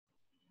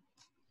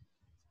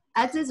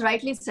As is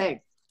rightly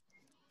said,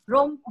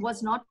 Rome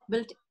was not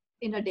built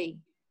in a day.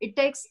 It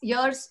takes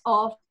years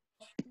of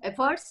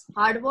efforts,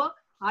 hard work,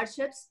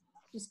 hardships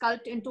to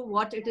sculpt into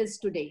what it is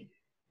today.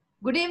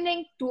 Good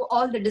evening to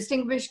all the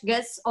distinguished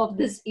guests of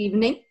this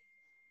evening.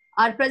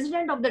 Our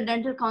President of the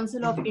Dental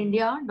Council of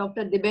India,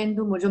 Dr.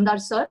 Dibendu Mujumdar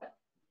Sir,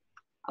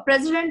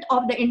 President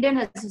of the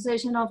Indian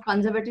Association of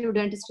Conservative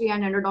Dentistry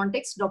and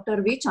Endodontics,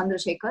 Dr. V.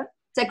 Chandrasekhar,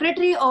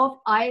 Secretary of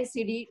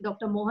IACD,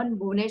 Dr. Mohan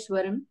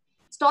Bhuvaneshwaram,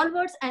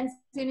 stalwarts and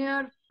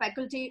senior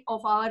faculty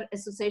of our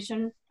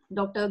association,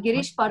 Dr.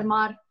 Girish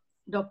Parmar,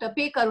 Dr.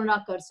 P.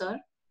 Karunakar Sir,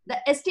 the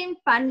esteemed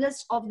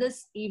panelists of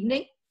this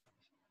evening,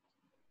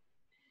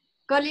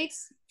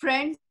 colleagues,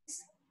 friends,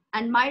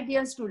 and my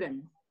dear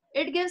student.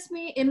 It gives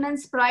me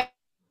immense pride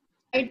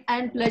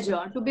and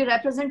pleasure to be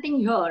representing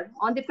here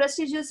on the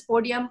prestigious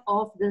podium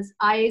of this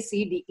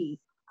IACDE.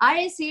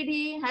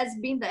 IACDE has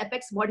been the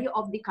apex body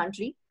of the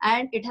country,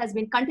 and it has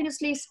been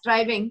continuously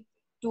striving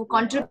to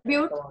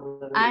contribute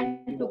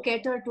and to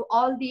cater to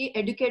all the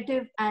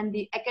educative and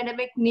the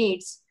academic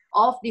needs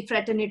of the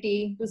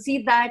fraternity to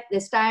see that they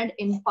stand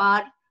in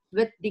par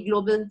with the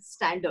global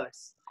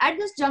standards. At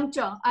this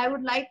juncture, I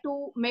would like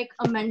to make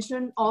a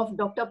mention of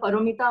Dr.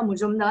 Paromita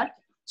Mujumdar.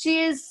 She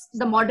is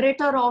the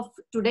moderator of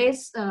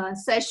today's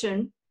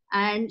session,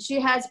 and she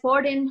has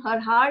poured in her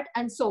heart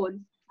and soul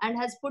and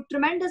has put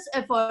tremendous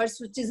efforts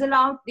to chisel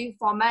out the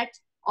format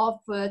of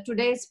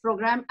today's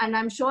program, and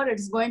I'm sure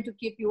it's going to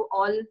keep you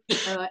all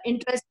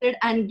interested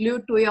and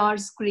glued to your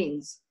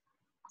screens.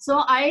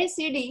 So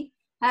IACD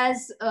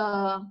has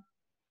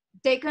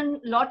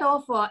taken a lot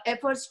of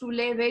efforts to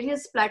lay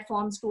various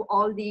platforms to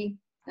all the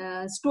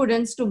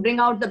students to bring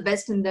out the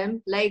best in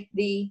them, like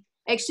the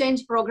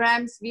exchange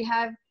programs. We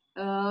have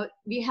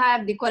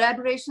the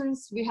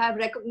collaborations, we have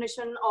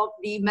recognition of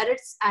the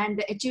merits and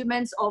the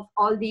achievements of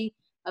all the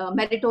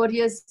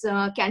meritorious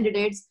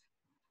candidates,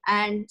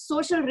 and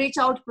social reach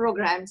out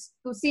programs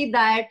to see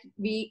that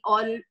we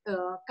all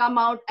come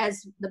out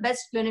as the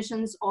best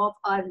clinicians of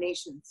our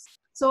nations.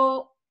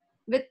 So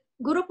with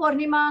Guru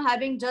Purnima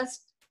having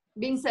just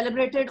been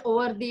celebrated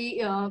over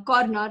the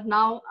corner,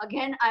 now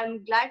again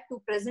I'm glad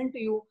to present to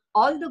you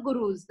all the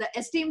gurus. The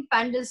esteemed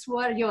panelists who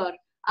are here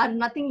are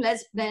nothing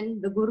less than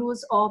the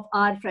gurus of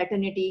our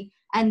fraternity,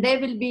 and they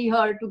will be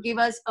here to give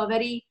us a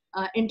very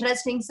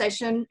interesting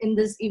session in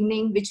this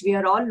evening, which we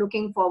are all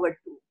looking forward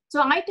to.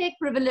 So I take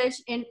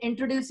privilege in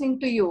introducing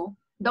to you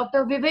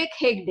Dr. Vivek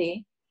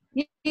Iacde.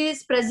 He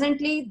is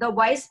presently the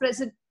Vice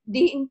President,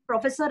 Dean,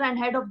 Professor and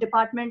Head of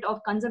Department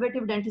of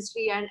Conservative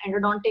Dentistry and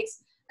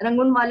Endodontics,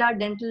 Rangunwala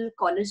Dental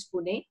College,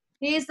 Pune.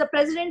 He is the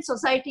President,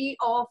 Society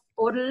of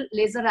Oral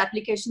Laser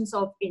Applications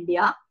of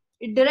India,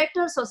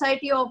 Director,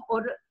 Society of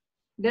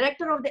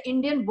Director of the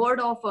Indian Board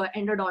of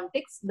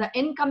Endodontics, the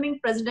incoming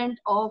President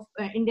of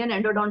Indian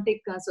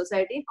Endodontic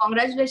Society.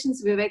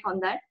 Congratulations, Vivek, on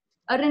that.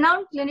 A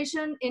renowned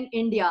clinician in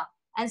India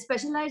and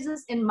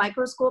specializes in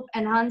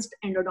microscope-enhanced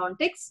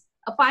endodontics,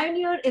 a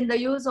pioneer in the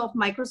use of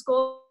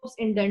microscopes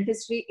in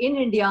dentistry in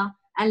India,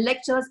 and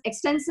lectures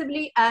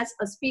extensively as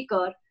a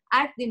speaker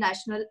at the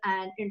national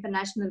and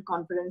international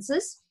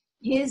conferences.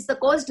 He is the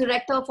course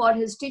director for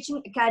his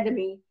teaching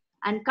academy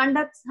and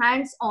conducts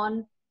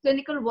hands-on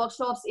clinical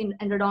workshops in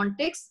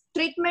endodontics,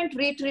 treatment,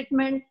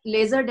 retreatment,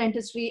 laser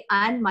dentistry,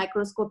 and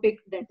microscopic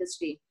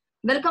dentistry.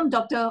 Welcome,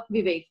 Dr.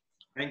 Vivek.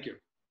 Thank you.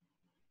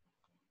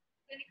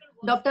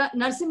 Dr.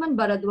 Narasimhan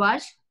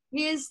Bharadwaj.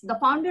 He is the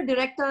founder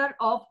director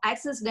of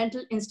Access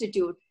Dental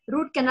Institute,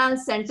 Root Canal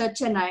Center,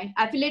 Chennai,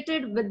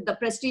 affiliated with the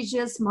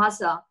prestigious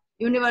Mahasa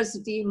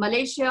University,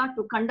 Malaysia,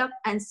 to conduct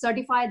and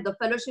certify the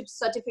Fellowship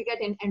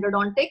Certificate in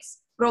Endodontics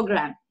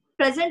program.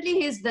 Presently,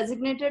 he is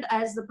designated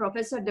as the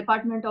Professor,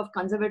 Department of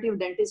Conservative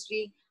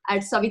Dentistry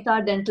at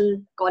Savita Dental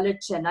College,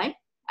 Chennai.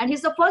 And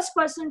he's the first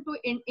person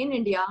in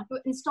India to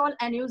install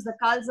and use the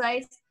Carl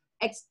Zeiss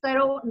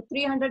Xtero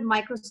 300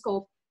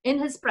 microscope in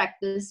his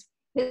practice.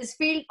 His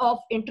field of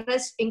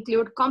interest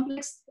include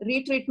complex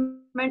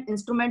retreatment,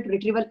 instrument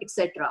retrieval,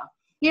 etc.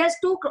 He has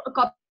 2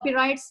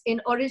 copyrights in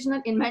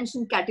original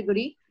invention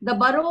category, the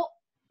Burrow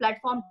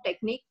platform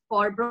technique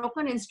for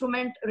broken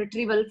instrument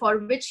retrieval, for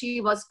which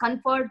he was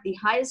conferred the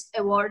highest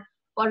award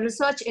for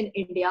research in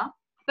India,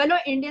 fellow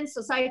Indian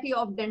Society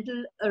of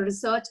Dental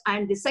Research,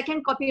 and the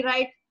second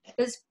copyright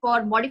is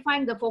for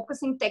modifying the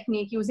focusing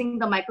technique using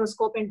the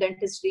microscope in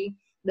dentistry,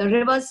 the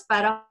reverse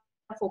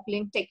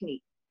parafocling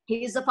technique.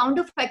 He is the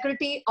founder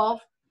faculty of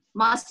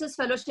Master's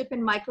Fellowship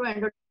in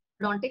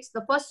Microendodontics,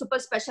 the first super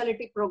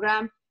specialty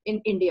program in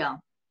India,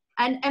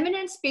 an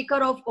eminent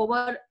speaker of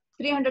over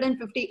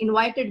 350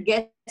 invited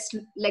guest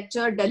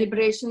lecture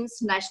deliberations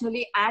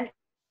nationally and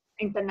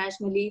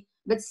internationally,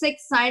 with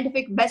 6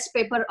 scientific best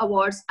paper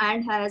awards,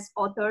 and has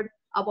authored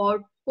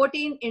about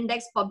 14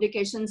 index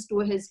publications to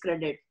his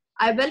credit.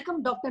 I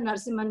welcome Dr.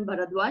 Narasimhan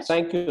Bharadwaj.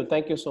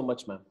 Thank you so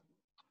much, ma'am.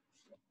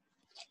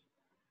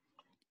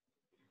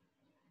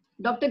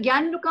 Dr.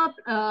 Gianluca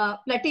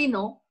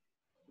Platino.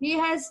 He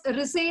has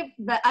received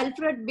the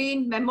Alfred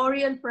Bean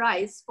Memorial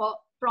Prize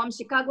from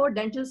Chicago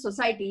Dental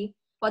Society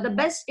for the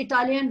Best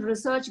Italian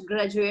Research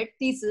Graduate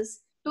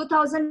Thesis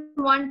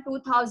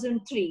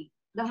 2001-2003,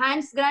 the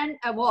Hans Grand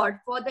Award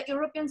for the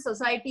European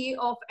Society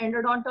of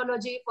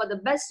Endodontology for the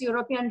Best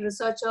European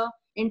Researcher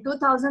in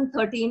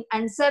 2013,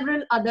 and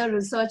several other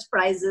research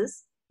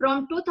prizes.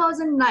 From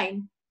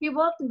 2009, he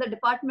worked in the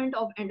Department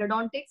of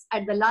Endodontics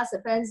at the La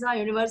Sapienza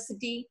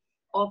University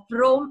of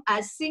Rome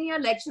as senior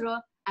lecturer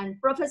and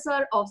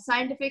professor of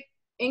scientific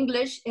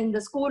English in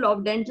the School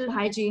of Dental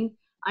Hygiene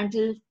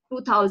until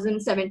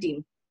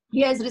 2017.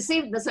 He has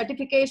received the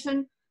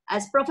certification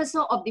as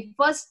professor of the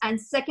first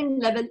and second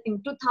level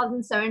in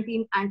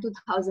 2017 and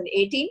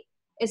 2018,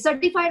 a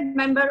certified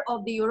member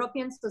of the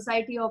European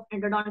Society of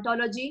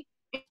Endodontology,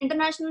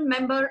 international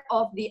member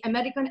of the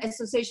American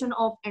Association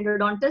of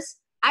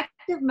Endodontists,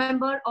 active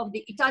member of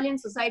the Italian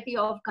Society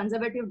of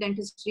Conservative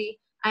Dentistry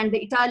and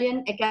the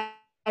Italian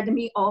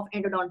Academy of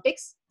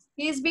Endodontics.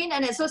 He has been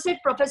an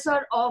associate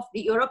professor of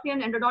the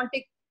European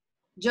Endodontic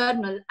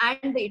Journal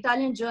and the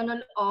Italian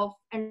Journal of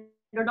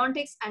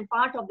Endodontics and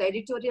part of the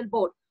editorial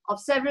board of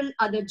several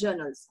other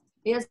journals.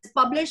 He has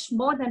published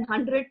more than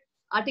 100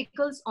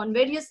 articles on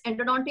various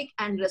endodontic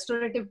and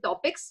restorative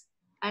topics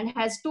and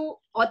has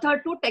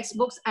authored two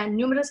textbooks and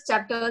numerous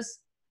chapters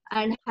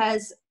and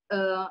has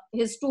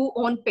his two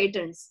own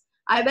patents.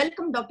 I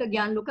welcome Dr.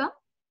 Gianluca.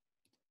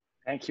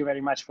 Thank you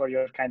very much for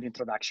your kind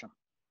introduction.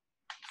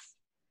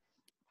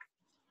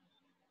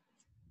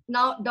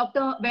 Now,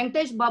 Dr.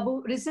 Venkatesh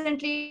Babu,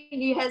 recently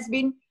he has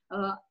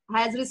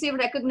received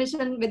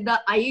recognition with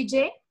the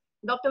Iacde.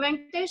 Dr.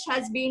 Venkatesh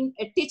has been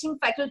a teaching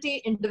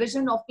faculty in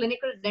Division of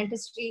Clinical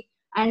Dentistry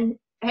and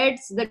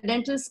heads the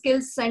Dental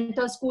Skills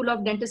Center School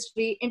of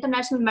Dentistry,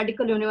 International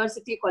Medical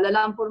University, Kuala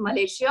Lumpur,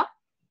 Malaysia.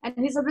 And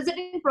he's a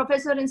visiting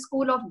professor in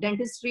School of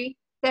Dentistry,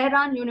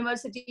 Tehran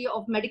University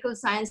of Medical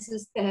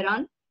Sciences,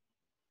 Tehran,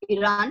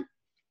 Iran.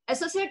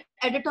 Associate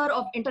editor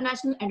of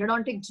International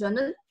Endodontic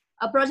Journal,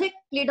 a project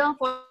leader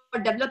for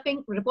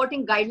developing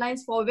reporting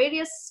guidelines for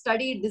various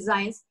study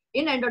designs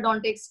in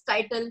endodontics,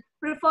 titled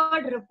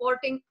Preferred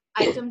Reporting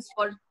Items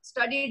for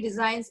Study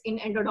Designs in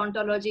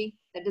Endodontology,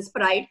 that is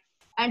PRIDE.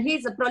 And he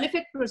is a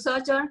prolific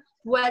researcher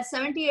who has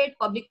 78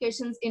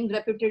 publications in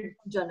reputed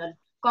journal.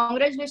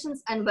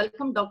 Congratulations and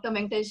welcome, Dr.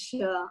 Venkatesh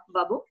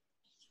Babu.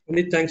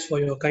 Many thanks for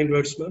your kind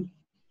words, ma'am.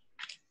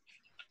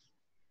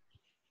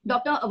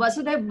 Dr.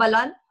 Vasudev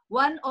Balal,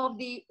 one of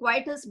the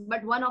quietest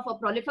but one of a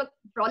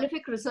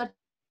prolific researcher,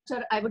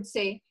 I would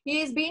say.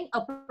 He has been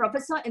a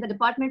professor in the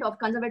Department of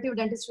Conservative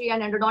Dentistry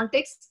and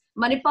Endodontics,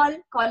 Manipal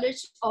College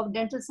of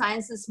Dental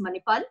Sciences,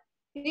 Manipal.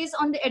 He is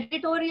on the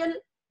editorial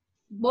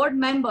board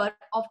member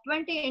of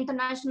 20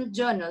 international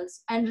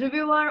journals and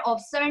reviewer of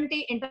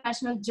 70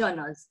 international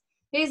journals.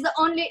 He is the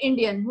only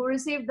Indian who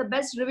received the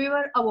Best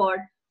Reviewer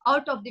Award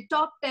out of the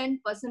top 10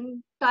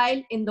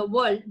 percentile in the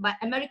world by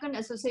American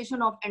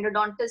Association of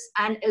Endodontists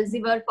and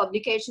Elsevier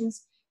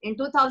Publications in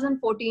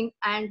 2014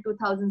 and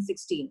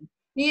 2016.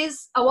 He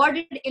is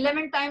awarded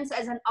 11 times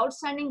as an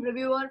outstanding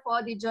reviewer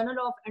for the Journal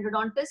of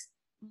Endodontists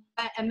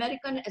by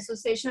American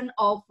Association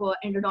of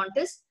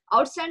Endodontists,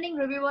 outstanding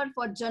reviewer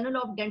for Journal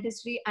of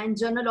Dentistry and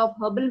Journal of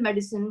Herbal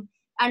Medicine,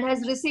 and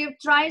has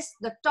received thrice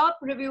the top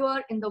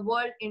reviewer in the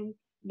world in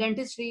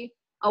dentistry,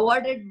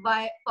 awarded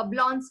by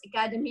Publons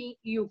Academy,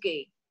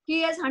 UK.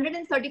 He has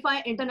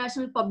 135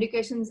 international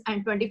publications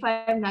and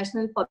 25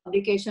 national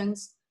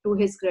publications to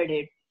his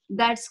credit.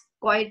 That's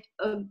quite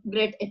a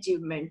great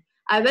achievement.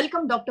 I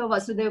welcome Dr.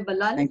 Vasudev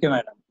Balal. Thank you,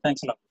 madam.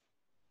 Thanks a lot.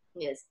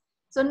 Yes.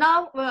 So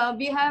now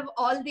we have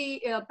all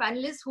the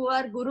panelists who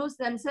are gurus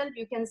themselves.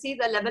 You can see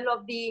the level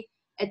of the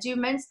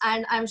achievements,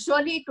 and I'm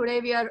surely today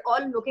we are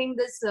all looking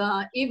this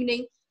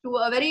evening to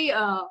a very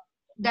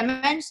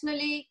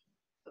dimensionally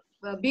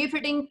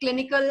befitting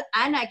clinical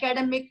and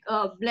academic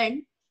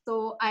blend.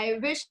 So I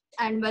wish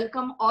and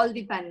welcome all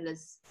the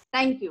panelists.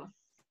 Thank you.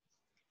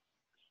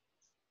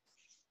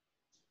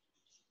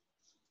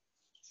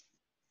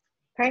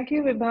 Thank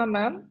you, Vibha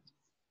ma'am.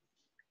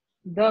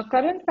 The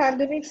current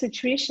pandemic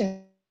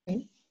situation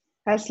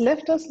has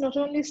left us not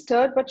only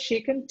stirred but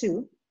shaken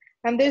too,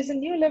 and there is a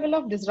new level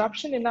of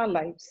disruption in our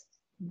lives.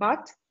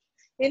 But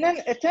in an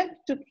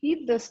attempt to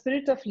keep the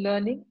spirit of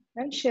learning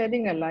and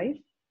sharing alive,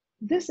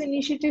 this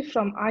initiative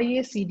from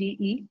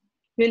IACDE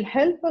will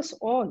help us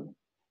all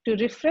to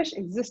refresh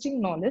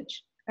existing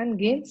knowledge and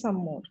gain some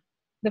more.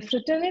 The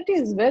fraternity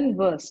is well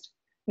versed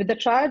with the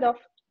triad of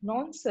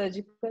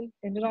non-surgical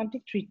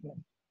endodontic treatment.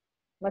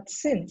 But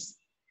since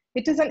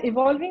it is an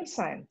evolving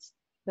science,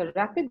 the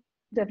rapid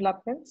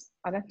developments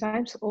are at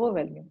times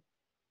overwhelming.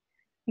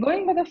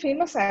 Going by the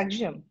famous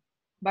axiom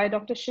by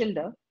Dr.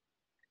 Schilder,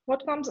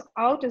 what comes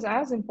out is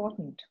as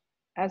important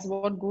as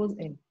what goes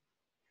in.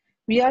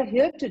 We are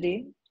here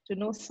today to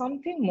know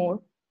something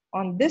more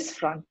on this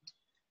front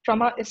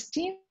from our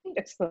esteemed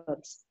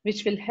experts,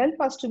 which will help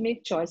us to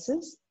make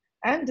choices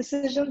and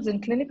decisions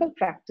in clinical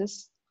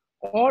practice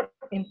or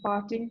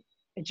imparting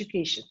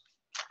education.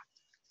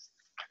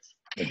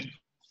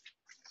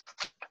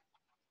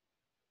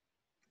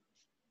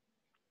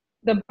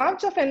 The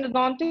branch of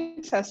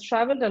endodontics has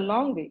traveled a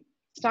long way,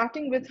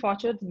 starting with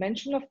Fortune's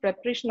mention of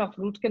preparation of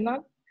root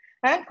canal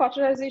and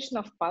cauterization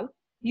of pulp,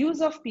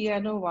 use of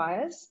piano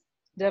wires,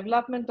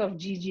 development of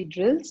GG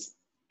drills,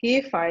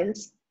 K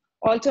files,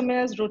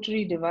 Altamira's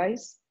rotary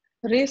device,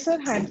 racer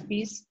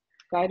handpiece,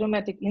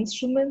 gyromatic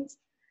instruments,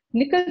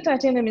 nickel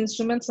titanium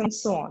instruments, and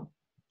so on.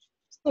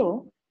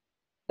 So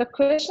the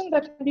question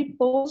that can be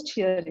posed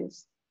here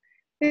is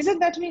it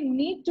that we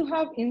need to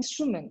have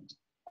instrument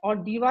or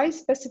device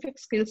specific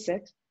skill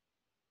set,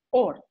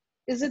 or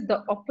is it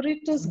the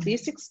operator's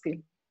basic skill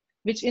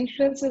which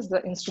influences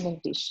the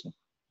instrumentation?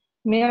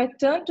 May I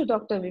turn to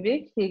Dr.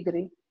 Vivek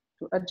Hegre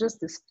to address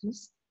this,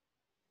 please?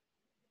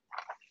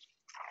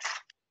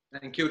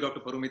 Thank you, Dr.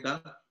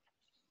 Parumita.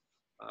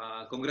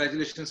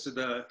 Congratulations to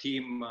the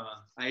team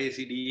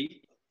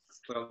IACDE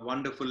for a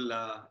wonderful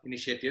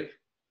initiative.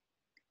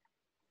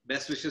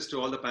 Best wishes to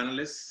all the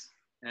panelists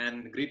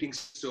and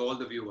greetings to all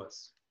the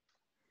viewers.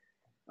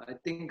 I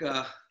think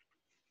a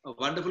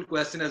wonderful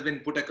question has been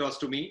put across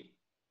to me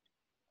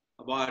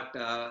about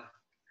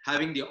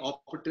having the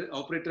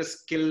operator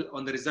skill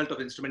on the result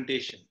of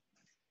instrumentation.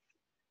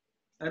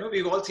 I know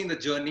we've all seen the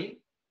journey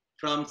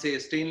from, say,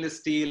 stainless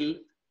steel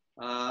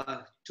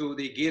to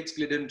the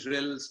Gates-Glidden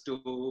drills,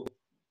 to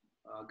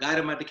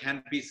gyromatic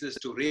handpieces,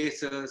 to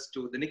racers,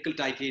 to the nickel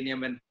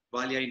titanium when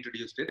Walia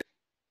introduced it.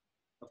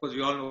 Of course,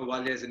 we all know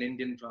Walia is an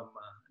Indian from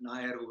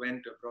Nair who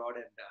went abroad,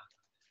 and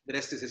the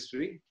rest is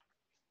history.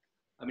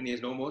 I mean, he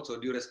is no more, so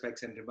due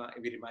respects, and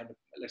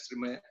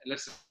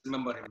let's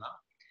remember him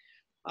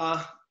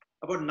now.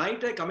 About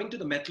NITI, coming to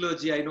the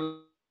metallurgy, I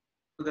know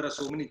there are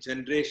so many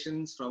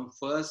generations from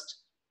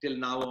first till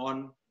now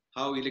on,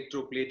 how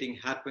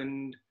electroplating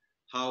happened,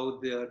 how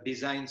the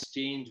designs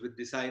change with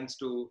designs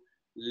to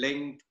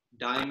length,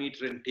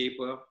 diameter, and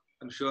taper.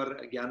 I'm sure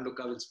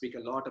Gyanluka will speak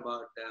a lot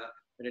about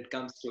when it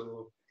comes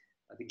to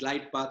the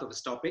glide path of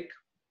this topic.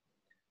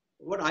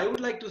 What I would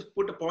like to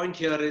put a point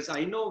here is,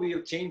 I know we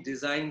have changed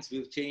designs,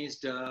 we've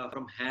changed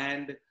from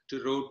hand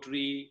to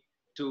rotary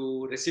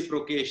to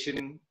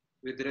reciprocation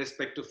with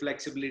respect to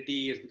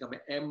flexibility. It's become an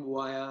M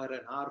wire,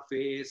 an R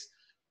phase,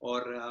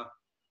 or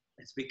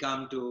it's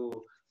become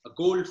to a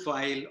gold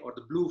file or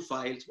the blue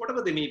files,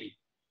 whatever they may be.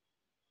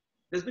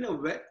 There's been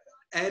an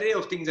array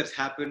of things that's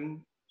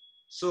happened.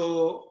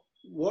 So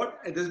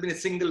there's been a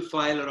single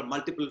file or a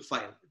multiple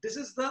file. This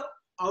is the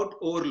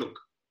overlook.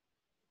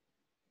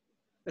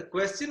 The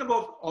question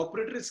about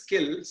operator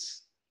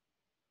skills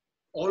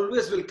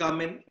always will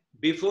come in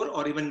before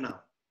or even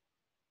now.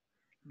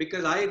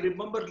 Because I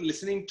remember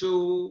listening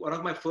to one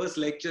of my first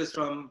lectures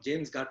from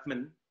James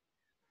Gutman,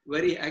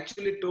 where he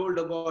actually told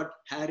about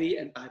Harry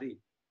and Parry,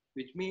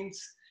 which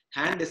means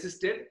hand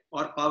assisted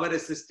or power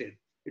assisted.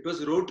 It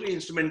was rotary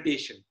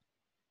instrumentation.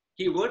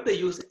 He word the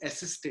use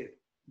assisted.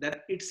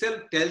 That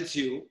itself tells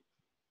you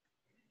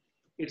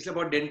it's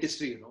about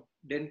dentistry, you know.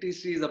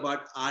 Dentistry is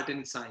about art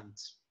and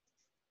science.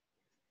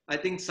 I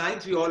think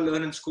science we all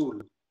learn in school.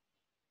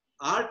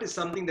 Art is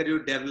something that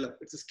you develop.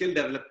 It's a skill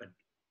development.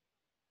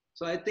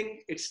 So I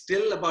think it's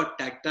still about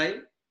tactile.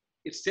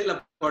 It's still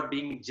about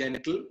being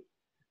gentle,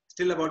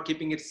 still about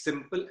keeping it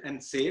simple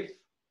and safe.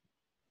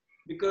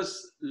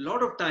 Because a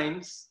lot of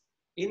times,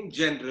 in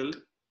general,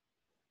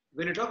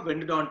 when you talk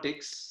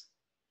endodontics,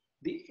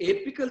 the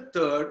apical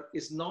third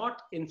is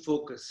not in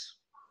focus.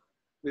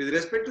 With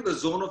respect to the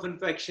zone of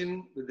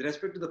infection, with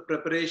respect to the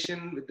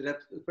preparation, with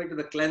respect to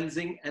the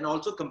cleansing, and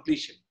also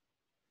completion.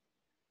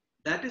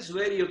 That is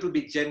where you have to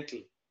be gentle.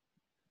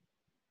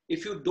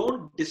 If you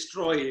don't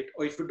destroy it,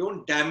 or if you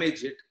don't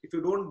damage it, if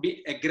you don't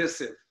be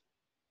aggressive,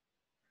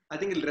 I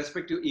think it'll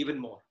respect you even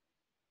more.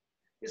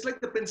 It's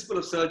like the principle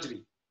of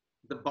surgery.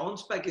 The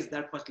bounce back is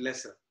that much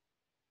lesser.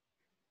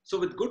 So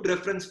with good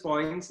reference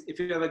points, if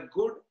you have a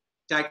good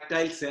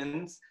tactile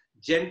sense,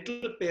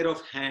 gentle pair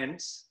of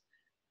hands,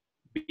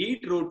 be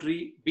it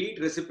rotary, be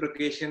it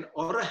reciprocation,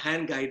 or a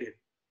hand guided,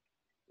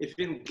 if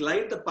you can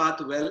glide the path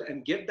well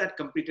and get that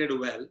completed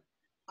well,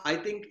 I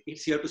think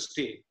it's here to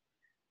stay.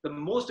 The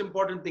most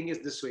important thing is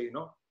this way, you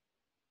know.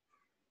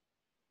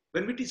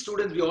 When we teach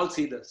students, we all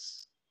see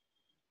this.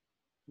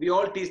 We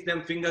all teach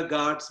them finger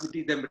guards, we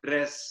teach them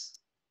rests.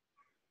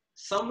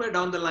 Somewhere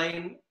down the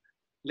line,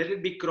 let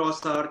it be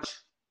cross arch,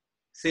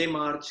 same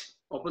arch,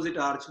 opposite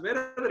arch,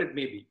 wherever it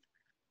may be.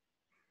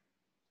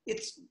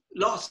 It's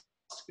lost.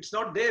 It's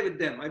not there with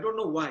them. I don't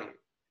know why.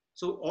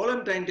 So all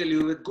I'm trying to tell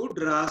you, with good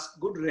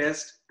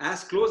rest,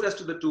 as close as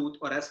to the tooth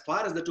or as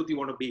far as the tooth you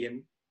want to be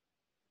in,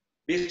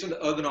 based on the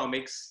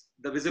ergonomics,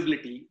 the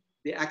visibility,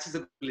 the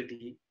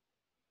accessibility,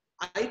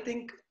 I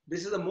think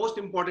this is the most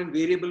important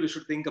variable we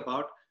should think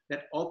about,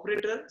 that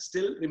operator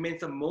still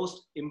remains the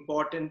most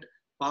important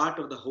part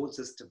of the whole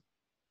system.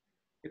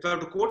 If I have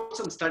to quote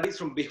some studies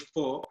from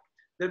before,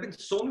 there have been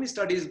so many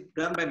studies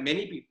done by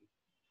many people.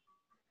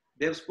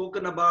 They have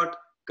spoken about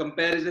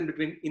comparison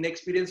between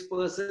inexperienced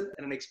person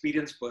and an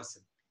experienced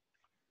person.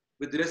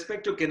 With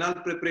respect to canal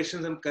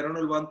preparations and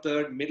coronal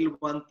 1/3, middle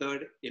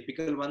 1/3,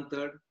 apical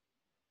 1/3.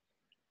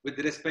 With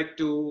respect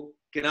to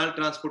canal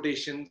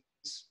transportations,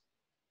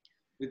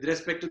 with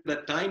respect to the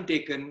time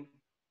taken,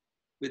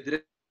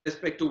 with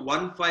respect to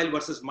one file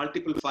versus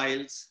multiple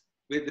files,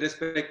 with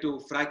respect to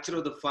fracture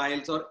of the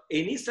files or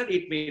any study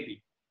it may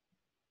be.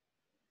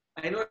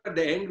 I know at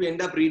the end we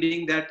end up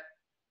reading that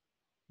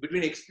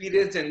between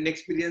experience and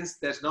inexperience,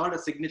 there's not a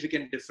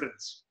significant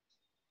difference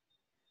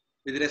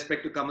with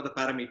respect to some of the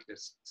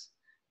parameters.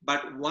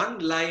 But one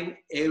line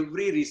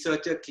every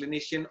researcher,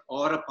 clinician,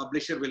 or a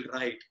publisher will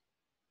write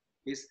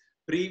is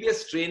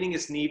previous training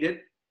is needed,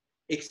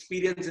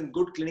 experience in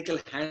good clinical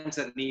hands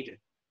are needed.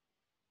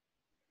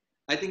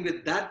 I think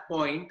with that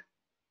point,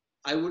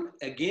 I would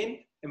again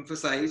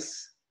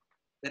emphasize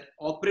that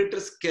operator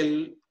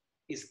skill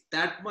is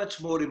that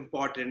much more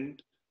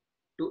important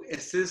to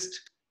assist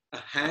a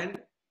hand,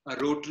 a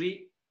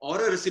rotary, or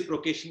a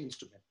reciprocation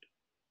instrument.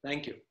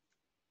 Thank you.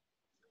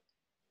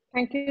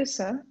 Thank you,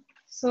 sir.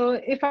 So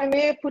if I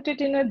may put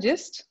it in a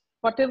gist,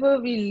 whatever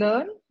we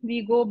learn,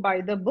 we go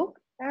by the book,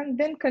 and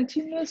then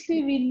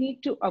continuously we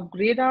need to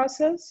upgrade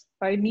ourselves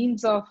by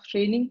means of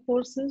training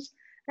courses,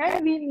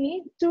 and we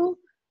need to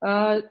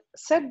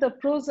set the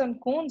pros and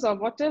cons of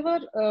whatever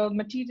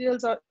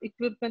materials or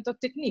equipment or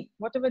technique,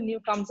 whatever new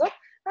comes up,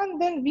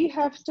 and then we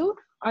have to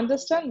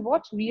understand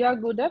what we are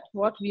good at,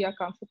 what we are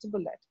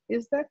comfortable at.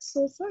 Is that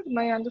so, sir?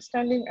 My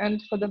understanding,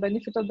 and for the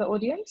benefit of the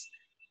audience?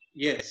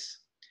 Yes.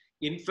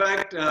 In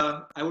fact,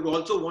 I would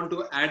also want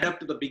to add up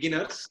to the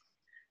beginners.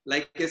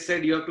 Like I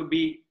said, you have to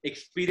be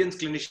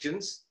experienced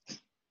clinicians,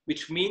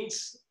 which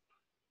means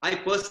I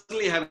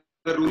personally have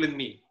a rule in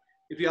me.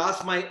 If you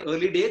ask my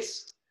early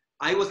days,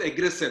 I was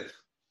aggressive.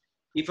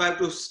 If I have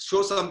to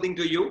show something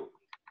to you,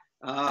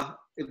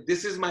 if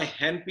this is my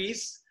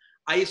handpiece,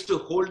 I used to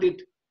hold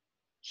it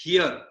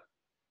here.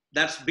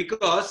 That's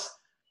because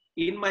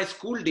in my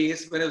school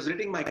days, when I was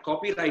reading my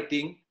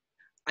copywriting,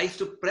 I used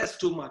to press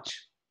too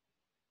much.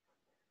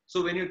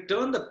 So when you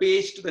turn the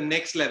page to the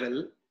next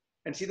level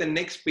and see the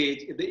next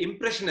page, if the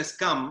impression has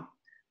come,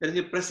 then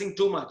you're pressing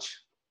too much.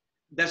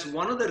 That's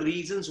one of the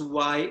reasons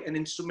why an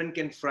instrument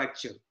can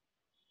fracture,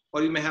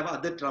 or you may have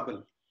other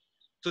trouble.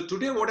 So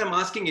today what I'm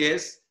asking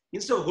is,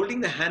 instead of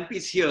holding the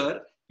handpiece here,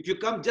 if you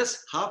come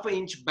just half an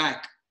inch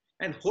back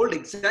and hold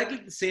exactly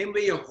the same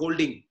way you're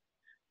holding,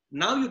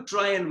 now you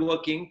try and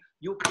working,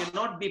 you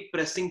cannot be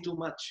pressing too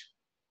much.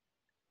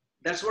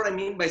 That's what I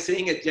mean by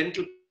saying a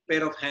gentle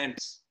pair of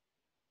hands.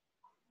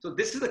 So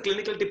this is the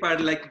clinical tip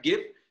I'd like to give.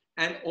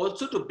 And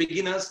also to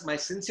beginners, my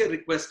sincere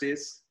request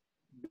is,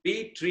 be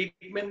it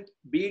treatment,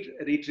 be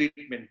it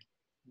retreatment,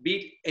 be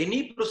it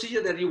any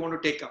procedure that you want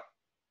to take up,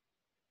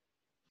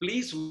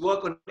 please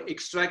work on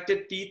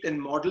extracted teeth and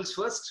models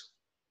first.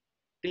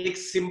 Take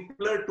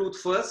simpler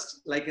tooth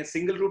first, like a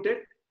single rooted,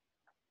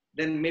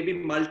 then maybe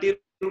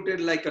multi-rooted,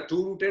 like a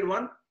two-rooted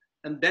one,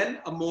 and then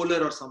a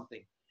molar or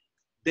something.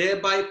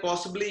 Thereby,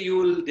 possibly you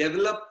will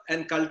develop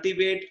and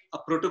cultivate a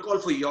protocol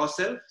for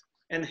yourself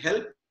and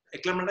help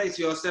acclimatize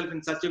yourself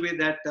in such a way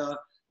that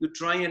you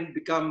try and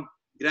become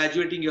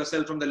graduating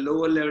yourself from the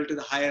lower level to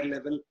the higher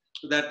level,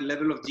 to that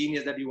level of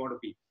genius that you want to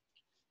be.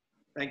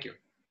 Thank you.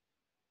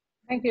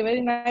 Thank you.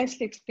 Very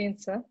nicely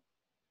explained, sir.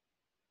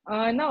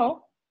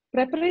 Now,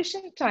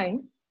 preparation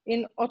time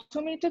in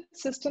automated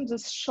systems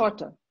is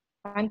shorter,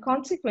 and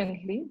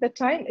consequently, the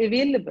time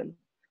available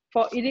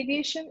for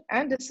irrigation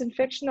and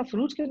disinfection of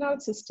root canal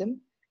system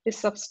is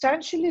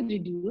substantially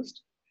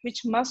reduced,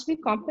 which must be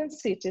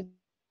compensated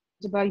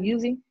by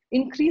using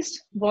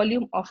increased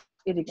volume of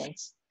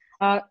irrigants.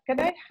 Can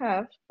I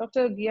have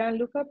Dr.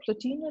 Gianluca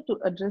Plotino to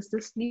address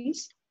this,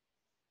 please?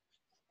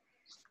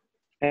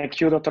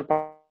 Thank you, Dr.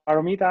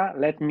 Paromita.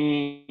 Let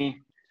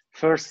me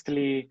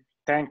firstly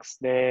thank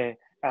the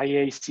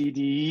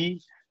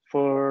IACDE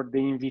for the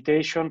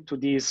invitation to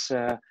this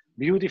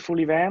beautiful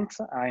event.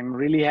 I'm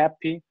really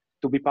happy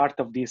to be part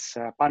of this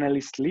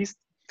panelist list,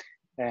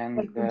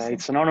 and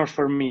it's an honor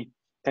for me.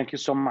 Thank you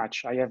so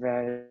much. I have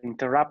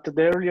interrupted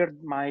earlier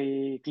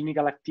my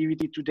clinical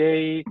activity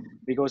today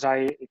because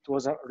it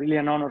was really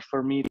an honor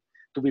for me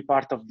to be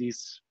part of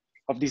this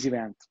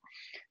event.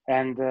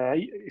 And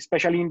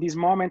especially in this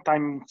moment,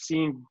 I'm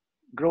seeing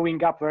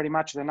growing up very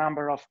much the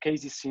number of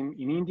cases in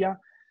India.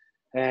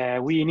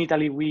 We in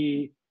Italy,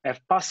 we have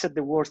passed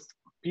the worst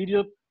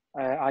period.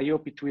 I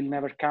hope it will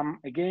never come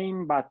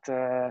again, but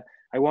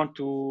I want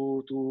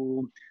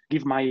to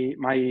give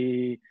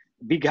my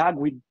big hug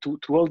to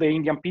all the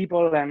Indian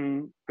people,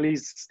 and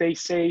please stay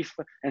safe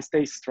and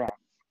stay strong.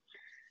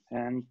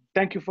 And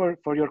thank you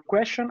for your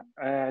question.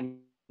 And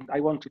I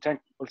want to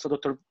thank also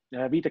Dr.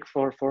 Vitek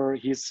for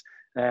his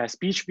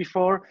speech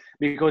before,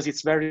 because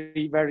it's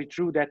very, very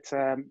true that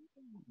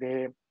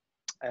the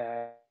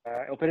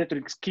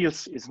operating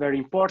skills is very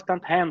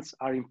important, hands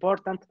are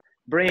important,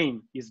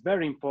 brain is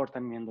very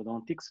important in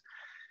endodontics.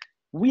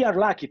 We are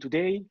lucky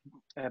today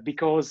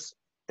because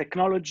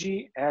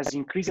technology has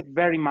increased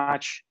very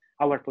much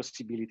our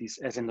possibilities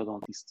as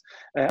endodontists.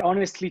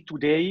 Honestly,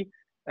 today,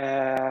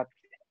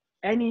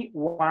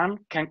 anyone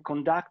can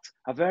conduct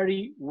a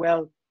very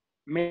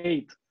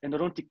well-made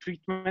endodontic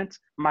treatment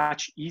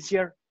much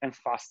easier and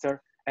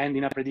faster and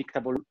in a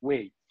predictable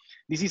way.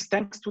 This is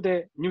thanks to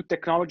the new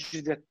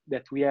technologies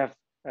that we have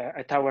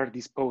at our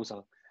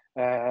disposal.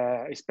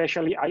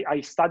 Especially, I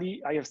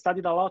have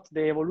studied a lot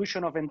the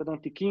evolution of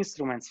endodontic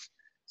instruments.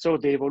 So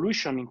the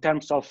evolution in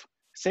terms of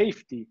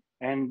safety,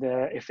 and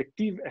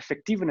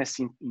effectiveness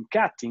in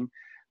cutting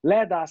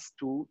led us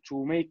to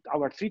make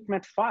our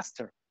treatment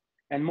faster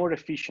and more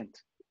efficient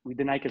with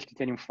the nickel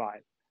titanium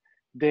file.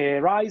 The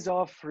rise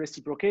of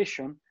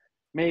reciprocation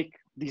make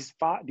these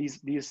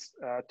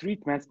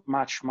treatments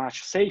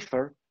much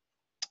safer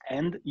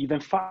and even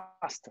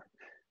faster.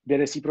 The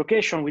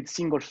reciprocation with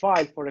single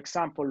file, for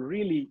example,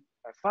 really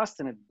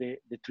fastened the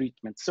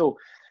treatment. So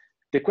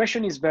the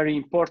question is very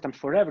important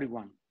for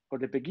everyone, for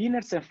the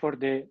beginners and for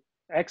the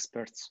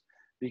experts,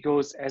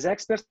 because as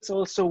experts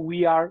also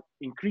we are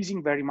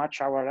increasing very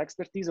much our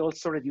expertise,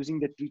 also reducing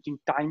the treating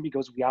time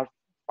because we are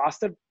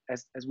faster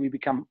as we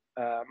become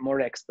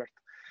more expert.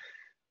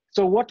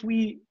 So what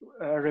we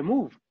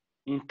remove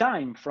in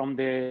time from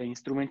the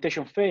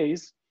instrumentation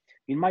phase,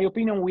 in my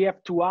opinion, we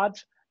have to add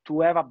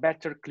to have a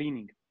better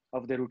cleaning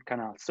of the root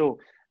canal. So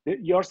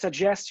your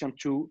suggestion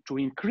to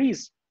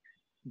increase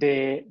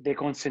the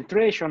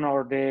concentration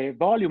or the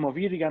volume of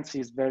irrigants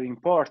is very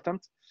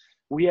important.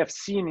 We have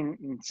seen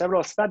in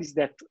several studies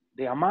that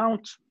the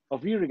amount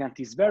of irrigant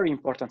is very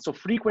important. So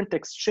frequent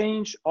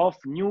exchange of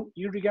new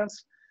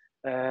irrigants,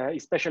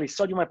 especially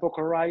sodium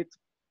hypochlorite,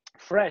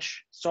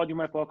 fresh sodium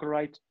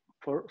hypochlorite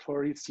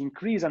for its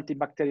increased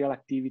antibacterial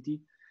activity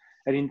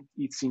and in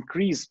its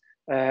increased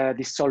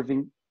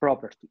dissolving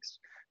properties.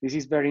 This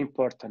is very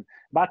important.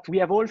 But we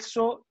have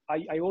also,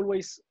 I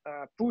always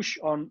push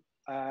on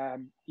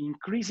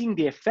increasing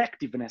the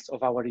effectiveness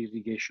of our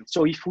irrigation.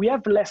 So if we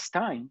have less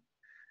time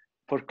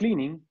for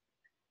cleaning,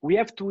 we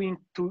have to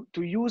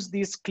use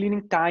this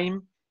cleaning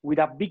time with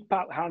a big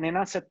an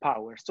enhanced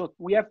power. So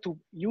we have to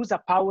use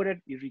a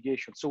powered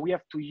irrigation. So we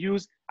have to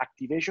use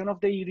activation of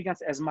the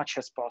irrigants as much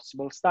as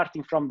possible,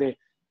 starting from the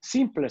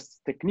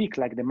simplest technique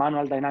like the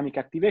manual dynamic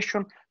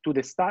activation to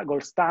the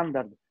gold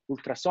standard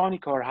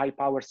ultrasonic or high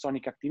power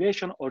sonic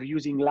activation, or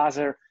using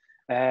laser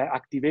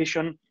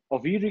activation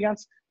of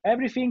irrigants,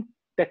 everything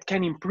that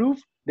can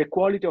improve the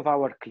quality of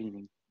our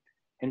cleaning.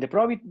 And the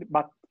problem,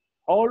 but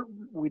all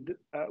with,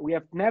 we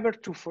have never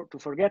to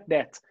forget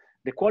that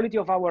the quality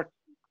of our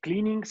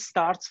cleaning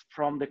starts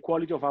from the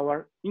quality of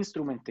our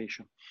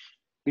instrumentation,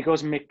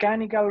 because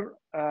mechanical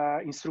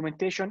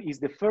instrumentation is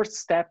the first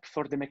step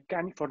for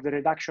the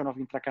reduction of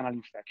intracanal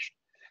infection,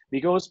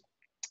 because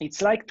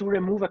it's like to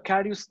remove a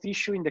carious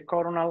tissue in the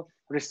coronal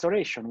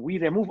restoration. We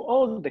remove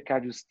all the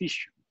carious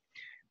tissue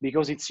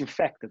because it's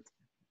infected.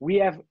 We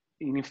have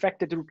in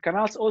infected root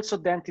canals also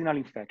dentinal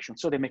infection.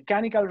 So the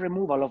mechanical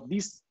removal of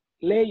this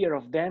layer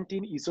of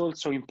dentin is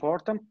also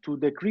important to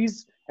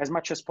decrease as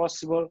much as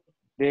possible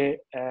the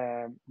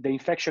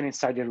infection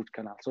inside the root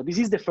canal. So this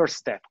is the first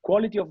step: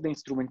 quality of the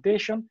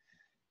instrumentation,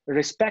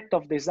 respect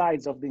of the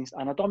sides of the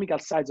anatomical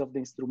sides of the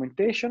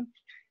instrumentation,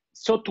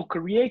 so to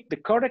create the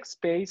correct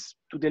space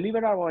to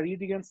deliver our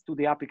irrigants to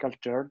the apical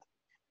third,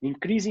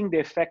 increasing the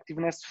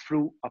effectiveness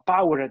through a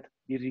powered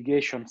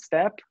irrigation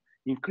step,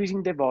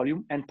 increasing the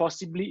volume, and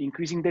possibly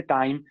increasing the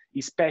time,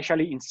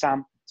 especially in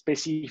some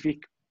specific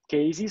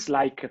cases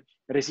like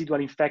residual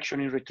infection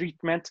in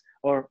retreatment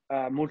or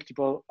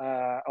multiple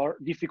or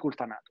difficult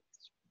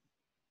anatomies.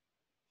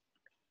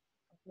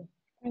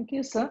 Thank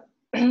you, sir.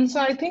 So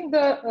I think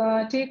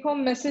the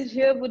take-home message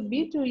here would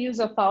be to use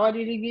a power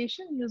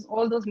irrigation, use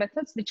all those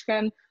methods which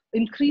can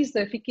increase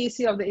the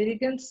efficacy of the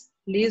irrigants,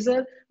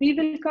 laser. We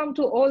will come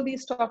to all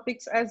these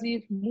topics as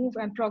we move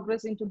and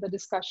progress into the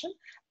discussion.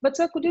 But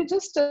sir, could you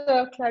just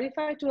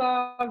clarify to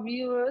our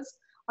viewers,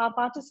 our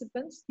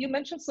participants, you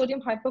mentioned sodium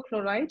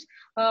hypochlorite.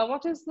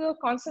 What is the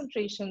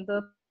concentration,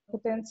 the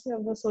potency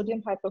of the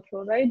sodium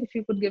hypochlorite, if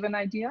you could give an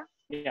idea?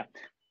 Yeah.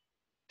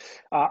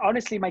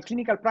 Honestly, my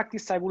clinical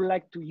practice, I would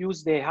like to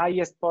use the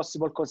highest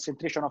possible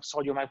concentration of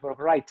sodium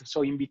hypochlorite,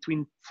 so in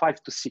between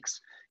 5 to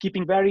 6,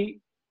 keeping very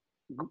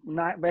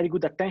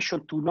good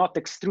attention to not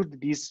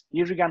extrude this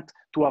irrigant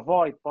to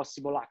avoid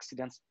possible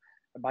accidents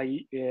by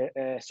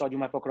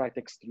sodium hypochlorite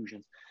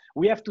extrusions.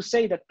 We have to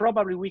say that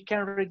probably we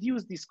can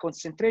reduce this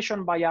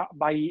concentration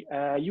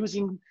by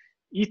using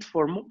it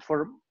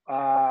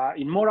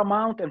in more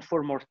amount and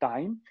for more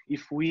time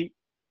if we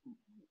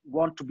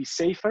want to be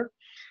safer.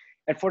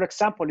 And for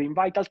example, in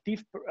vital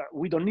teeth,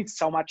 we don't need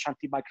so much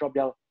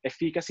antimicrobial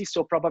efficacy,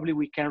 so probably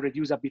we can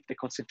reduce a bit the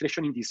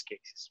concentration in these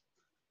cases.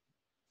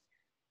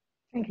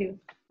 Thank you.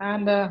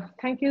 And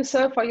thank you,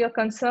 sir, for your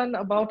concern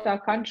about our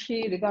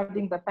country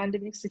regarding the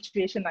pandemic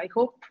situation. I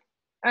hope,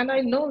 and I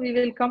know we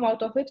will come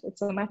out of it.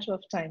 It's a matter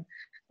of time.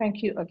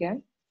 Thank you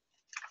again.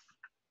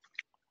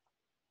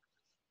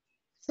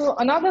 So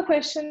another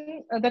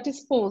question that is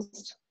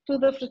posed to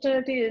the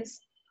fraternity is,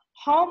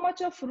 how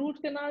much of root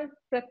canal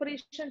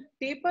preparation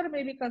taper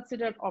may be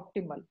considered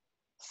optimal,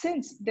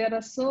 since there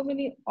are so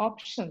many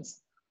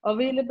options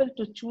available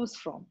to choose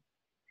from?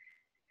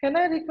 Can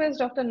I request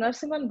Dr.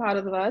 Narasimhan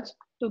Bharadwaj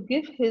to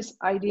give his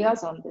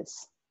ideas on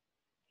this?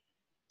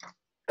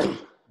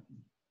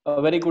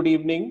 A very good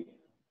evening.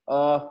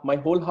 My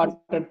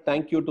wholehearted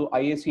thank you to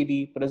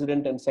IACD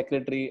President and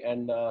Secretary,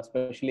 and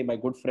especially my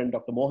good friend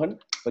Dr. Mohan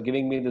for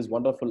giving me these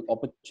wonderful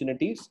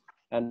opportunities.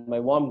 And my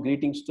warm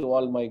greetings to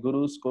all my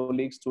gurus,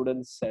 colleagues,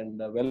 students, and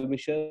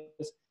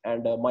well-wishers,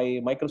 and my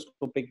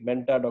microscopic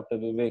mentor, Dr.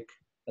 Vivek.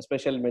 A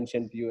special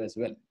mention to you as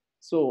well.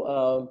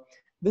 So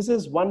this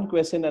is one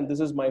question, and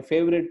this is my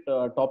favorite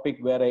topic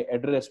where I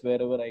address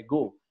wherever I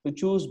go, to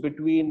choose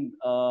between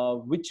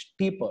which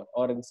taper,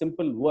 or in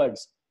simple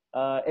words,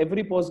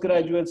 every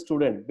postgraduate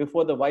student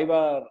before the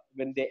Viva,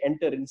 when they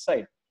enter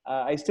inside,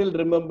 I still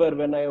remember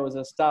when I was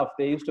a staff,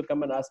 they used to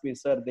come and ask me,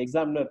 sir, the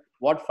examiner,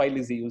 what file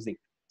is he using?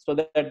 So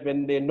that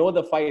when they know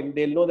the file,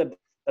 they'll know that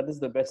that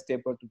is the best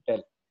taper to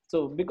tell.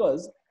 So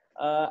because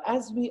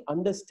as we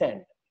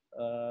understand,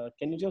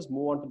 can you just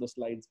move on to the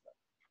slides?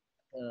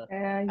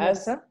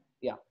 Yes, sir.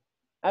 Yeah,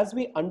 as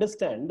we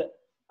understand,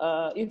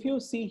 if you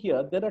see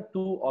here, there are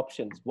two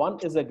options. One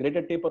is a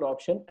greater taper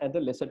option and the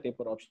lesser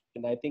taper option.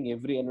 I think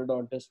every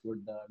endodontist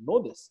would know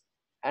this.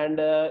 And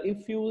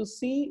if you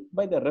see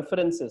by the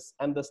references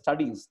and the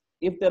studies,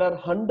 if there are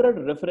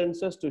 100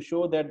 references to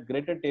show that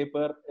greater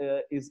taper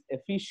is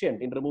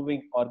efficient in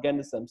removing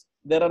organisms,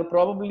 there are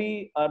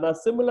probably a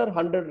similar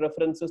 100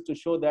 references to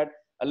show that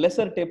a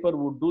lesser taper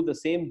would do the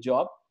same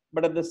job,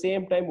 but at the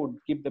same time would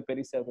keep the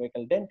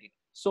pericervical dentine.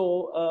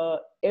 So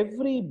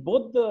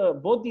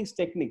both these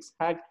techniques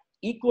had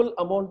equal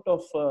amount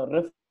of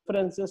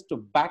references to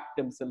back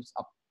themselves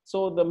up.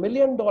 So the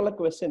 $1,000,000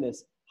 question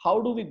is, how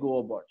do we go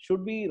about?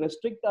 Should we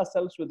restrict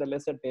ourselves with a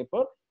lesser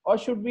taper, or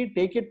should we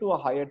take it to a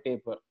higher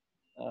taper?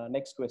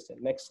 Next question,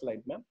 next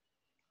slide, ma'am.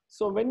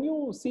 So when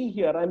you see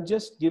here, I'm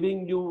just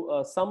giving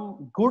you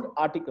some good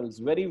articles,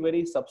 very,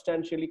 very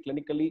substantially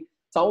clinically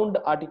sound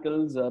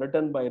articles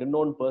written by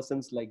renowned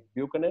persons like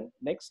Buchanan.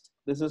 Next,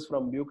 this is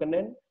from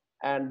Buchanan,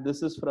 and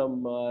this is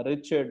from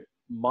Richard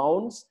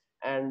Mounds.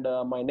 And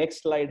my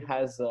next slide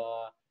has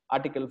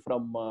article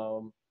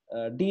from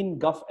Dean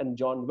Guff and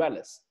John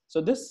Wallace. So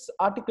this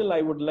article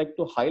I would like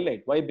to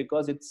highlight. Why?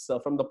 Because it's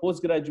from the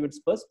postgraduate's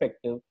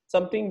perspective,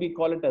 something we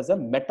call it as a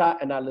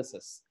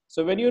meta-analysis.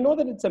 So when you know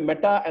that it's a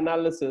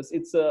meta-analysis,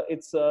 it's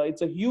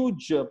a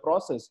huge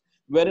process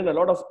wherein a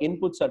lot of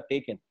inputs are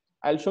taken.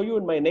 I'll show you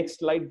in my next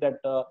slide that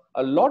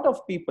a lot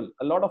of people,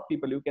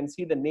 you can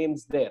see the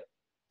names there,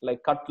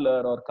 like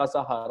Cutler or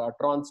Kazahar or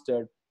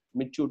Tronstedt,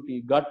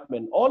 Michuti,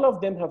 Gutman, all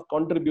of them have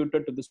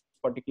contributed to this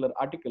particular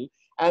article.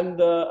 And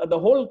the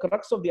whole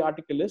crux of the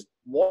article is,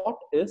 what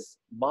is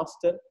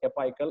master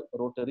apical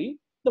rotary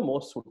the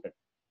most suited?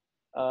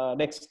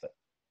 Next.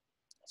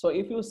 So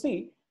if you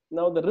see,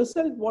 now the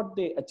result, what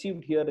they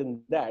achieved here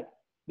in that,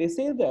 they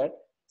say that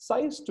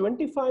size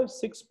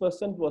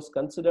 25.6% was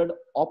considered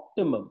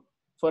optimum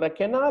for a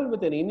canal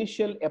with an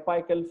initial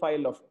apical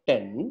file of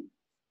 10,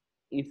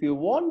 if you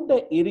want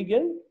the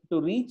irrigant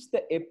to reach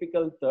the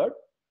apical third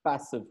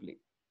passively.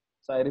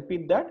 So I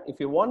repeat that, if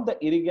you want the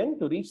irrigant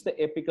to reach the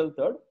apical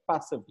third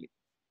passively.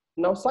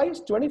 Now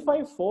size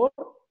 25.4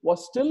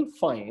 was still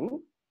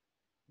fine,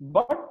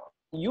 but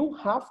you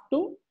have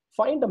to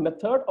find a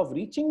method of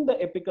reaching the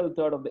apical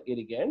third of the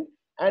irrigant,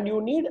 and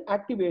you need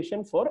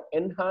activation for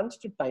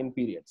enhanced time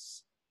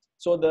periods.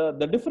 So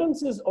the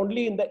difference is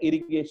only in the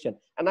irrigation.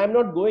 And I'm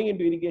not going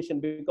into irrigation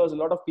because a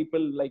lot of people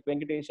like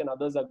Venkatesh and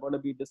others are going to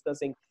be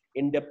discussing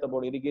in depth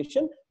about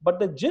irrigation. But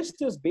the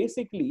gist is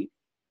basically,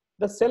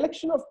 the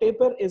selection of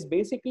taper is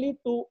basically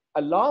to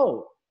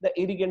allow the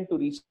irrigant to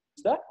reach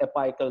the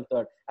apical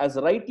third. As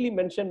rightly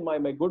mentioned by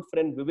my good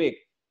friend Vivek,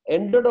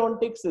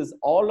 endodontics is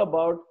all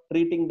about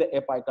treating the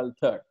apical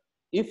third.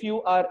 If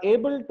you are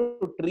able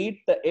to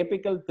treat the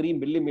apical 3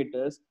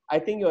 millimeters, I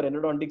think your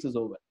endodontics is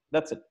over.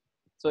 That's it.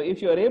 So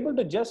if you are able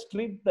to just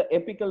treat the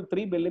apical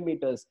 3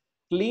 millimeters,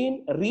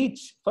 clean,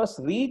 first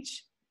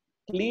reach,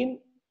 clean,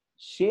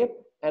 shape,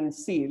 and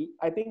seal,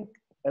 I think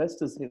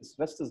rest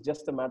is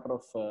just a matter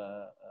of,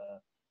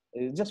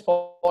 just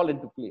fall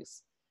into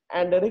place.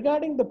 And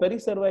regarding the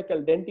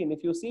pericervical dentine,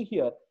 if you see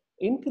here,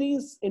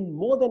 increase in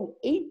more than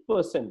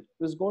 8%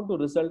 is going to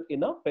result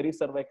in a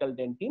pericervical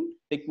dentine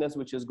thickness,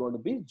 which is going to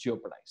be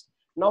jeopardized.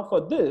 Now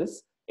for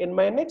this, in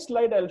my next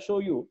slide, I'll show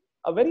you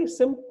a very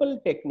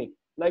simple technique.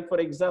 Like for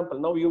example,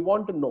 now you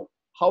want to know,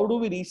 how do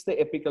we reach the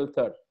apical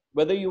third?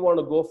 Whether you want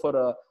to go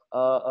for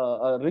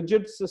a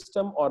rigid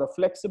system or a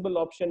flexible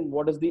option,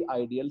 what is the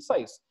ideal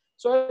size?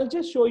 So I'll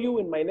just show you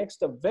in my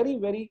next, a very,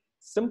 very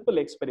simple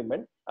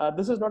experiment.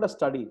 This is not a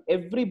study.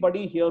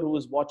 Everybody here who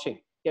is watching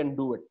can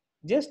do it.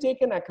 Just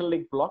take an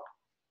acrylic block.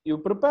 You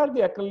prepare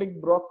the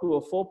acrylic block to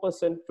a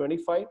 4%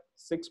 25,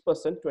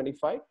 6%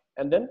 25,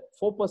 and then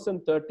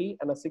 4% 30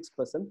 and a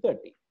 6%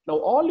 30. Now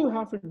all you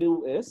have to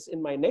do is,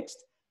 in my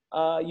next,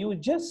 you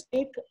just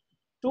take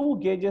 2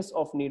 gauges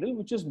of needle,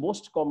 which is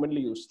most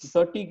commonly used, the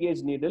 30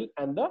 gauge needle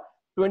and the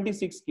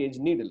 26 gauge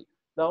needle.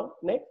 Now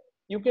next,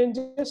 you can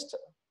just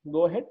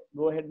go ahead,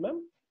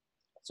 ma'am.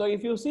 So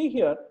if you see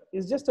here,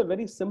 it's just a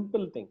very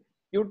simple thing.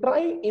 You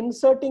try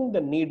inserting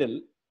the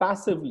needle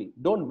passively,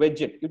 don't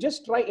wedge it. You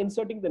just try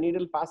inserting the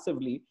needle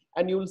passively,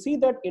 and you will see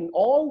that in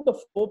all the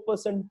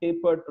 4%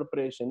 tapered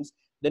preparations,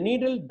 the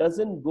needle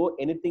doesn't go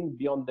anything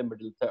beyond the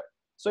middle third.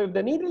 So if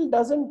the needle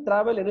doesn't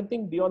travel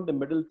anything beyond the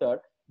middle third,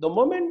 the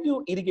moment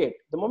you irrigate,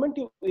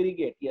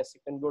 yes,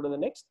 you can go to the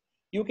next.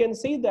 you can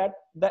see that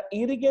the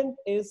irrigant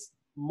is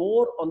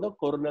more on the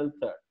coronal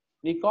third.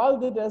 We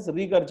call it as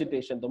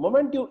regurgitation. The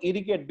moment you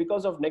irrigate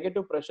because of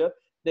negative pressure,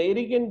 the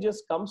irrigant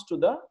just comes to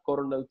the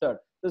coronal third.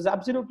 There's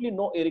absolutely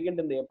no irrigant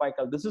in the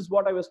apical. This is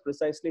what I was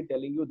precisely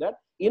telling you, that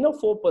in a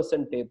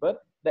 4% taper,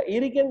 the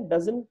irrigant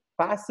doesn't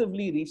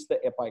passively reach the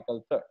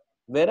apical third.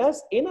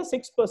 Whereas in a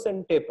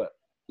 6% taper,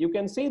 you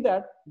can see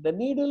that the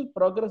needle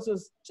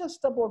progresses just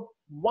about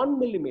 1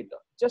 millimeter,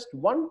 just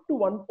 1 to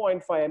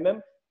 1.5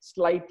 mm,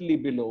 slightly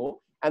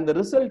below. And the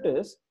result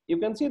is, you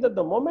can see that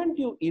the moment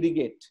you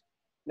irrigate,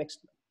 next,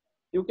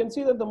 you can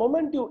see that the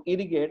moment you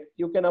irrigate,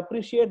 you can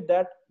appreciate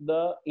that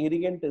the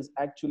irrigant is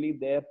actually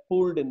there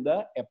pulled in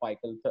the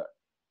apical third.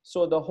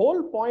 So the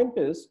whole point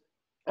is,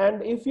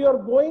 and if you are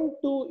going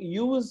to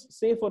use,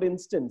 say for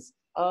instance,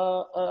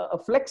 a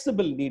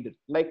flexible needle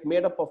like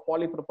made up of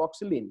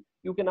polypropoxylene,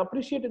 you can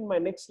appreciate in my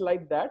next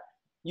slide that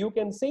you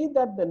can see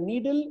that the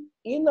needle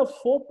in a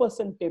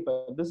 4%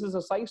 taper, this is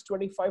a size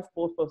 25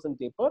 4%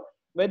 taper,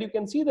 where you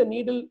can see the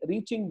needle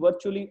reaching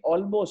virtually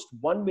almost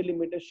 1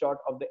 millimeter short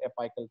of the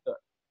apical third.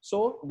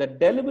 So the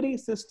delivery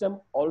system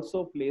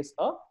also plays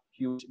a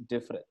huge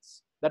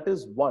difference. That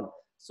is one.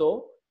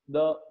 So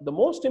the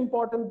most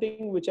important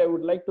thing which I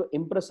would like to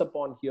impress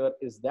upon here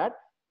is that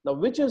now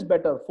which is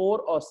better,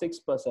 4 or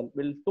 6%,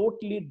 will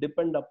totally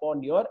depend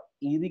upon your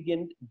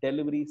irrigant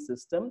delivery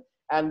system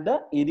and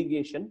the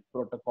irrigation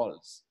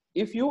protocols.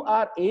 If you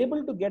are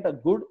able to get a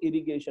good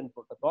irrigation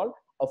protocol,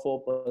 a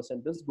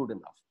 4% is good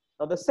enough.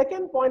 Now the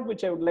second point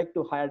which I would like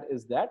to highlight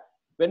is that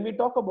when we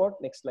talk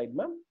about, next slide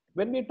ma'am,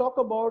 when we talk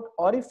about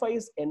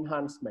orifice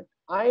enhancement,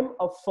 I'm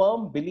a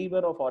firm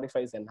believer of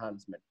orifice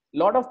enhancement. A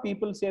lot of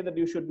people say that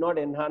you should not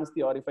enhance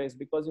the orifice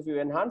because if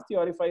you enhance the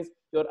orifice,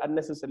 you're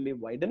unnecessarily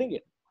widening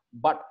it.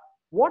 But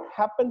what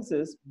happens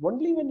is,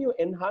 only when you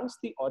enhance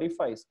the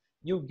orifice,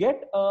 you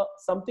get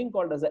something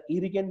called as an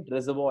irrigant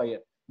reservoir,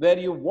 where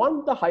you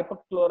want the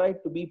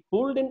hypochlorite to be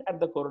pulled in at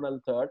the coronal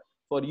third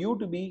for you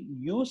to be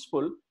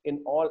useful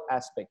in all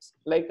aspects.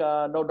 Like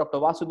now Dr.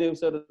 Vasudev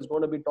sir is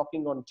going to be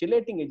talking on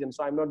chelating agents,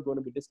 so I'm not going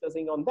to be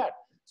discussing on that.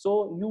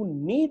 So you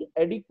need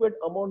adequate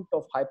amount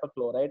of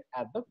hypochlorite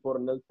at the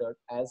coronal third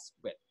as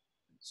well.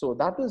 So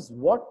that is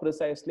what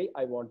precisely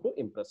I want to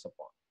impress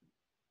upon.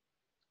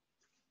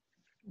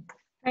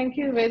 Thank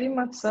you very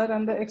much, sir.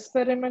 And the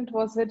experiment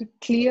was very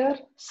clear,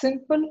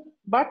 simple,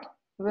 but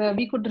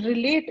we could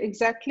relate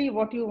exactly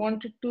what you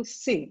wanted to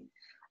say.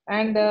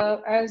 And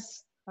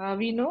as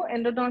we know,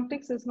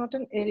 endodontics is not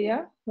an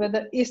area where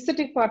the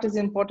aesthetic part is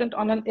important.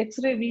 On an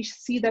X-ray, we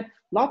see that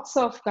lots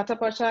of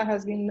katapacha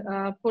has been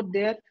put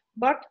there,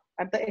 but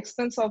at the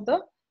expense of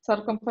the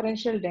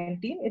circumferential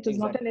dentine. It is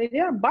not an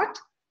area, but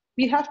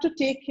we have to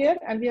take care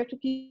and we have to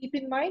keep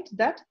in mind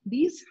that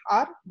these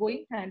are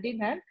going hand in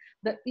hand.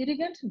 The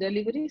irrigant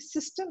delivery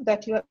system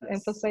that you are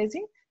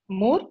emphasizing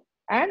more,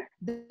 and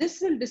this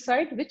will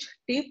decide which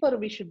taper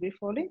we should be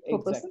following,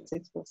 4%,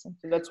 6%. So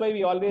that's why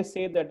we always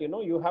say that, you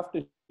know, you have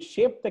to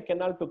shape the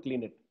canal to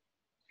clean it.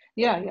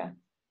 Yeah.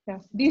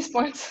 These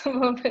points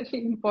were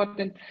very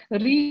important.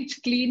 Reach,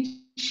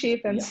 clean,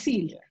 shape, and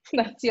seal.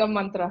 That's your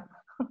mantra.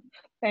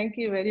 Thank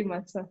you very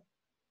much, sir.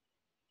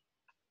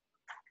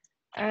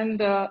 And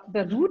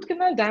the root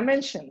canal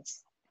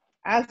dimensions,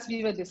 as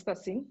we were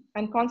discussing,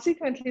 and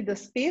consequently the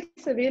space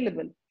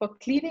available for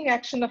cleaning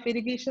action of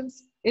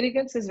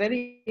irrigants is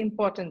very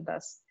important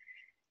thus.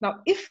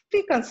 Now, if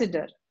we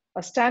consider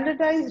a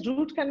standardized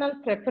root canal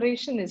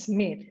preparation is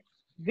made,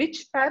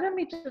 which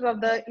parameter of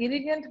the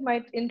irrigant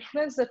might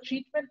influence the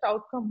treatment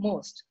outcome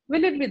most?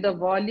 Will it be the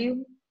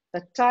volume,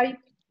 the type,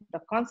 the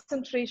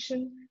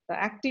concentration,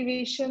 the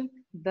activation,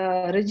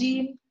 the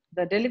regime,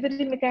 the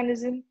delivery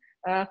mechanism?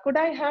 Could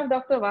I have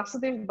Dr.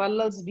 Vasudev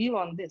Ballal's view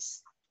on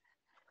this?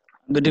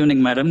 Good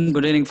evening, madam.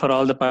 Good evening for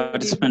all the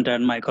participants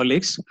and my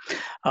colleagues.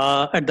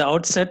 At the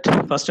outset,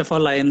 first of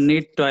all, I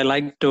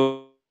like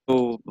to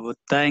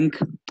thank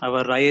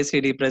our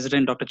IACD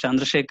President, Dr.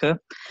 Chandrasekhar,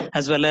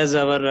 as well as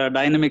our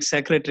Dynamic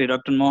Secretary,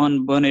 Dr.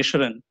 Mohan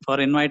Bhuvaneshwaran, for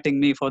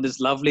inviting me for this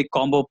lovely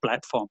combo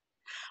platform.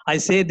 I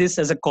say this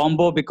as a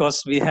combo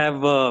because we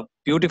have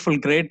beautiful,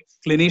 great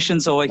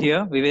clinicians over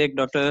here,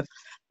 Dr.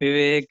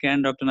 Vivek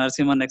and Dr.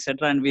 Narasimhan,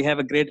 etc. And we have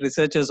a great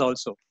researchers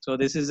also. So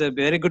this is a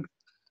very good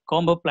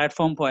combo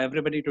platform for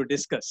everybody to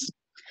discuss.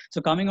 So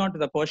coming on to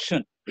the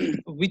question,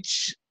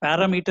 which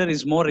parameter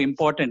is more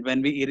important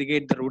when we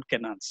irrigate the root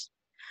canals?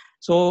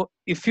 So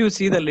if you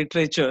see the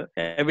literature,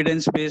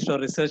 evidence-based or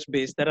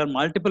research-based, there are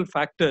multiple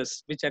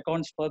factors which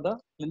accounts for the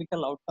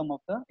clinical outcome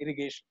of the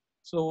irrigation.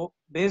 So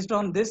based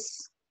on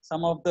this,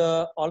 some of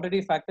the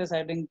already factors,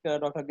 I think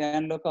Dr.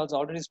 Ganloka has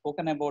already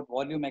spoken about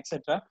volume,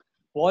 etc.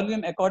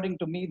 Volume, according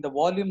to me, the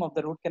volume of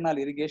the root canal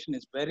irrigation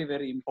is very,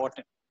 very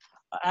important.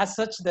 As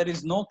such, there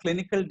is no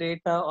clinical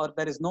data or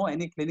there is no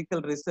any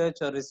clinical research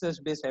or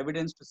research-based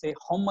evidence to say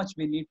how much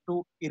we need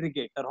to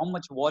irrigate or how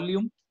much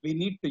volume we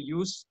need to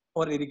use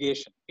for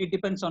irrigation. It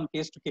depends on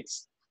case to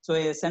case. So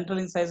a central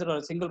incisor or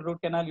a single root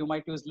canal, you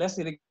might use less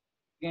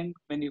irrigant.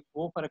 When you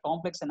go for a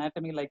complex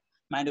anatomy like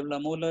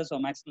mandibular molars or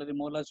maxillary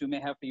molars, you may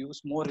have to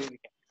use more irrigant.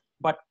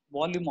 but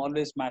volume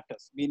always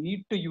matters. We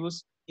need to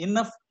use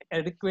enough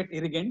adequate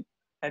irrigant.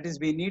 That is,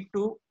 we need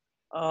to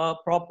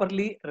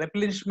properly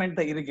replenishment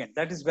the irrigant.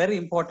 That is very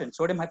important.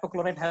 Sodium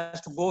hypochlorite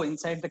has to go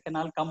inside the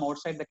canal, come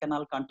outside the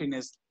canal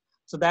continuously.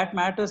 So that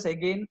matters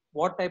again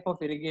what type of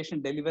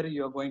irrigation delivery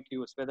you are going to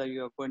use, whether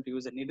you are going to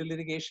use a needle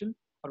irrigation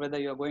or whether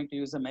you are going to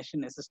use a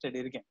machine assisted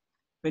irrigant.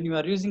 When you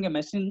are using a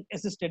machine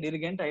assisted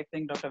irrigant, I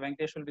think Dr.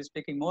 Venkatesh will be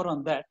speaking more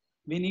on that.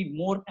 We need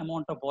more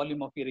amount of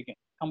volume of irrigant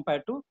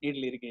compared to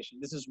needle irrigation.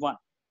 This is one.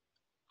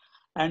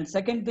 And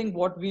second thing,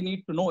 what we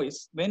need to know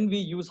is when we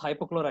use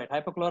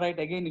hypochlorite,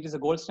 again, it is a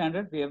gold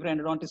standard. Every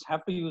endodontist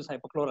have to use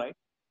hypochlorite.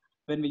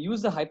 When we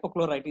use the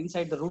hypochlorite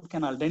inside the root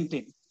canal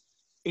dentin,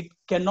 it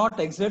cannot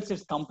exert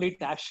its complete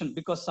action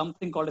because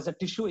something called as a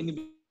tissue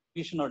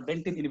inhibition or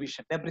dentin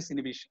inhibition, debris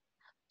inhibition.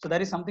 So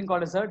there is something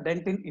called as a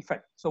dentin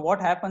effect. So what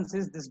happens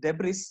is this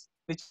debris,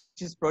 which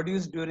is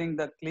produced during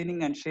the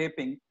cleaning and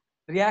shaping,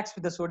 reacts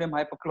with the sodium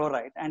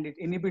hypochlorite and it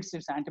inhibits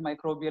its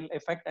antimicrobial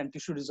effect and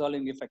tissue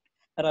dissolving effect.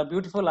 There are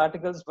beautiful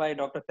articles by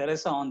Dr.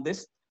 Teresa on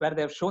this, where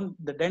they have shown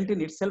the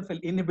dentin itself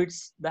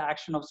inhibits the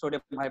action of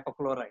sodium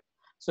hypochlorite.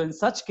 So in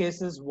such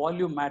cases,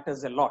 volume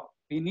matters a lot.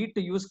 We need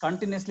to use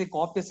continuously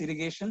copious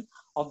irrigation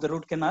of the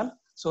root canal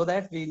so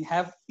that we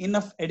have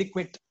enough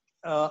adequate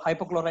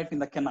hypochlorite in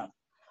the canal.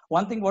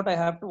 One thing what I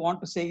have to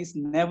want to say is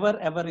never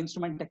ever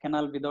instrument a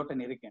canal without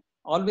an irrigant.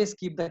 Always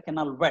keep the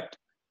canal wet.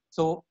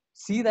 So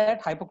see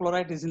that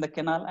hypochlorite is in the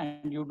canal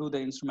and you do the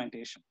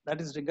instrumentation. That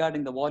is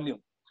regarding the volume.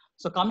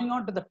 So coming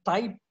on to the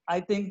type,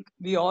 I think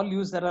we all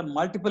use, there are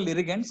multiple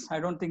irrigants. I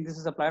don't think this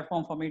is a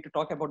platform for me to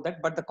talk about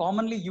that, but the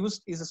commonly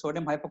used is a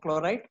sodium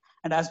hypochlorite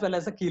and as well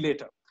as a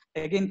chelator.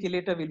 Again,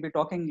 chelator we'll be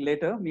talking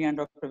later. Me and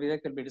Dr.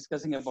 Vivek will be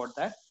discussing about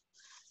that.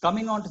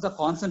 Coming on to the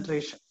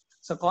concentration.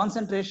 So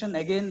concentration,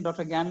 again,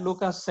 Dr.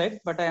 Gianluca said,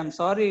 but I am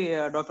sorry,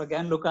 Dr.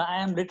 Gianluca, I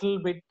am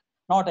little bit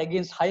not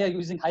against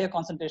using higher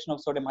concentration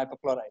of sodium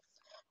hypochlorite.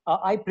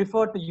 I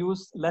prefer to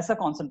use lesser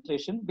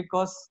concentration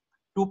because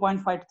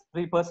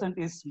 2.53%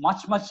 is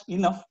much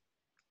enough.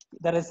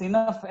 There is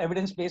enough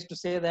evidence base to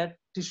say that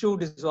tissue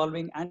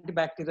dissolving,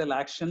 antibacterial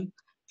action,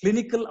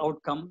 clinical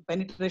outcome,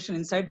 penetration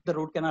inside the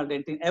root canal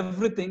dentin,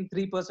 everything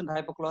 3%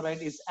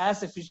 hypochlorite is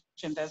as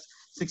efficient as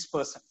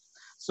 6%.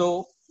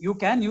 So you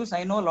can use,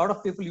 I know a lot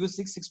of people use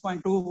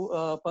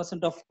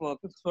 6.2% of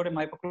sodium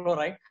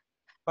hypochlorite,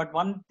 but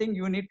one thing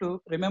you need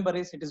to remember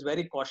is it is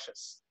very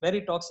cautious,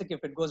 very toxic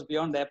if it goes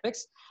beyond the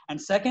apex.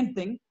 And second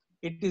thing,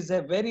 it is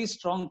a very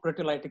strong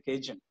proteolytic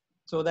agent.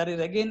 So there is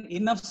again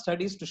enough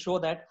studies to show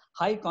that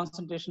high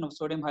concentration of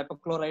sodium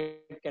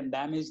hypochlorite can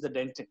damage the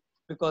dentin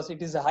because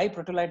it is a high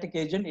proteolytic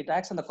agent. It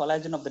acts on the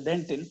collagen of the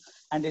dentin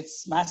and it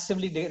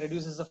massively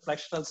reduces the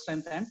flexural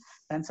strength and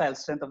tensile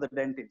strength of the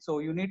dentin. So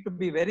you need to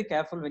be very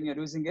careful when you're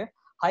using a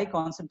high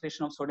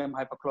concentration of sodium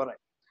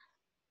hypochlorite.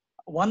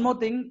 One more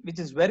thing, which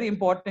is very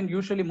important,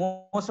 usually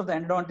most of the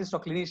endodontists or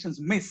clinicians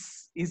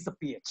miss is the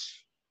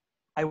pH.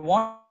 I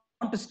want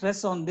to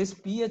stress on this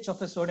pH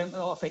of a sodium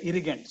of an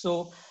irrigant.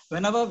 So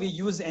whenever we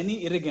use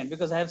any irrigant,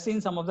 because I have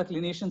seen some of the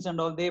clinicians and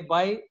all, they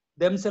buy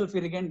themselves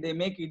irrigant, they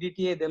make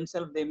EDTA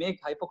themselves, they make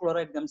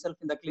hypochlorite themselves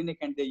in the clinic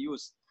and they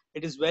use.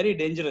 It is very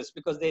dangerous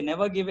because they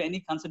never give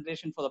any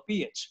concentration for the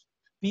pH.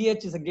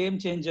 pH is a game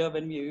changer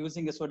when we are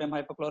using a sodium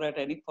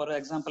hypochlorite, for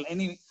example,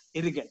 any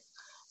irrigant.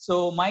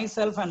 So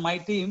myself and my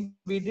team,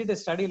 we did a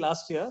study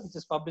last year, which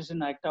is published in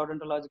Iacde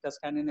Odontologica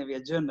Scandinavia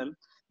Journal.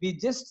 We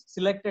just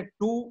selected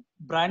 2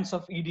 brands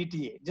of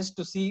EDTA just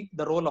to see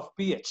the role of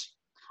pH.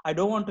 I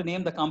don't want to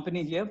name the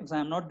company here because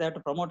I'm not there to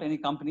promote any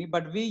company,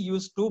 but we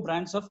used 2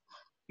 brands of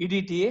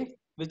EDTA,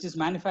 which is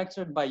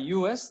manufactured by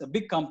US, the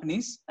big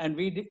companies, and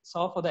we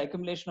saw for the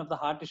accumulation of the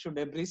hard tissue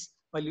debris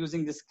while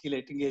using this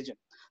chelating agent.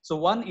 So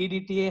one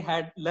EDTA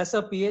had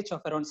lesser pH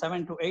of around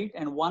 7 to 8,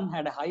 and one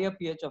had a higher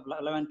pH of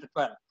 11 to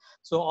 12.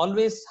 So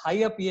always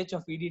higher pH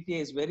of EDTA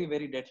is very,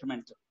 very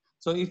detrimental.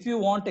 So if you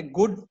want a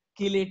good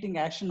chelating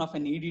action of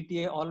an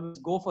EDTA, always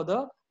go for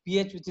the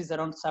pH which is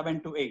around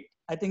 7 to 8.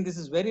 I think this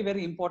is very,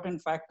 very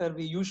important factor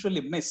we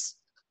usually miss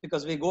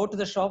because we go to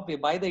the shop, we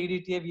buy the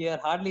EDTA, we are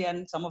hardly,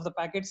 and some of the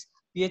packets,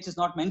 pH is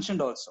not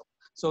mentioned also.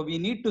 So we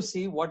need to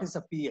see what is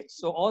a pH.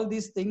 So all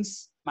these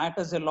things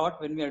matters a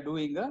lot when we are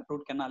doing a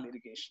root canal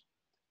irrigation.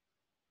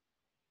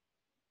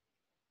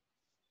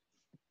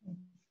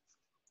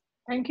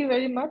 Thank you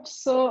very much.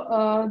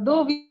 So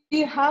though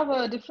we have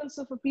a difference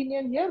of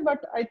opinion here,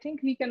 but I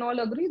think we can all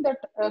agree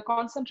that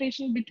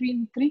concentration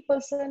between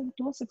 3%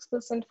 to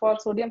 6% for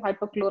sodium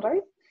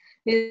hypochlorite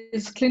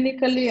is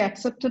clinically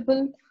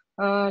acceptable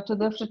to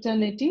the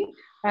fraternity.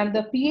 And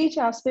the pH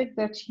aspect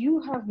that you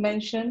have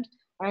mentioned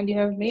and you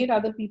have made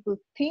other people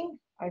think,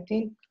 I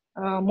think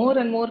more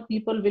and more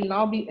people will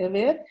now be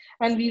aware,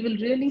 and we will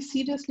really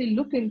seriously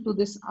look into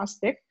this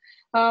aspect.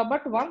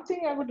 But one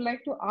thing I would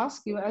like to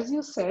ask you, as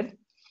you said,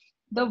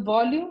 the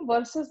volume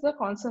versus the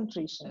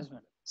concentration.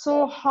 Yes,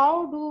 so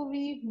how do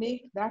we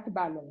make that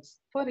balance?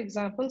 For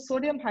example,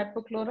 sodium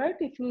hypochlorite,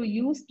 if you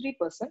use 3%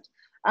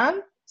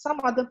 and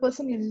some other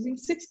person is using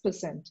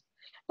 6%.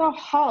 Now,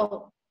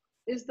 how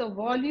is the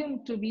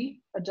volume to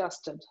be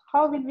adjusted?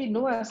 How will we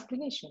know as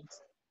clinicians?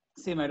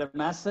 See, madam,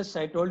 as such,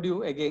 I told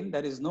you again,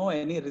 there is no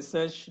any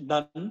research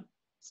done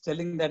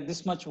telling that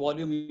this much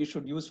volume you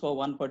should use for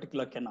one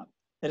particular canal.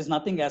 There is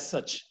nothing as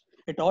such.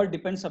 It all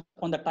depends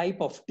upon the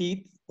type of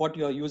teeth, what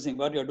you are using,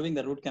 what you are doing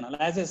the root canal.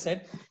 As I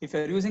said, if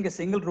you are using a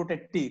single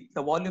rooted teeth,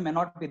 the volume may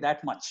not be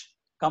that much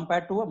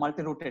compared to a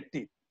multi-rooted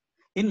teeth.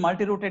 In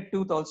multi-rooted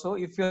tooth also,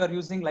 if you are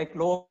using like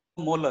low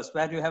molars,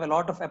 where you have a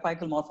lot of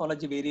apical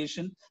morphology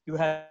variation, you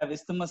have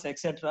isthmus,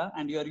 etc.,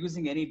 and you are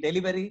using any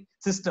delivery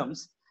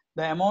systems,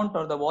 the amount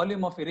or the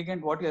volume of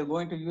irrigant what you are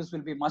going to use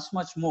will be much,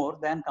 much more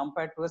than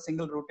compared to a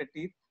single rooted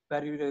teeth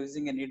where you are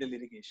using a needle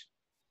irrigation.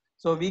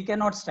 So we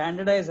cannot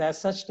standardize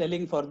as such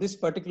telling for this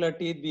particular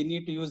teeth, we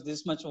need to use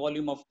this much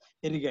volume of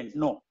irrigant.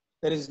 No,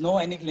 there is no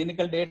any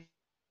clinical data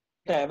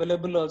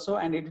available also,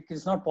 and it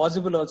is not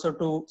possible also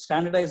to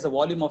standardize the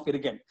volume of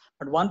irrigant.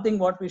 But one thing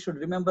what we should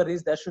remember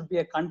is there should be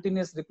a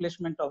continuous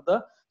replenishment of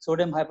the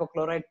sodium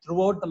hypochlorite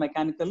throughout the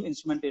mechanical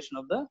instrumentation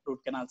of the root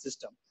canal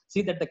system.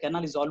 See that the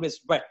canal is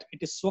always wet. It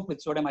is soaked with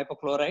sodium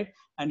hypochlorite,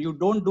 and you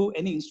don't do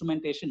any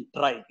instrumentation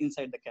dry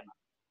inside the canal.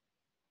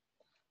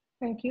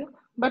 Thank you.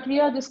 But we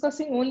are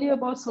discussing only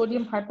about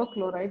sodium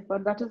hypochlorite,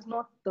 but that is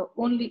not the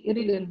only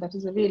irrigant that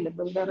is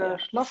available. There are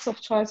lots of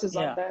choices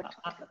on that.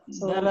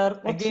 So there are,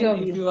 what's again,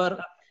 your view?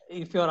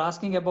 if you are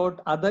asking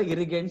about other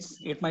irrigants,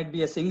 it might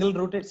be a single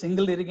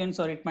irrigants,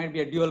 or it might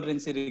be a dual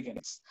rinse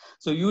irrigants.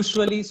 So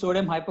usually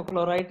sodium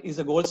hypochlorite is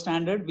a gold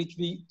standard which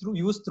we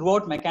use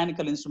throughout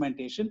mechanical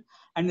instrumentation,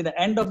 and in the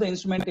end of the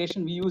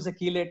instrumentation we use a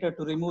chelator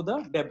to remove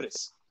the debris.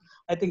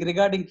 I think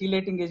regarding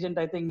chelating agent,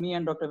 I think me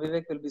and Dr.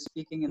 Vivek will be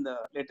speaking in the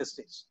later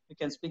stage. We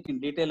can speak in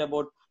detail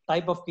about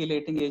type of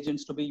chelating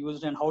agents to be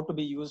used and how to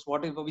be used,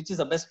 which is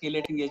the best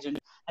chelating agent.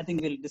 I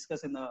think we'll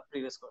discuss in the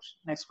previous question.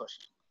 Next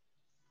question.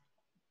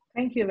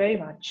 Thank you very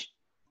much.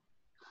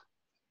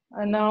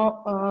 And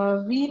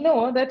now we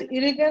know that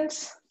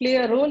irrigants play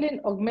a role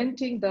in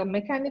augmenting the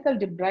mechanical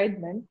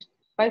debridement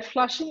by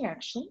flushing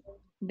action,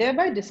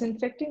 thereby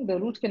disinfecting the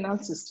root canal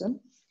system.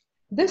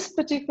 This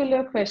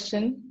particular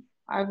question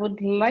I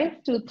would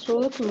like to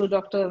throw to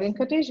Dr.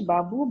 Venkatesh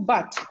Babu,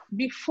 but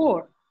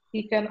before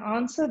he can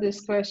answer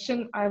this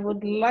question, I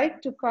would like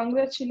to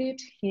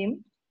congratulate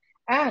him,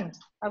 and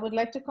I would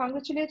like to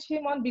congratulate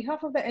him on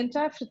behalf of the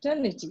entire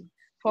fraternity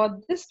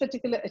for this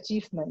particular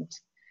achievement.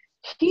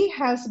 He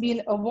has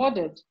been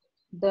awarded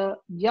the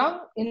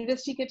Young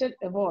Investigator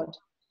Award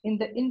in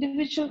the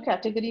individual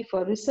category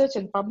for research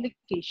and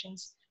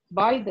publications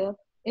by the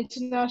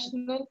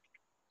International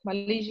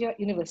Malaysia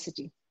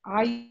University,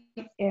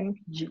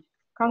 IMU.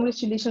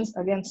 Congratulations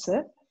again,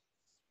 sir.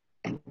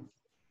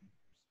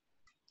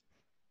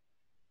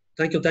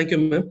 Thank you,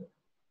 ma'am.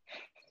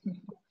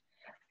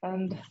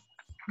 And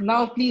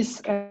now please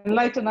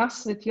enlighten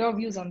us with your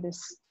views on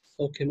this.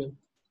 Okay, ma'am.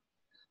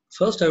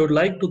 First, I would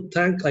like to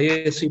thank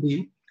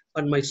IACD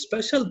and my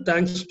special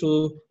thanks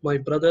to my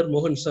brother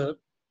Mohan sir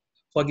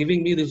for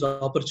giving me this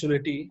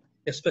opportunity,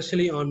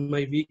 especially on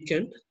my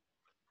weekend.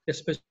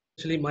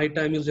 Especially my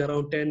time is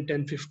around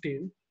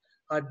 10:15.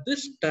 At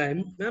this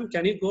time, ma'am,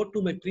 can you go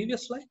to my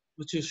previous slide,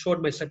 which you showed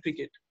my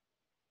certificate?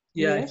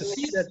 Yeah, Yes. if you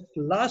see that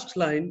last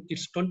line,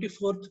 it's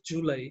 24th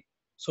July.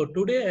 So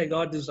today I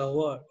got this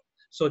award.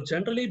 So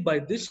generally by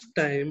this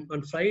time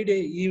on Friday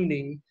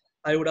evening,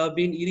 I would have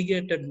been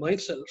irrigated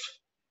myself.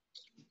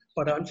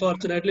 But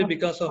unfortunately,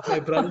 because of my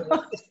brother,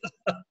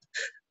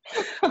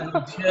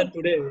 I'm here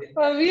today.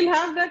 We'll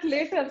have that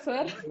later,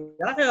 sir.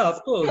 Yeah,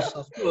 of course,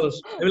 of course.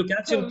 I will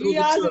catch him through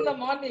hours virtual. in the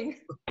morning.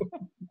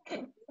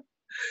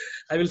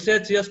 I will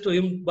say cheers to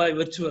him by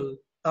virtual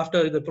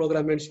after the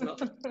program ends now.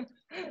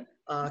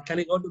 Can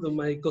I go to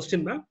my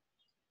question, ma'am?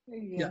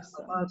 Yes.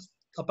 Yeah,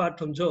 apart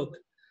from joke.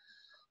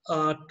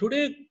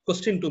 Today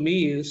question to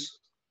me is,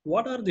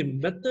 what are the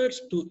methods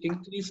to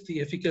increase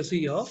the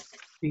efficacy of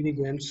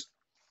irrigants?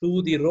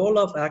 Do the role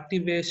of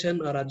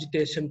activation or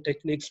agitation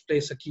techniques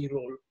plays a key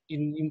role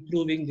in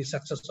improving the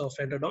success of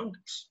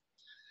endodontics?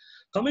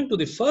 Coming to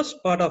the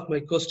first part of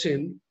my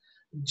question,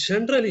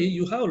 generally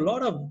you have a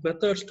lot of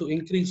methods to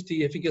increase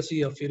the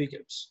efficacy of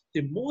irrigants.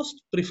 The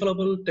most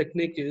preferable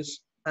technique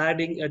is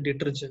adding a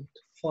detergent.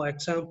 For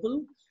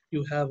example,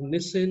 you have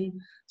nisin,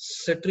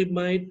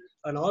 cetrimide,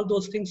 and all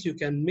those things you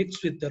can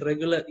mix with the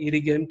regular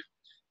irrigant.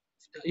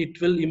 It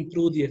will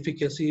improve the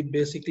efficacy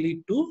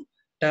basically to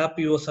tap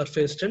your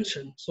surface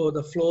tension. So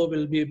the flow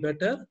will be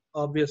better.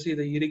 Obviously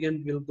the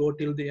irrigant will go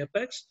till the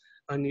apex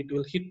and it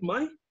will hit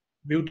my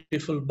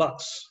beautiful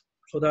bugs.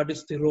 So that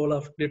is the role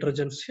of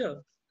detergents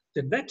here.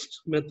 The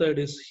next method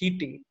is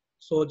heating.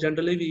 So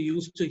generally we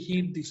used to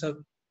heat the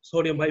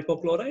sodium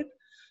hypochlorite.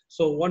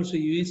 So once we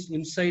use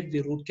inside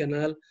the root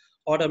canal,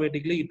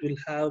 automatically it will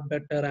have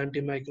better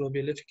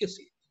antimicrobial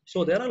efficacy.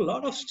 So there are a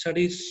lot of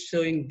studies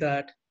showing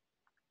that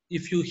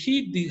if you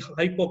heat the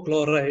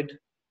hypochlorite,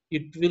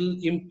 it will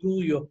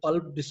improve your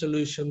pulp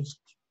dissolution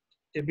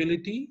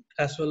ability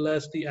as well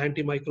as the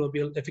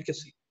antimicrobial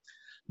efficacy.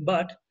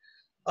 But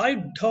I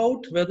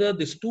doubt whether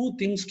these two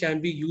things can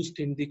be used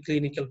in the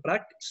clinical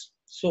practice.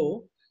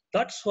 So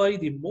That's why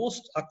the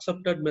most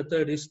accepted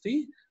method is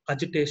the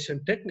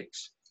agitation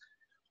techniques.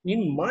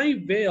 In my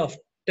way of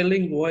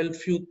telling while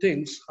few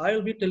things, I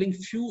will be telling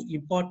few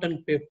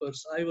important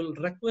papers. I will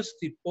request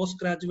the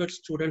postgraduate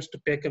students to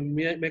make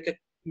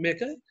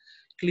a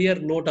clear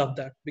note of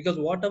that, because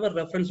whatever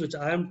reference which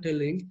I am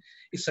telling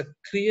is a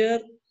clear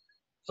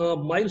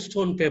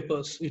milestone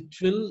papers.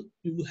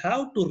 You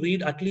have to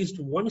read at least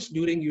once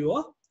during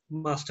your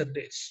master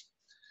days.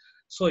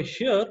 So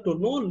here, to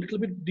know a little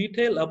bit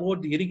detail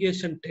about the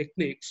irrigation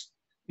techniques,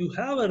 you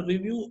have a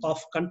review of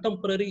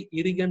contemporary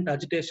irrigant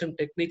agitation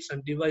techniques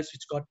and device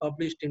which got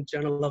published in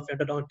Journal of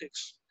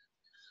Endodontics.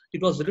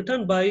 It was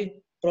written by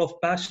Prof.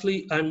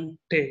 Pashley and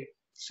Tay.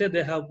 Say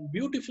they have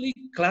beautifully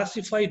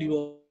classified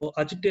your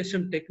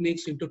agitation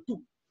techniques into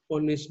two.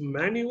 One is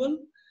manual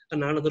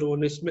and another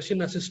one is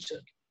machine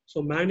assisted.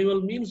 So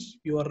manual means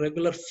your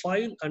regular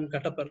file and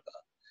kataparka.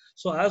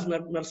 So as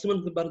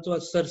Narsimhan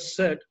Bharadwaj sir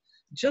said,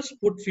 just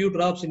put few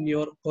drops in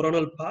your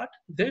coronal part,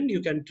 then you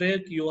can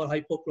take your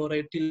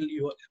hypochlorite till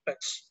your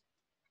apex.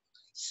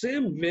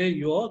 Same way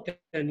you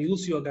can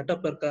use your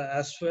gataperka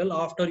as well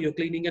after your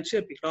cleaning and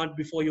shaping, not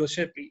before your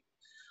shaping.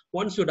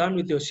 Once you're done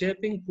with your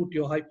shaping, put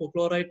your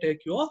hypochlorite,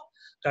 take your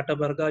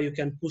gataperka, you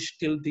can push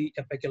till the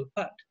apical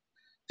part.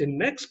 The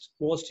next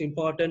most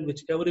important,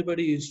 which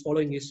everybody is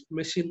following, is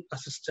machine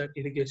assisted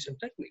irrigation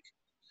technique.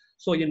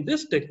 So in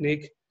this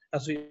technique,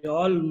 as we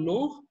all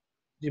know,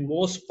 the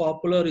most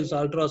popular is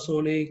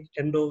ultrasonic,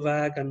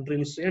 endovac, and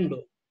rinse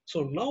endo.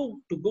 So now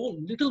to go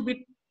little bit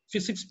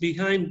physics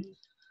behind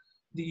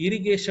the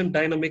irrigation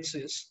dynamics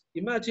is,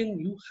 imagine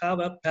you have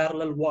a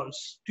parallel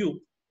walls tube.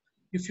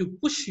 If you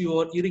push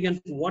your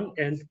irrigant to one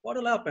end, what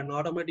will happen?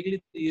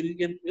 Automatically the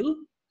irrigant will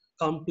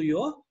come to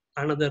your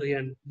another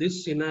end.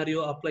 This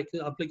scenario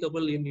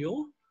applicable in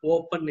your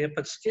open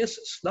apex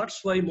cases.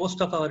 That's why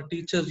most of our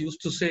teachers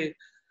used to say,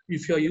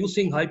 if you're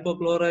using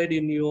hypochlorite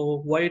in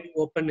your wide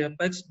open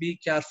apex, be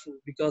careful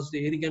because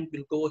the irrigant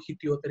will go hit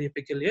your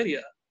periapical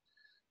area.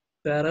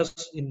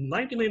 Whereas in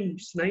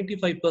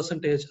 95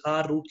 percentage,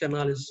 our root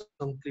canal is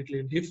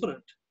completely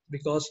different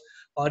because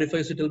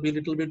orifice it will be a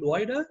little bit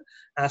wider.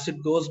 As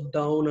it goes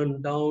down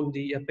and down,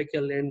 the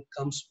apical end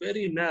comes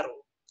very narrow.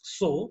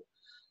 So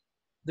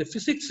the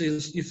physics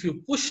is, if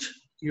you push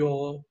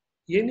your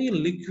any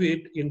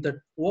liquid in the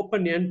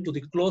open end to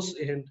the closed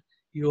end,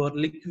 your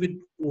liquid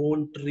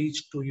won't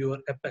reach to your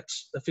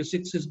apex. The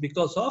physics is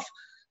because of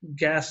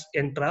gas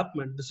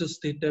entrapment. This is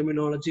the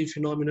terminology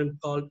phenomenon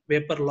called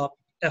vapor lock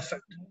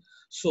effect.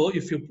 So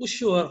if you push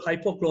your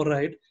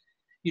hypochlorite,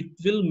 it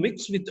will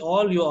mix with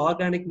all your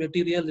organic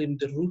material in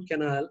the root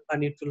canal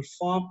and it will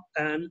form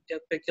an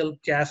apical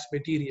gas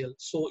material.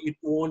 So it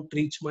won't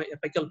reach my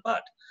apical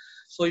part.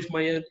 So if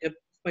my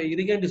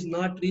irrigant is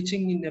not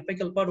reaching in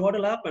apical part, what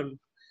will happen?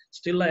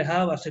 Still I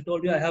have, as I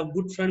told you, I have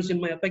good friends in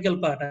my apical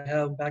part. I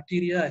have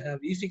bacteria, I have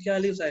E.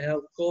 faecalis, I have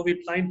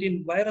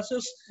COVID-19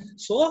 viruses.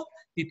 So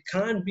it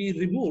can't be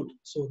removed.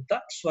 So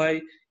that's why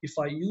if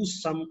I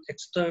use some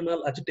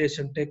external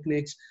agitation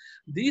techniques,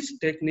 this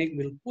technique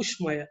will push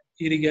my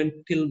irrigant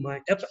till my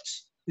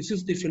apex. This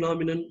is the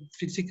phenomenon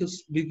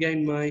physics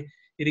behind my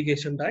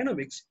irrigation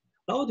dynamics.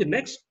 Now the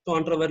next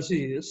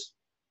controversy is,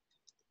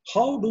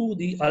 how do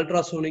the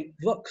ultrasonic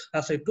work?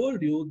 As I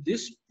told you,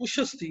 this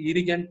pushes the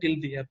irrigant till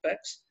the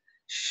apex.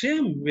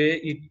 Same way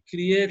it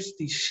creates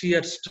the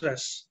shear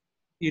stress.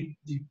 It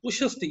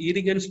pushes the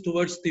irrigants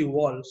towards the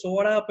wall. So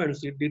what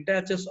happens? It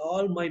detaches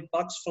all my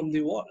bugs from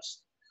the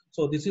walls.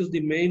 So this is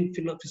the main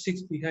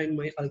physics behind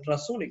my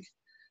ultrasonic.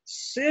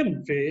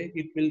 Same way,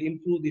 it will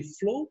improve the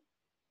flow,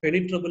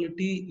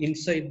 penetrability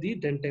inside the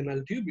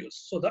dentinal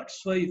tubules. So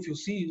that's why if you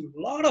see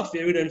a lot of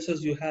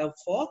evidences you have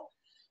for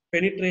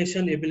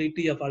penetration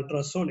ability of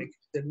ultrasonic.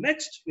 The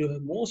next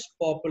most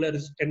popular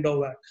is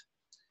endovac.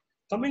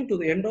 Coming to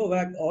the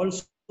endovac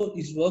also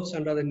is works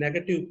under the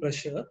negative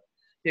pressure.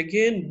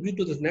 Again, due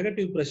to this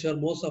negative pressure,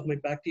 most of my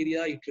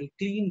bacteria, it will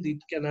clean the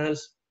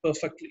canals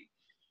perfectly.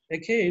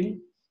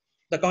 Again,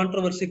 the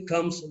controversy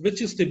comes,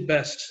 which is the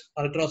best,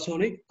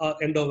 ultrasonic or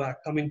endovac,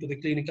 coming to the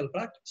clinical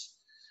practice.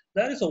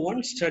 There is a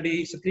one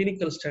study, it's a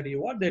clinical study.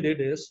 What they did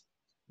is,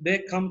 they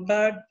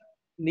compared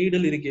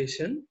needle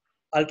irrigation,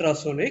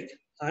 ultrasonic,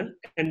 and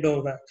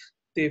endovac.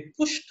 They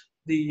pushed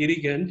the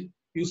irrigant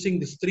using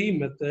this three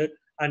method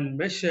and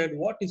measured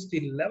what is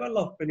the level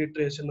of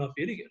penetration of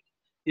irrigant.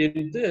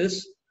 In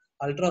this,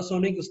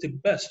 ultrasonic is the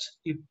best.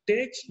 It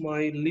takes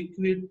my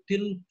liquid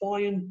till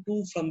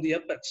 0.2 from the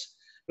apex,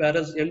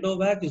 whereas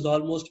endovac is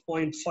almost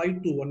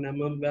 0.5 to 1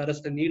 mm,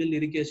 whereas the needle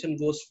irrigation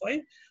goes by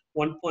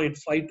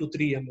 1.5 to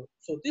 3 mm.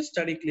 So this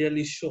study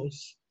clearly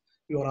shows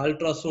your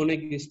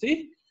ultrasonic is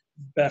the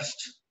best.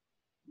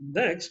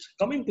 Next,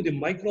 coming to the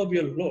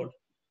microbial load.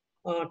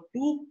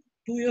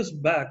 Two years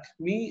back,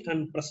 me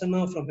and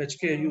Prasanna from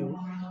HKU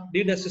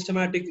did a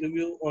systematic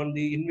review on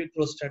the in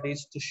vitro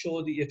studies to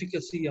show the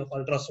efficacy of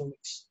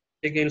ultrasonics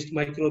against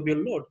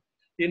microbial load.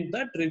 In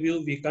that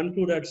review, we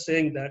concluded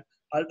saying that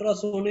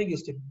ultrasonic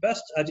is the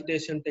best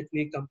agitation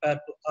technique compared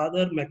to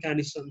other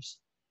mechanisms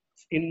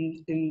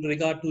in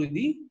regard to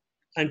the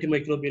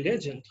antimicrobial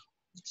agent.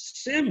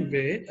 Same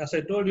way, as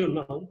I told you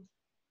now,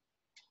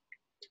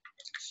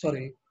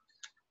 sorry,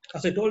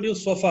 as I told you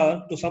so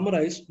far, to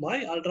summarize,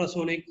 my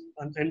ultrasonic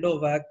and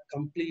endovac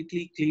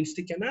completely cleans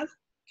the canal,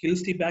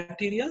 kills the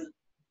bacteria.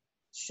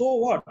 So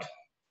what?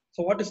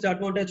 So what is the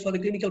advantage for the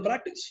clinical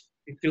practice?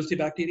 It kills the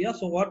bacteria.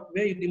 So what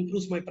way it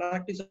improves my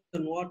practice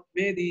and what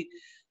way the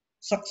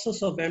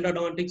success of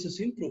endodontics is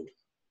improved?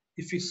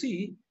 If you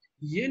see,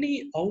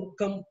 any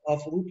outcome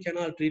of root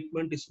canal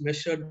treatment is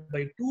measured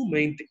by two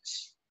main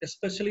things.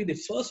 Especially the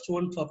first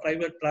one for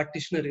private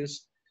practitioner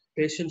is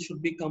patient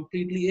should be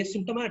completely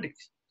asymptomatic.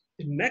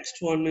 The next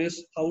one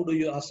is how do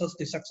you assess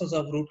the success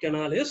of root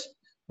canal is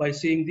by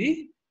seeing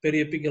the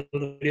periapical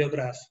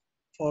radiograph.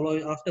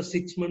 Following after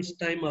 6 months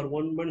time or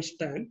 1 month's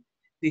time,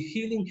 the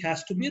healing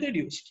has to be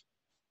reduced.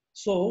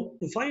 So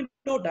to find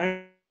out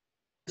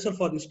answer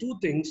for these two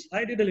things,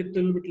 I did a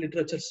little bit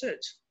literature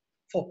search.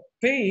 For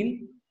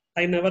pain,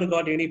 I never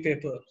got any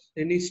paper,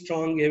 any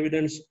strong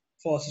evidence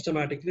for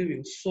systematic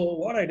review. So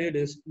what I did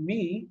is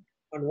me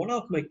and one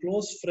of my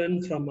close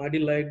friends from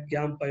Adelaide,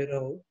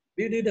 Gampiro,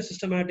 we did a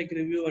systematic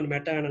review and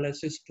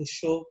meta-analysis to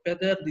show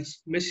whether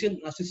this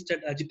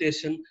machine-assisted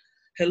agitation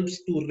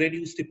helps to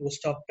reduce the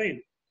post-op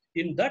pain.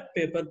 In that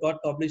paper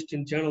got published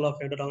in Journal of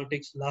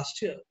Endodontics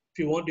last year. If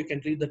you want, you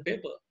can read the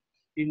paper.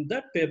 In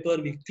that paper,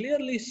 we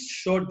clearly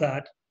showed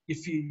that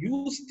if you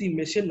use the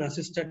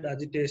machine-assisted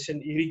agitation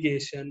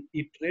irrigation,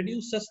 it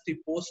reduces the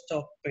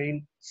post-op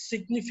pain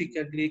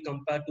significantly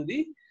compared to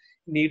the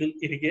needle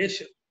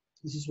irrigation.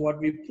 This is what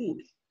we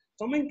proved.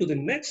 Coming to the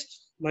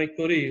next, my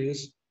query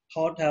is,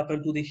 what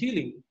happened to the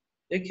healing?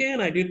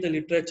 Again, I did the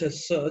literature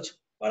search,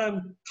 but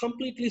I'm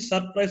completely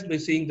surprised by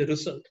seeing the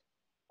result.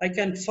 I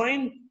can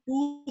find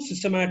two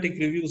systematic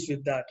reviews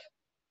with that,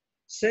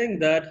 saying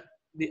that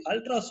the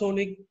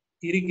ultrasonic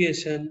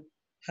irrigation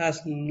has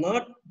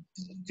not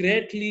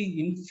greatly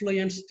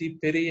influenced the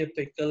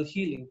periapical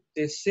healing.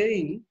 They're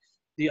saying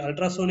the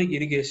ultrasonic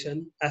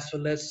irrigation as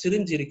well as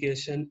syringe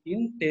irrigation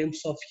in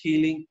terms of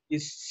healing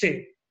is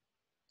same.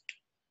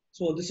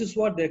 So this is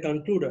what they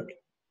concluded.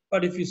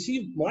 But if you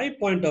see my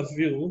point of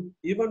view,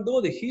 even though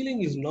the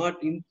healing is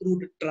not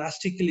improved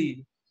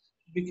drastically,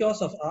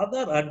 because of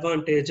other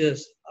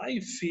advantages, I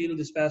feel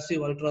this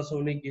passive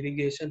ultrasonic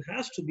irrigation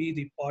has to be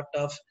the part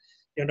of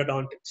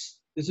endodontics.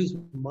 This is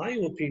my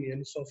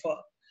opinion so far.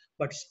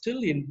 But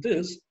still in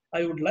this,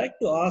 I would like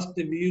to ask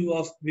the view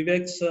of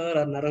Vivek sir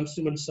or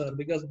Naramsimhan sir,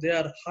 because they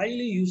are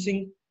highly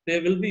using, they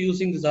will be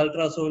using this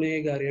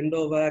ultrasonic or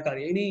endovac or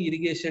any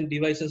irrigation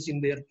devices in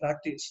their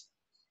practice.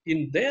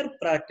 In their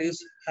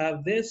practice,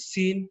 have they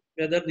seen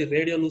whether the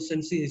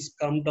radiolucency is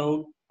come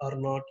down or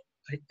not?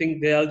 I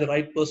think they are the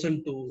right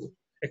person to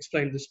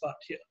explain this part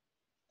here.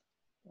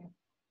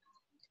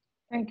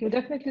 Thank you.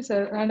 Definitely,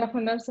 sir. And Dr.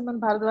 Narasimhan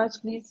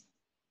Bharadwaj, please.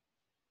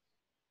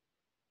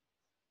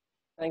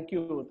 Thank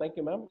you,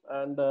 ma'am.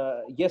 And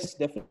yes,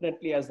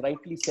 definitely, as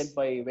rightly said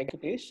by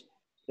Venkatesh,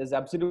 there's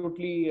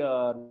absolutely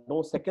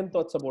no second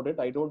thoughts about it.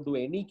 I don't do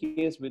any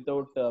case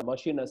without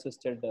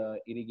machine-assisted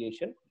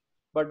irrigation.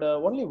 But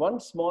only one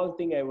small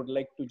thing I would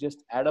like to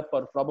just add up,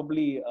 or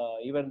probably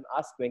even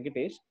ask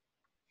Venkatesh.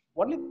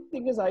 Only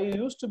thing is, I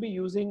used to be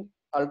using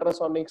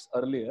ultrasonics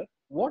earlier.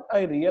 What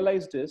I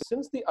realized is,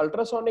 since the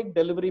ultrasonic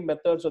delivery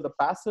methods or the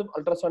passive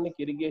ultrasonic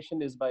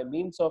irrigation is by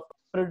means of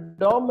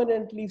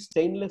predominantly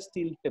stainless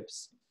steel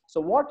tips.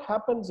 So what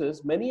happens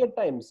is, many a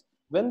times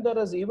when there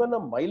is even a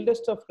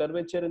mildest of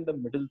curvature in the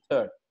middle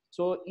third,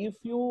 so if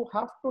you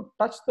have to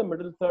touch the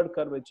middle third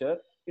curvature,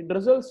 it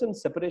results in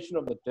separation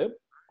of the tip,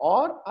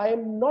 or I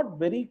am not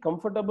very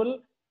comfortable,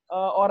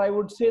 or I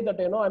would say that,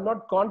 I'm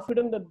not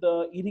confident that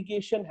the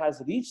irrigation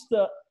has reached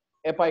the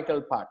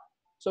apical part.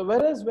 So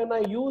whereas when I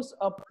use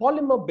a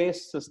polymer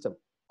based system,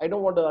 I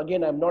don't want to,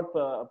 again, I'm not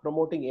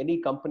promoting any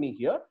company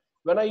here.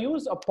 When I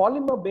use a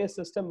polymer based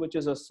system, which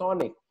is a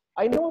sonic,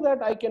 I know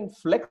that I can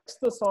flex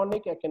the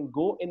sonic, I can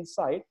go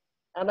inside,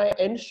 and I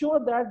ensure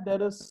that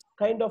there is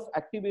kind of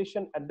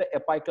activation at the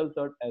apical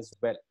third as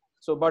well.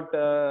 So, but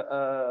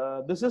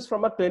this is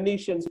from a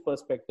clinician's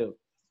perspective.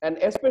 And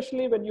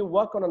especially when you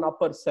work on an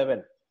upper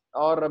 7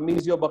 or a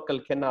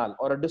mesiobuccal canal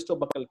or a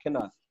distobuccal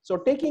canal. So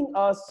taking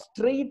a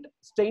straight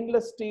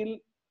stainless steel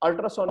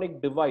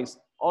ultrasonic device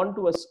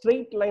onto a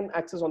straight line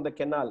axis on the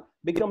canal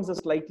becomes a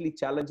slightly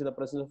challenge in the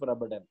presence of a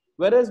rubber dam.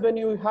 Whereas when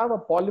you have a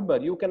polymer,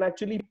 you can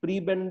actually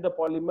pre-bend the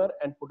polymer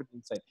and put it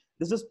inside.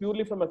 This is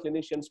purely from a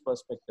clinician's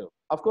perspective.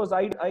 Of course,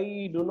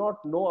 I do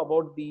not know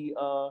about the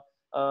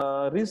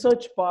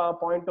research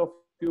point of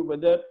view,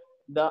 whether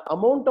the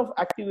amount of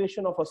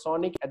activation of a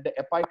sonic at the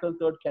apical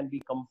third can be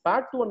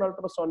compared to an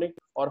ultrasonic,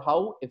 or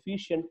how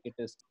efficient it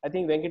is. I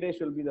think Venkatesh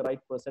will be the right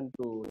person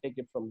to take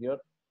it from here.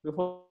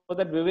 Before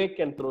that, Vivek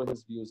can throw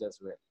his views as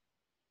well.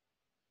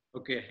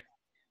 Okay.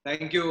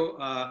 Thank you,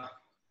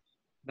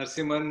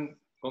 Narasimhan.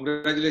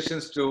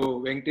 Congratulations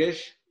to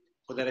Venkatesh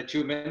for that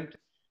achievement.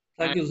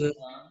 Thank you, sir.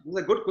 This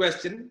is a good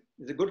question.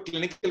 It's a good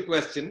clinical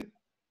question.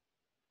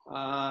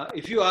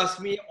 If you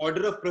ask me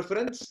order of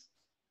preference,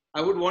 I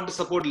would want to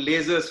support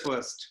lasers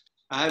first.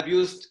 I have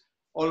used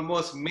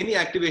almost many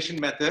activation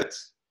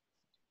methods.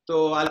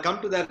 So I'll come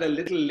to that a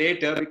little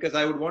later because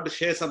I would want to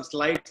share some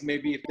slides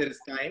maybe if there is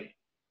time.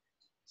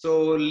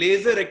 So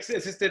laser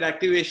assisted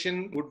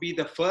activation would be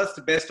the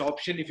first best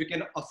option if you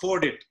can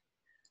afford it.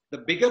 The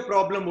bigger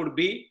problem would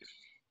be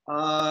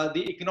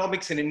the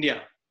economics in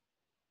India.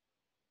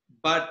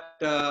 But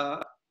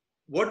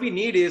what we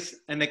need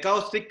is an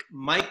acoustic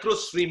micro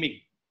streaming.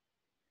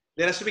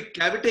 There has to be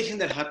cavitation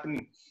that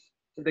happens.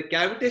 If the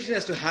cavitation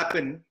has to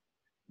happen,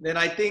 then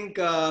I think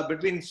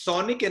between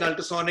sonic and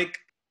ultrasonic,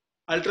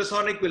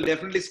 ultrasonic will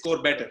definitely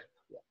score better.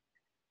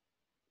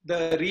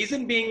 The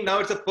reason being now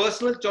it's a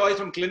personal choice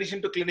from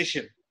clinician to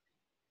clinician.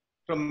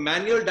 From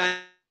manual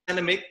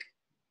dynamic,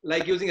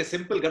 like using a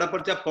simple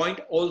Gadaparcha point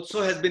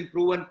also has been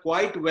proven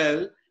quite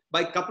well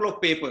by a couple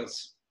of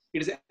papers.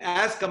 It is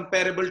as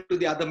comparable to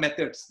the other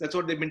methods. That's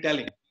what they've been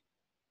telling.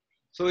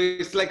 So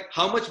it's like,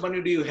 how much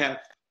money do you have?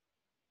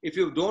 If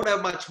you don't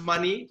have much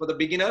money for the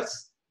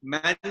beginners,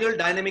 manual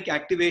dynamic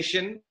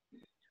activation,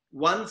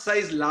 one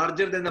size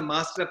larger than the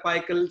master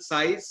apical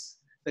size,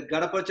 the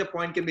Gadaparcha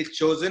point can be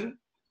chosen.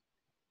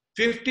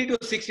 50 to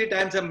 60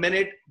 times a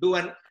minute, do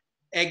an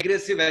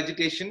aggressive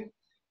agitation.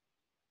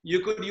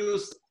 You could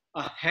use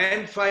a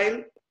hand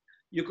file.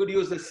 You could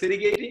use the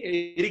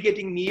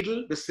irrigating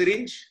needle, the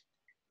syringe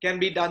can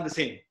be done the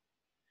same.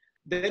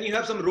 Then you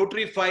have some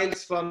rotary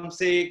files from,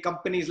 say,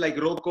 companies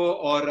like Rocco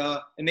or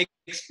an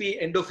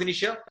XP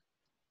Endofinisher.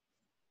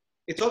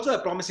 It's also a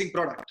promising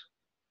product.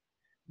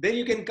 Then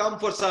you can come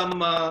for some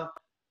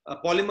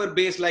polymer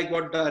base like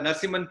what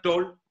Narasimhan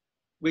told,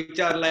 which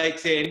are like,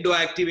 say, Endo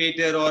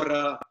Activator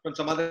or from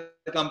some other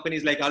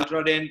companies like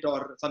Ultradent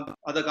or some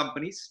other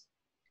companies.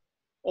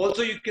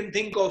 Also, you can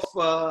think of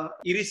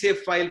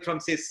Irisafe file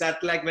from, say,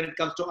 Satlac when it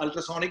comes to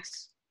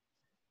ultrasonics.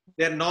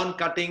 They're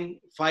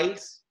non-cutting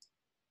files.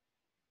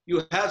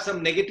 You have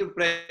some negative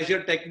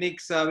pressure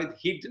techniques with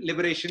heat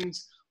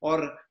liberations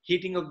or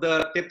heating of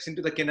the tips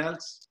into the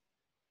canals.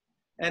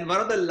 And one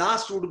of the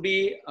last would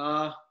be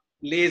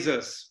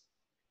lasers.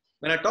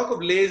 When I talk of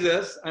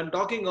lasers, I'm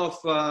talking of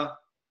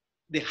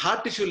the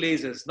hard tissue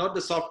lasers, not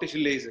the soft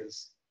tissue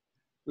lasers,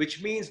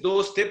 which means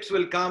those tips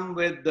will come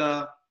with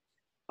a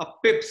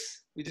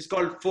PIPS, which is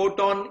called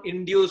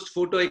photon-induced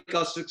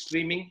photoacoustic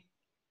streaming,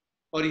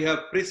 or you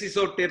have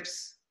preciso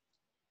tips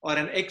or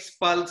an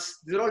X-pulse.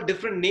 These are all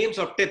different names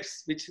of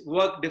tips which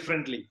work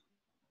differently.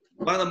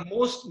 One of the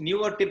most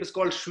newer tips is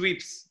called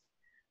SWEEPs,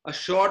 a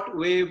short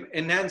wave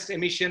enhanced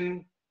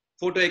emission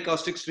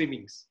photoacoustic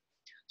streamings.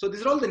 So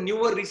these are all the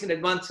newer recent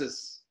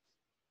advances.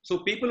 So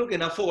people who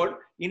can afford,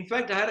 in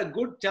fact, I had a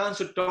good chance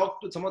to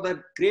talk to some of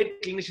the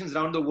great clinicians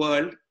around the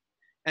world,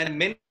 and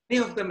many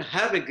of them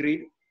have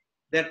agreed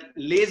that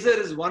laser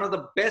is one of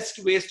the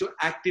best ways to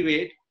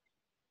activate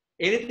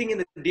anything in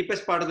the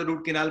deepest part of the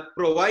root canal,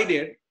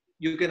 provided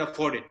you can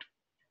afford it.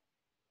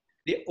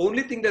 The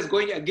only thing that's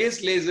going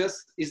against lasers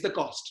is the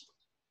cost.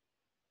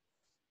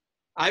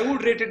 I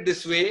would rate it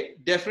this way,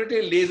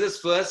 definitely lasers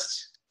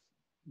first,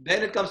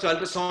 then it comes to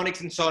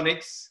ultrasonics and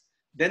sonics,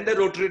 then the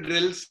rotary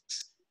drills,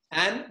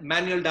 and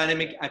manual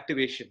dynamic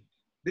activation.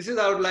 This is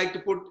how I would like to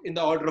put in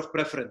the order of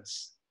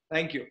preference.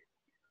 Thank you.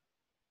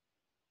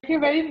 Thank you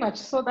very much.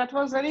 So that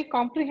was very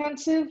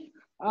comprehensive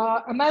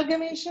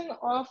amalgamation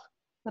of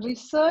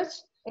research,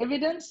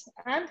 evidence,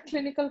 and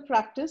clinical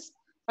practice.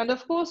 And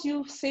of course,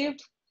 you've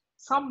saved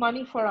some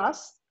money for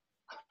us.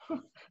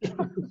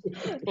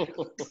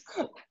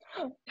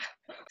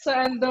 So,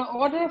 and the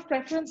order of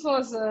preference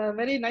was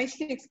very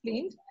nicely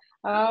explained.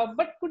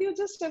 But could you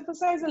just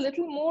emphasize a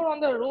little more on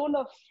the role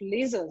of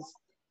lasers?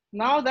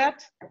 Now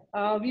that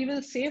we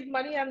will save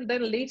money and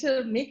then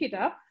later make it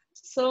up.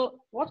 So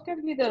what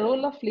can be the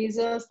role of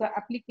lasers, the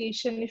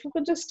application? If you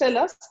could just tell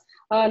us.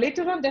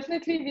 Later on,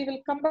 definitely we will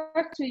come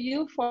back to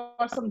you for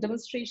some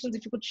demonstrations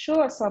if you could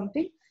show us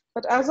something.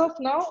 But as of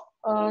now,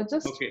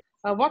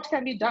 what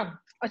can be done?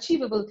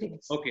 Achievable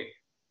things. Okay.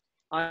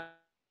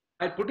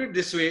 I put it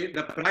this way,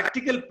 the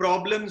practical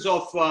problems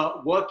of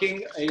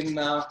working in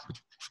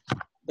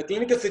the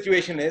clinical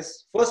situation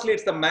is, firstly,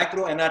 it's the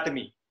macro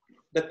anatomy,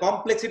 the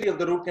complexity of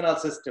the root canal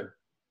system.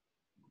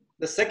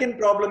 The second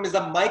problem is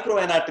the micro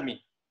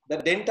anatomy, the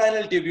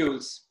dentinal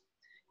tubules.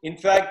 In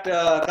fact,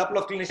 a couple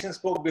of clinicians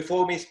spoke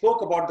before me,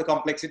 spoke about the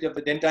complexity of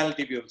the dentinal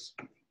tubules.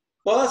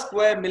 Per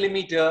square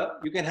millimeter,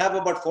 you can have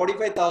about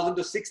 45,000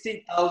 to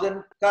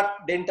 60,000 cut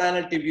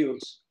dentinal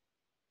tubules,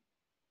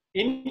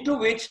 into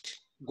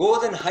which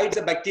goes and hides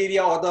the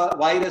bacteria or the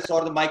virus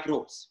or the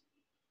microbes.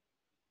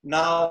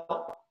 Now,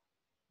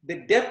 the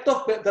depth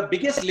of the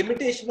biggest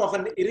limitation of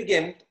an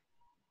irrigant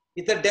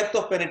is the depth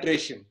of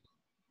penetration.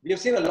 We have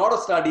seen a lot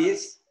of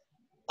studies.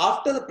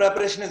 After the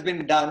preparation has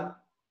been done,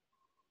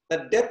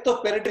 the depth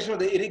of penetration of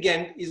the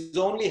irrigant is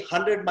only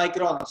 100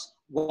 microns,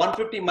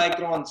 150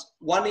 microns,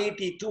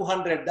 180,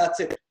 200,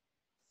 that's it.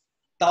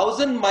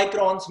 1,000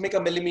 microns make a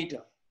millimeter.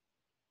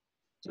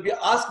 So if you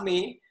ask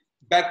me,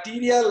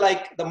 bacteria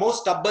like the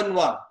most stubborn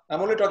one,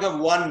 I'm only talking of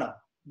one now,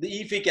 the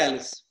E.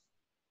 faecalis.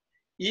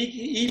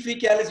 E.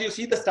 faecalis, you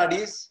see the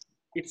studies,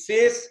 it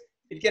says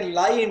it can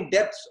lie in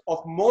depths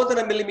of more than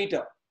a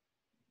millimeter.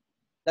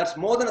 That's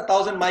more than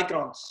 1,000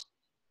 microns.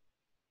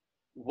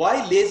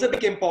 Why laser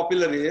became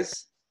popular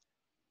is,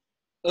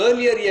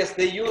 earlier, yes,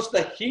 they used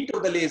the heat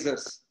of the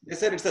lasers. They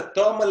said it's a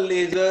thermal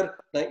laser,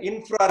 the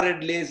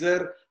infrared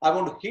laser. I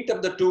want to heat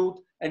up the tooth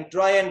and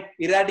try and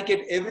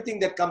eradicate everything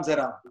that comes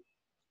around.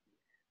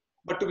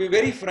 But to be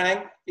very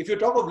frank, if you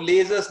talk of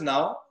lasers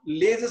now,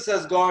 lasers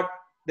has got,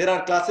 there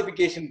are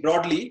classification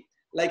broadly,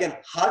 like an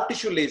hard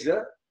tissue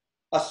laser,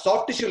 a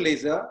soft tissue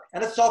laser,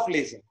 and a soft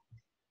laser.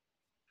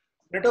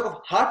 When you talk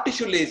of hard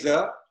tissue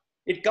laser,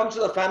 it comes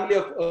to the family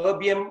of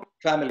erbium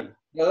family,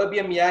 the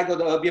erbium Iacde or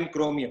the erbium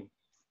chromium.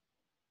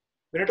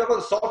 When you talk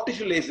about the soft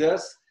tissue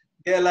lasers,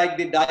 they are like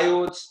the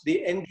diodes,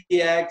 the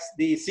NdIACs,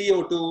 the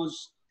CO2s,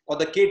 or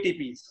the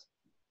KTPs.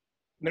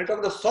 When you talk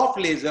about the soft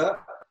laser,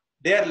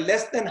 they are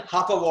less than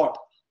half a watt,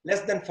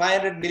 less than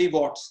 500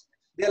 milliwatts.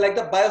 They are like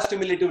the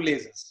biostimulative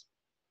lasers.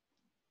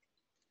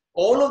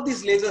 All of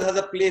these lasers has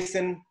a place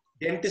in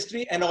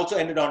dentistry and also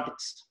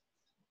endodontics.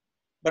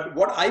 But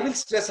what I will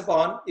stress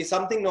upon is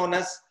something known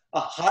as a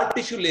hard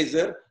tissue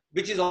laser,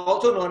 which is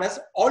also known as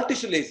all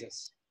tissue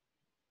lasers.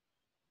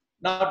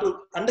 Now, to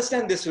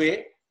understand this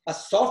way, a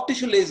soft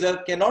tissue laser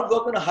cannot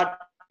work on a hard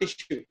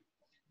tissue.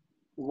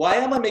 Why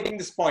am I making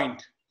this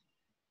point?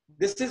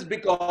 This is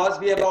because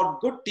we have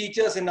got good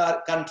teachers in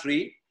our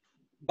country,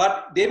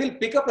 but they will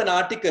pick up an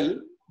article,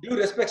 due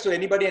respects to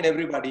anybody and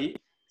everybody,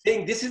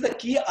 saying this is the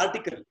key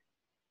article.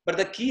 But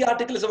the key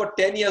article is about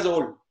 10 years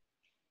old.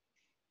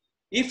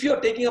 If you're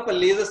taking up a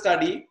laser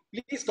study,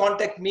 please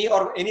contact me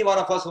or any one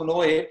of us who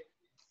know it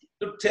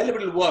to tell if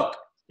it will work.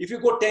 If you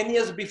go 10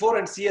 years before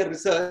and see a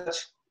research,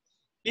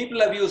 people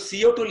have used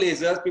CO2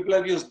 lasers, people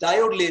have used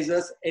diode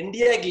lasers,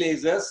 NdIAC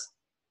lasers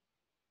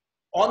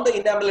on the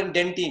enamel and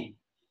dentine.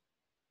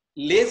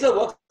 Laser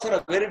works on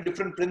a very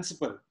different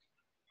principle.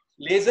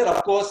 Laser,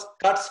 of course,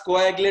 cuts,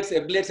 coagulates,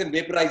 ablates, and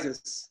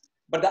vaporizes.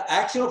 But the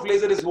action of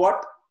laser is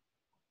what?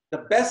 The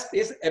best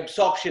is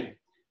absorption.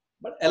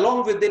 But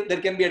along with it, there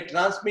can be a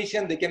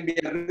transmission, there can be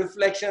a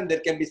reflection,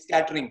 there can be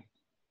scattering.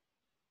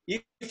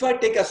 If I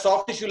take a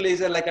soft tissue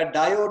laser like a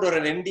diode or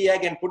an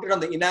NdIAC and put it on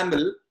the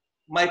enamel,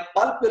 my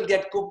pulp will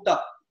get cooked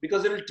up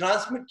because it will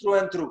transmit through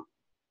and through.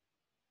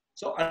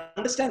 So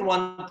understand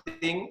one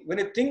thing, when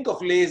you think of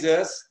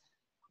lasers,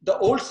 the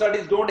old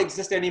studies don't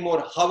exist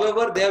anymore.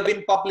 However, they have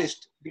been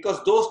published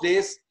because those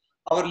days,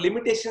 our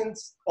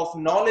limitations of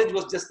knowledge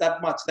was just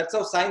that much. That's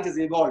how science has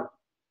evolved.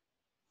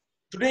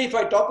 Today, if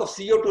I talk of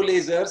CO2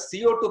 lasers,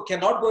 CO2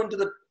 cannot go into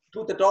the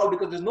tooth at all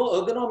because there's no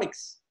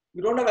ergonomics.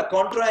 You don't have a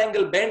contra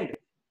angle bend.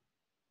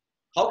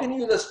 How can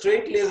you use a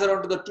straight laser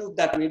onto the tooth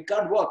that way? It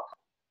can't work.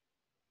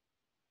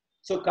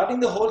 So cutting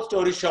the whole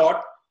story short,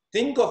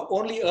 think of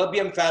only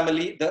erbium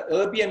family, the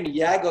erbium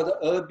Iacde or the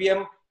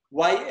erbium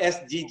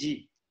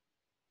YSGG.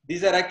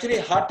 These are actually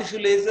hard tissue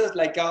lasers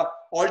like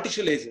all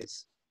tissue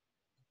lasers,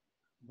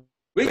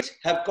 which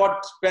have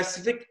got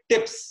specific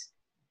tips.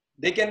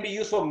 They can be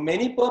used for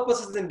many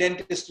purposes in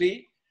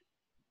dentistry.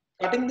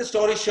 Cutting the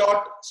story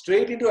short,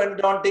 straight into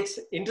endodontics,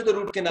 into the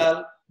root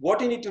canal,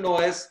 what you need to know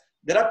is,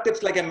 there are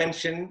tips like I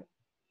mentioned.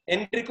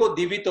 Enrico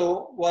Di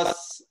Vito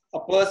was a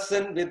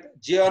person with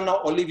Gianna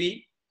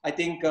Olivi. I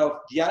think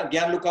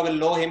Gianluca will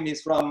know him.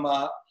 He's from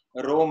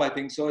Rome, I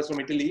think so. He's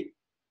from Italy.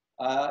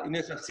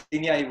 University of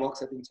Siena, he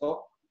works, I think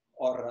so.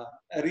 Or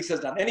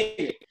research done.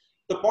 Anyway,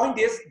 the point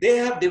is, they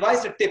have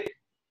devised a tip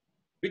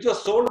which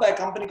was sold by a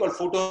company called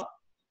Photo.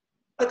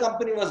 The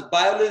company was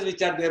Biologist, which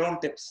had their own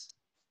tips.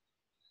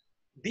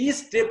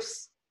 These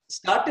tips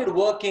started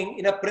working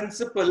in a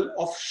principle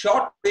of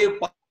short wave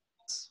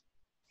pulses,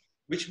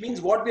 which means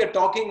what we are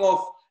talking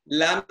of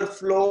laminar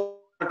flow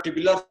or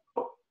tubular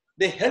flow,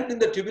 they helped in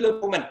the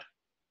tubular movement.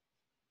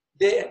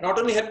 They not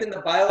only helped in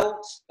the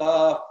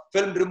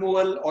biofilm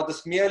removal or the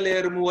smear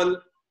layer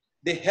removal,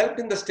 they helped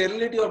in the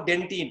sterility of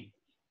dentine.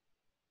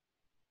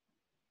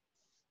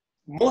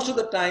 Most of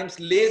the times,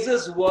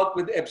 lasers work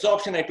with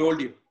absorption, I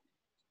told you.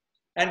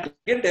 And to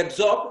get it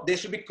absorbed, they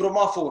should be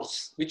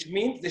chromophores, which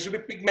means they should be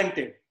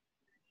pigmented.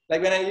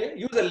 Like when I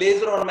use a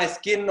laser on my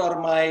skin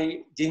or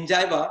my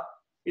gingiva,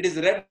 it is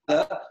red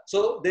color.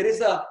 So there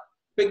is a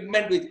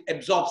pigment which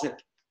absorbs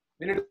it.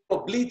 When you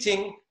do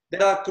bleaching,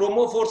 there are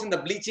chromophores in the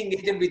bleaching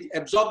agent which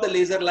absorb the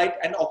laser light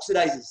and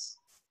oxidizes.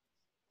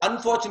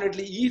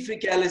 Unfortunately, E.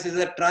 faecalis is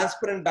a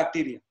transparent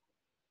bacteria.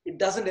 It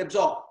doesn't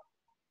absorb.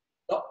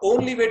 The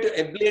only way to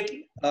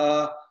ablate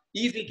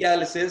E.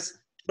 faecalis is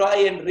try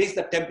and raise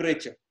the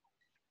temperature.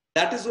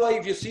 That is why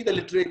if you see the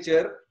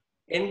literature,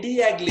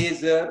 NdIAC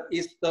laser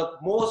is the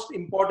most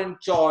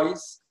important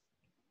choice,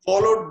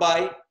 followed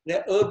by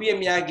the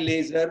erbium Iacde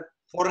laser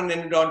for an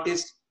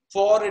endodontist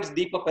for its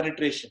deeper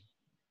penetration.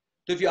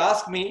 So if you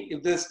ask me,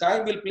 if there's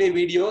time, we'll play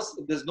videos.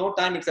 If there's no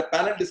time, it's a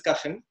panel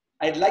discussion.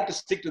 I'd like to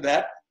stick to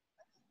that.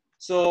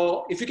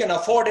 So if you can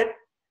afford it,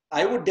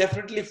 I would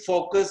definitely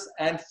focus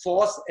and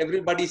force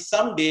everybody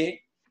someday.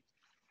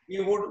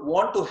 You would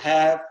want to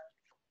have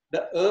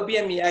the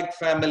erbium Iacde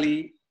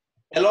family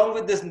along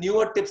with this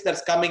newer tips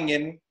that's coming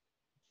in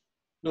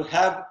to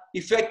have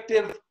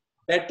effective,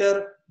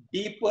 better,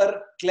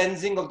 deeper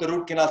cleansing of the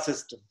root canal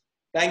system.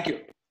 Thank you.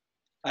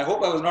 I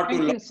hope I was not too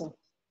long. Thank you, sir.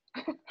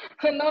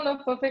 No,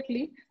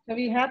 perfectly.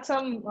 We had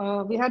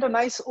we had a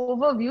nice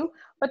overview.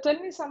 But tell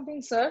me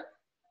something, sir.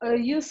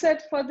 You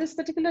said for this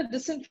particular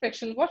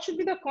disinfection, what should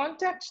be the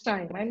contact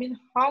time? I mean,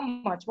 how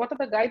much? What are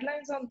the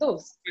guidelines on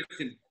those?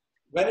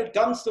 When it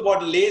comes to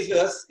about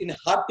lasers in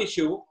hard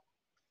tissue,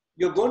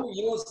 you're going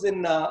to use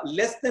in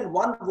less than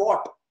 1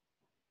 watt.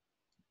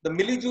 The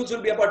millijoules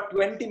will be about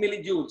 20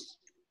 millijoules.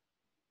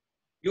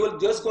 You will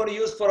just going to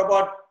use for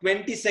about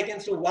 20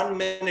 seconds to 1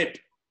 minute.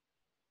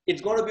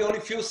 It's going to be only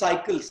few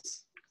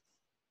cycles.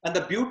 And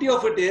the beauty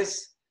of it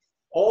is,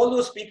 all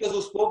those speakers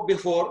who spoke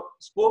before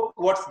spoke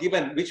what's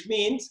given, which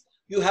means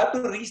you have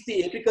to reach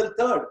the apical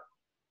third,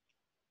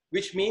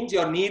 which means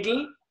your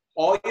needle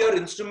or your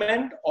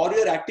instrument or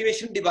your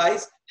activation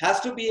device has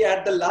to be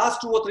at the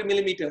last 2 or 3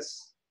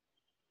 millimeters.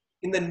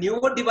 In the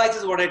newer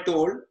devices, what I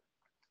told,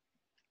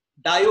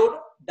 diode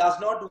does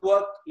not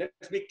work.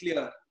 Let's be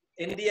clear.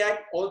 NDAC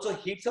also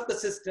heats up the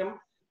system,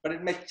 but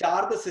it may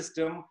char the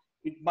system.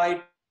 It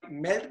might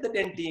melt the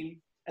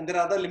dentine, and there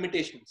are other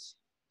limitations.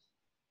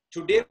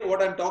 Today,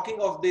 what I'm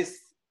talking of this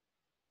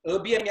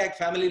erbium YAG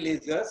family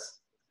lasers,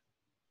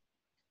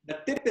 the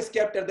tip is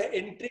kept at the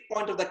entry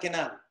point of the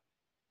canal.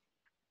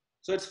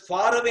 So it's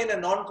far away in a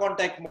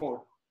non-contact mode.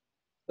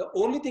 The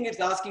only thing it's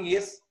asking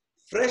is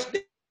fresh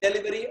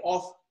delivery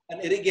of an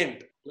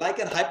irrigant, like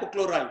an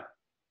hypochlorite.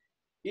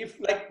 If,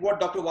 like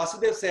what Dr.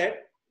 Vasudev said,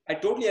 I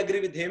totally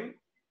agree with him,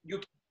 you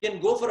can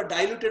go for a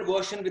diluted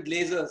version with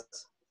lasers,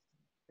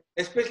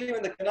 especially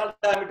when the canal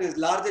diameter is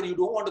larger, you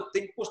don't want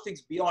to push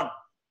things beyond.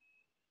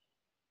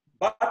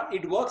 But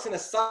it works in a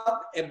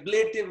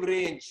sub-ablative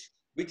range,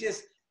 which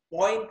is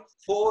 0.4,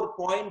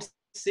 0.6,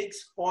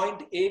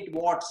 0.8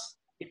 watts.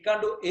 It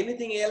can't do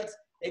anything else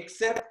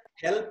except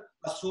help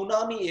a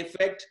tsunami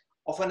effect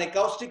of an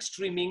acoustic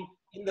streaming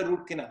in the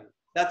root canal.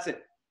 That's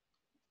it.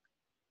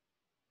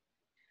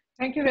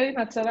 Thank you very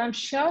much, sir. I'm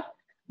sure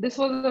this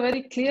was a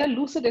very clear,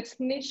 lucid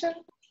explanation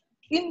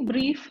in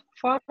brief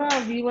for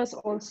our viewers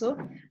also.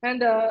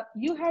 And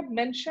you had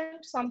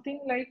mentioned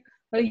something like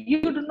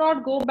you do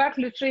not go back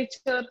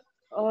literature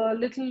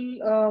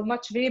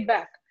much way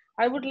back.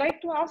 I would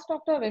like to ask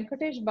Dr.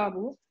 Venkatesh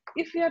Babu,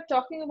 if we are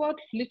talking about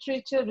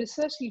literature,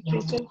 research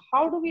literature,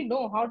 how do we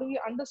know, how do we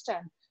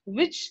understand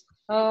which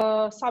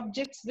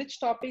subjects, which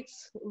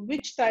topics,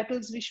 which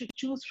titles we should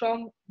choose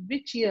from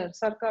which year,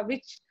 Sarka,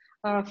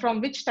 from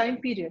which time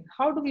period?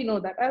 How do we know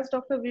that? As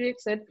Dr. Vivek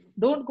said,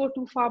 don't go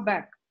too far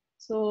back.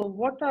 So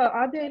what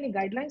are there any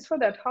guidelines for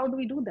that? How do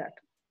we do that?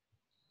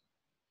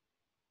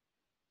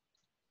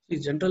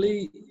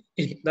 Generally,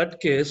 in that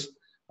case,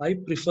 I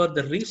prefer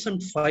the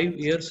recent 5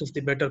 years is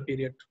the better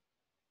period.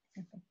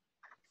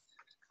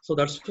 So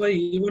that's why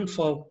even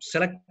for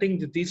selecting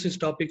the thesis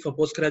topic for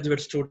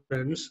postgraduate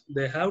students,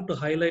 they have to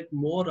highlight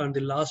more on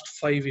the last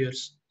 5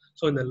 years.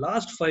 So in the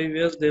last 5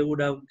 years, they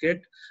would have get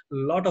a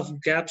lot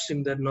of gaps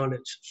in their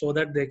knowledge so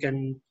that they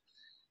can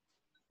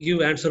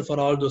give answer for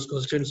all those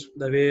questions,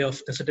 the way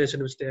of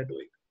dissertation which they are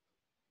doing.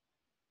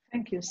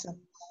 Thank you, sir.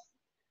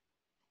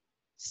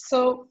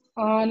 So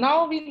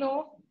now we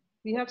know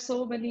we have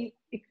so many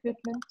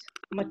equipment,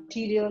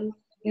 material,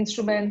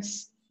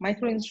 instruments,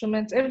 micro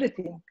instruments,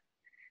 everything.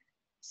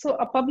 So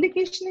a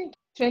publication in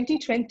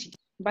 2020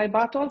 by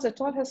Bartels et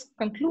al. Has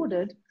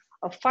concluded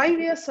a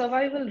 5-year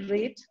survival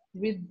rate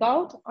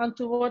without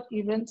untoward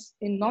events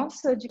in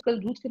non-surgical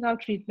root canal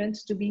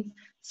treatments to be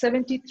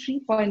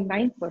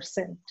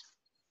 73.9%.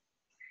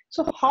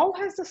 So how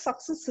has the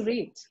success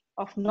rate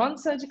of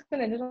non-surgical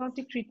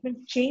endodontic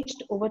treatment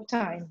changed over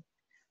time?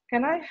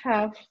 Can I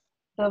have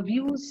the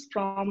views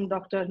from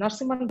Dr.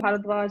 Narasimhan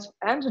Bharadwaj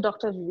and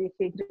Dr. Vivek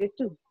Hegde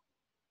too?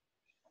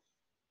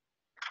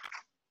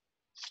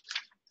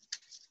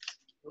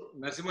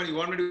 Narasimhan, you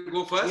want me to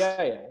go first?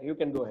 Yeah, you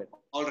can go ahead.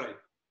 All right.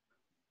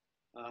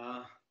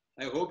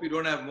 I hope you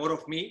don't have more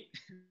of me.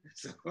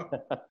 So,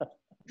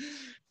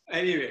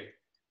 anyway,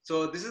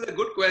 so this is a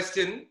good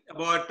question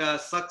about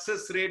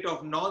success rate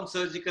of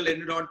non-surgical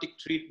endodontic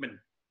treatment.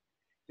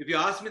 If you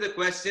ask me the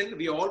question,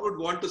 we all would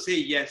want to say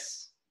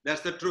yes.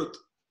 That's the truth.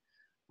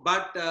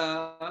 But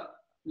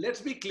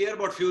let's be clear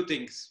about few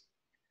things.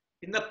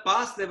 In the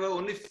past, there were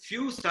only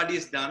few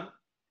studies done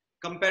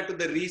compared to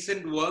the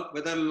recent work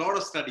where there are a lot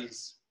of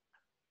studies.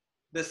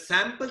 The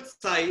sample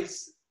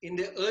size in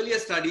the earlier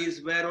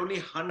studies were only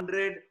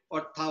 100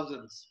 or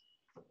thousands.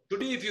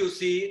 Today, if you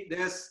see,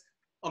 there's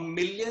a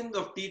million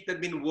of teeth that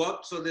have been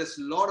worked, so there's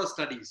a lot of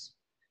studies.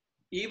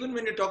 Even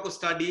when you talk of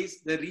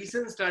studies, the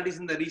recent studies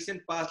in the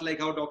recent past, like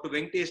how Dr.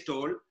 Venkatesh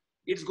told,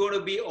 it's going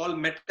to be all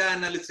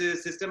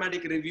meta-analysis,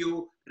 systematic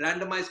review,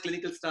 randomized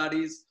clinical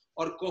studies,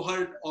 or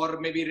cohort, or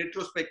maybe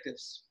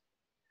retrospectives.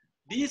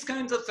 These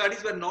kinds of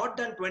studies were not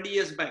done 20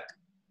 years back.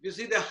 You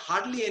see, there are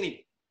hardly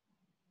any.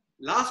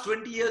 Last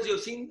 20 years,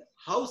 you've seen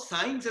how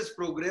science has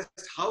progressed,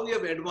 how we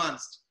have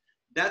advanced.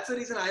 That's the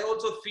reason I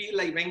also feel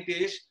like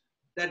Venkatesh,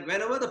 that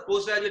whenever the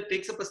postgraduate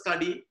takes up a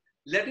study,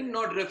 let him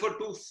not refer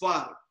too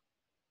far.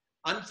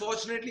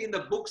 Unfortunately, in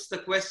the books, the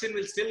question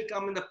will still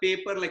come in the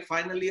paper, like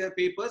final year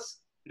papers.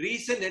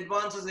 Recent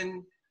advances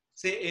in,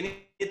 say,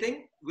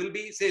 anything, will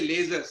be, say,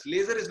 lasers.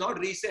 Laser is not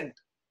recent.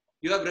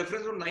 You have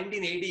reference from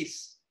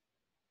 1980s.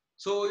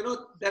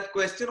 So, that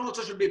question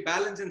also should be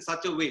balanced in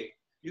such a way.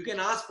 You can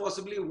ask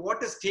possibly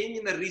what has changed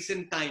in the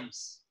recent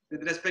times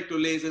with respect to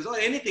lasers or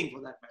anything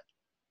for that matter.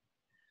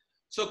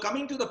 So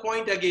coming to the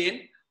point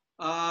again,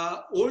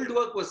 old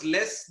work was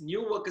less,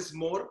 new work is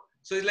more.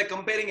 So it's like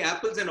comparing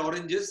apples and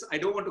oranges. I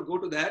don't want to go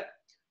to that.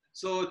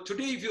 So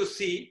today, if you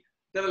see,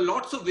 there are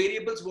lots of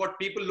variables what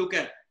people look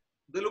at.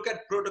 They look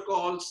at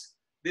protocols,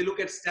 they look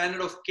at standard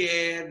of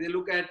care, they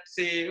look at,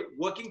 say,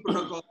 working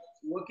protocols,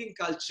 working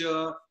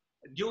culture,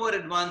 newer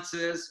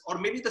advances, or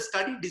maybe the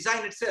study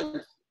design itself.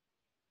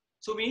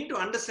 So we need to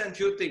understand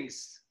few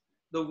things.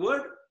 The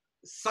word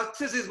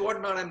success is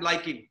what now I'm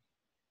liking.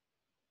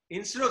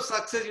 Instead of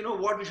success,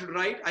 what we should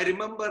write? I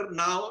remember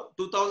now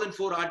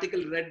 2004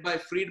 article read by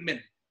Friedman.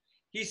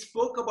 He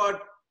spoke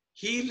about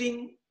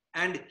healing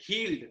and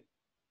healed.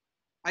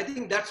 I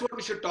think that's what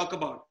we should talk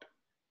about.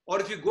 Or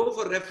if you go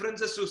for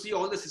references to see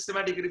all the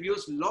systematic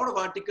reviews, a lot of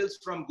articles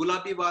from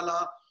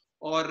Gulabiwala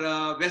or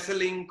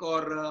Wesselink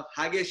or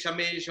Hage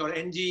Shamesh or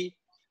NG,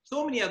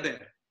 so many are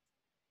there.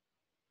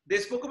 They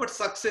spoke about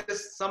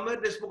success, somewhere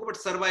they spoke about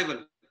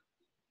survival.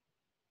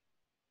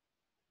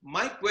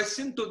 My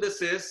question to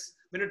this is,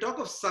 when you talk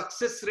of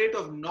success rate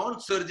of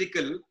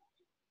non-surgical,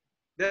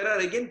 there are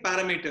again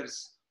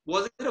parameters.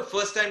 Was it a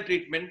first-time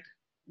treatment?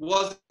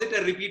 Was it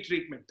a repeat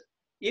treatment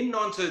in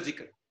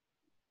non-surgical?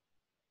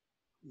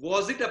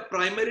 Was it a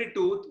primary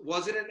tooth?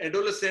 Was it an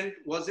adolescent?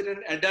 Was it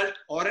an adult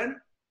or an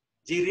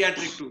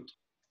geriatric tooth?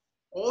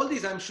 All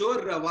these, I'm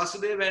sure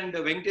Vasudev and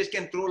Venkatesh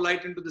can throw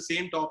light into the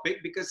same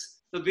topic because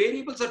the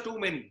variables are too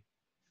many.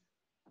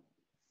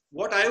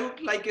 What I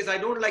would like is, I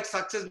don't like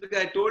success because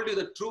I told you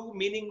the true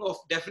meaning of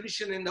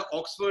definition in the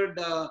Oxford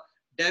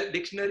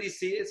dictionary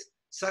says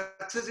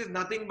success is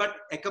nothing but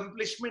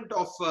accomplishment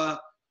of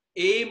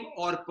aim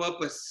or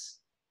purpose.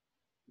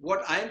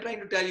 What I am trying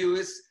to tell you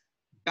is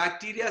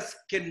bacteria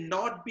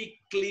cannot be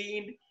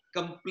cleaned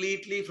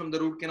completely from the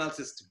root canal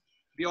system.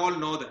 We all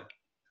know that.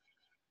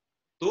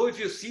 Though if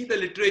you see the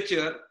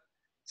literature,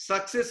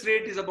 success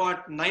rate is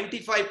about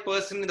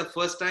 95% in the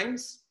first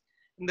times.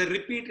 In the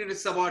repeat, it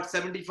is about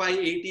 75,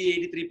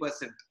 80,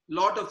 83%.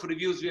 Lot of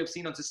reviews we have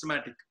seen on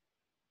systematic.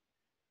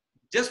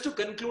 Just to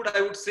conclude,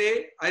 I would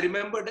say, I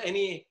remembered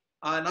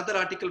another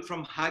article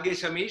from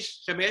Hage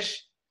Shamesh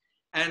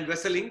and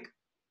Wesselink.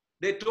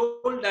 They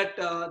told that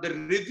the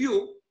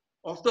review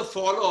of the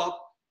follow-up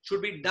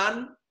should be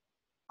done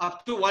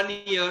up to 1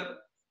 year,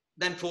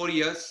 then 4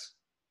 years.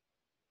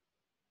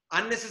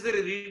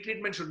 Unnecessary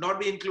retreatment should not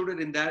be included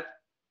in that.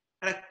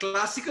 And a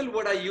classical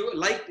word I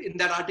liked in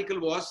that article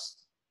was,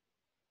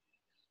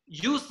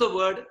 use the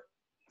word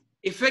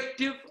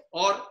effective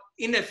or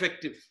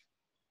ineffective.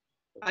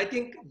 I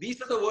think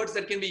these are the words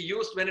that can be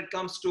used when it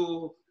comes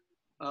to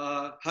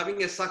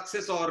having a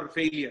success or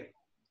failure.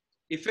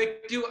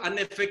 Effective,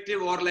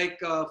 ineffective, or like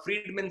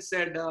Friedman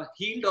said,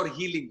 healed or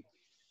healing.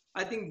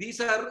 I think these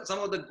are some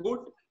of the good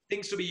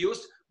things to be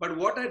used. But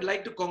what I'd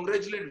like to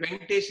congratulate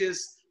Venkatesh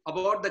is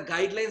about the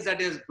guidelines that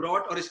he has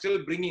brought or is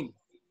still bringing.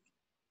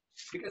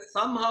 Because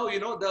somehow,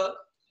 the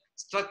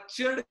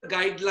structured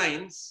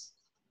guidelines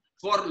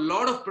for a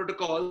lot of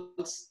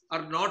protocols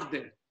are not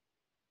there.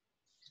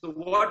 So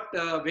what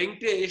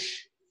Venkatesh,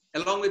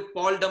 along with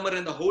Paul Dummer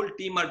and the whole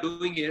team are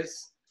doing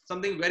is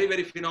something very,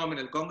 very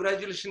phenomenal.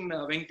 Congratulations,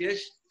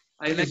 Venkatesh.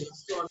 I like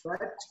you on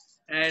that.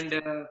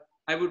 And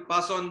I would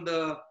pass on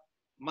the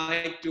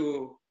mic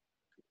to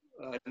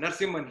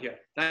Narasimhan here.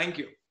 Thank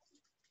you.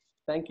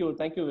 Thank you,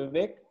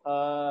 Vivek.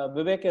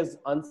 Vivek has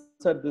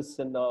answered this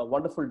in a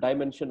wonderful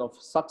dimension of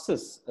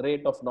success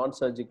rate of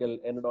non-surgical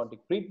endodontic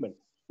treatment.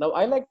 Now,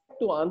 I like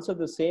to answer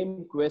the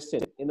same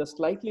question in a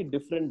slightly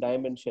different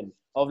dimension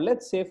of,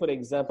 let's say, for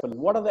example,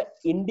 what are the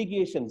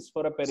indications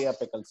for a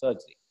periapical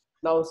surgery?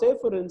 Now, say,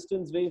 for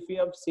instance, if we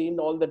have seen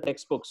all the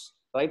textbooks,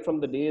 right from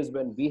the days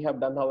when we have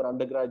done our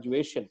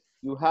undergraduation,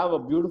 you have a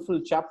beautiful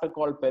chapter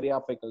called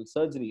periapical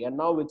surgery, and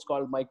now it's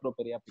called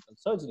microperiapical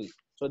surgery.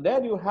 So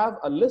there you have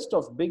a list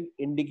of big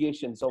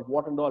indications of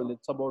what and all.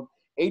 It's about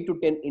 8 to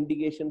 10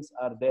 indications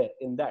are there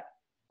in that.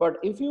 But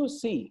if you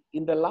see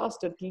in the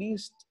last at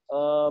least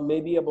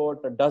maybe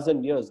about a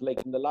dozen years,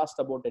 like in the last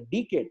about a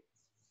decade,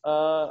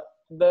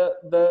 the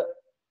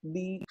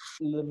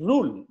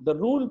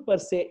rule per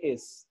se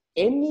is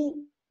any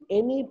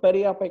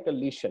periapical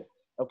lesion.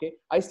 Okay,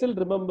 I still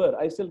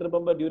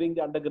remember during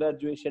the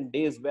undergraduation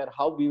days where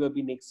how we were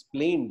being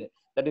explained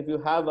that if you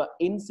have an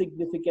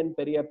insignificant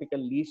periapical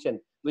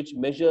lesion which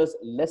measures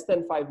less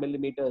than 5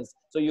 millimeters,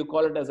 so you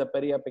call it as a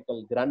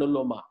periapical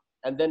granuloma.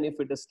 And then if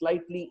it is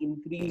slightly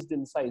increased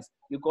in size,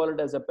 you call it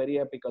as a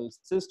periapical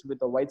cyst with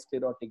a white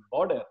sclerotic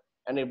border.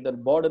 And if the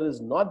border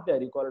is not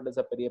there, you call it as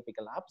a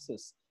periapical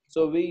abscess.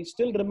 So we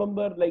still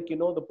remember, like,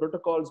 the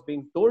protocols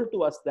being told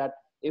to us that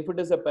if it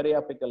is a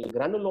periapical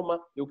granuloma,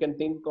 you can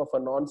think of a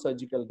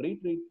non-surgical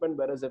retreatment,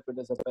 whereas if it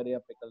is a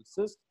periapical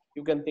cyst,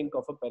 you can think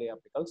of a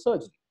periapical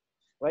surgery.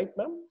 Right,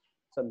 ma'am?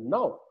 So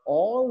now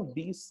all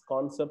these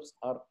concepts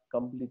are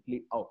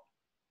completely out.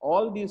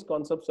 All these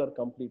concepts are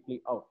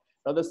completely out.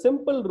 Now, the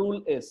simple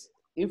rule is,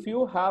 if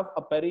you have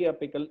a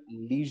periapical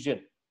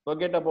lesion,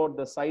 forget about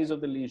the size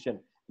of the lesion.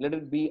 Let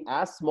it be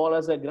as small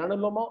as a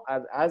granuloma,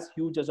 as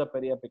huge as a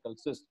periapical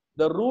cyst.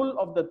 The rule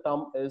of the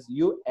thumb is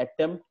you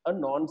attempt a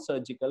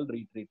non-surgical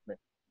retreatment.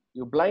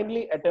 You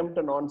blindly attempt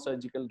a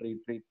non-surgical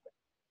retreatment.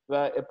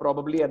 Where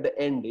probably at the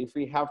end, if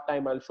we have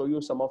time, I'll show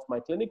you some of my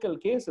clinical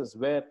cases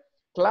where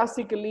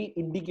classically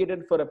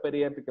indicated for a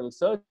periapical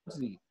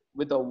surgery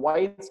with a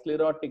wide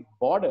sclerotic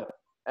border,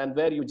 and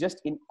where you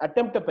just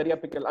attempt a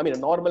a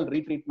normal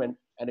retreatment,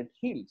 and it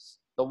heals.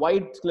 The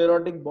wide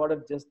sclerotic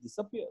border just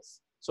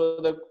disappears.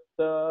 So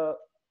the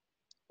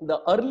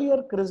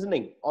earlier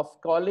christening of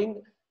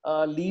calling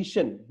a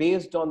lesion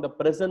based on the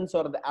presence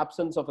or the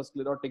absence of a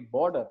sclerotic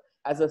border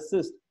as a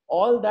cyst,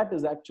 all that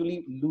is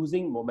actually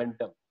losing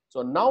momentum.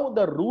 So now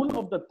the rule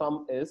of the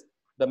thumb is,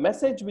 the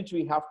message which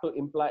we have to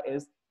imply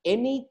is,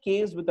 any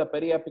case with a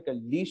periapical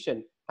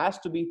lesion has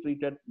to be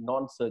treated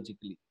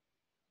non-surgically.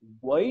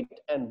 Wait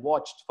and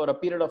watched for a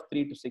period of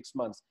 3 to 6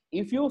 months.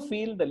 If you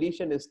feel the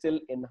lesion is still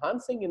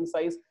enhancing in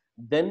size,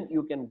 then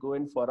you can go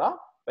in for a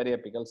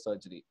periapical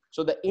surgery.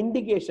 So the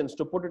indications,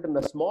 to put it in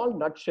a small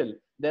nutshell,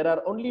 there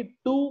are only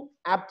two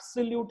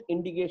absolute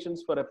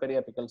indications for a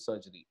periapical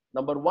surgery.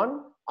 Number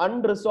one,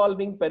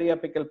 unresolving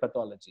periapical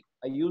pathology.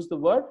 I use the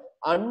word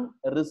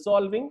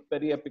unresolving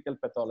periapical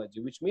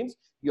pathology, which means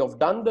you have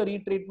done the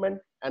retreatment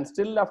and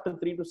still after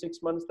 3 to 6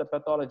 months, the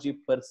pathology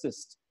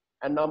persists.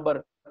 And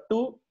number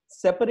two,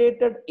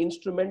 separated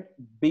instrument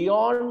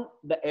beyond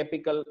the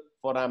apical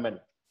foramen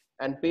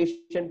and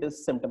patient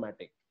is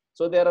symptomatic.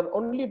 So there are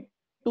only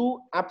two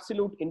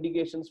absolute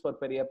indications for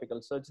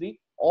periapical surgery.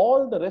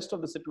 All the rest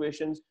of the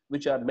situations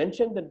which are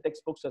mentioned in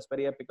textbooks as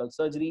periapical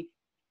surgery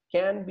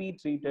can be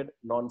treated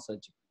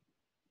non-surgically.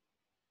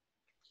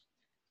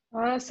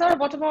 Sir,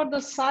 what about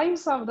the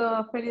size of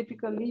the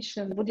periapical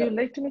lesion? Would you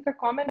like to make a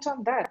comment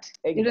on that,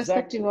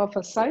 irrespective of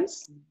a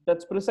size?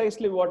 That's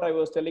precisely what I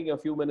was telling you a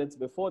few minutes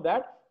before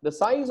that. The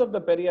size of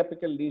the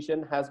periapical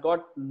lesion has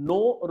got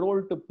no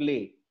role to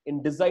play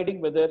in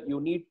deciding whether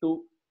you need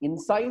to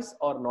incise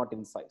or not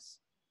incise.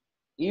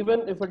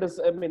 Even if it is,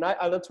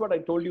 that's what I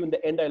told you in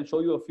the end. I'll show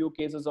you a few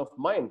cases of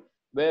mine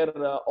where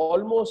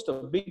almost a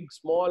big,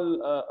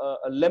 small,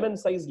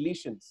 lemon-sized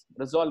lesions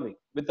resolving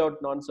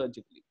without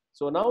non-surgically.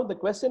 So now the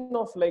question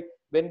of, like,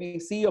 when we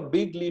see a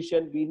big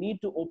lesion, we need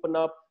to open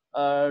up,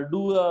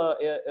 do a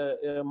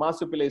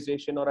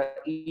marsupialization or a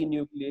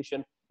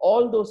enucleation.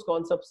 All those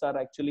concepts are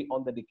actually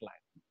on the decline.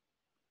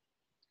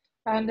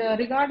 And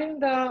regarding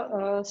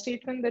the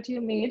statement that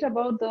you made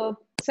about the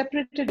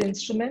separated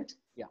instrument,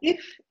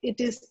 if it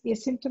is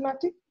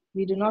asymptomatic,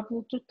 we do not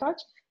need to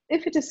touch.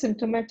 If it is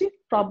symptomatic,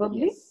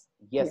 probably.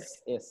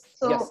 Yes.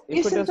 So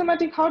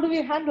asymptomatic, how do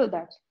we handle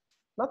that?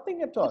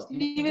 Nothing at all. Just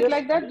leave it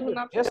like that.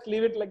 Just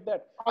leave it like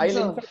that.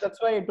 In fact,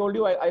 that's why I told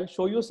you I'll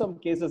show you some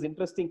cases,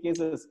 interesting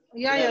cases.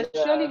 Yeah,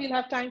 surely we'll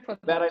have time for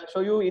that. Where I'll show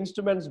you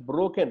instruments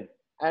broken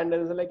and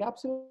it's like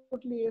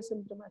absolutely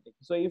asymptomatic.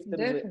 So if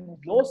there is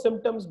no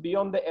symptoms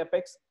beyond the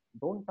apex,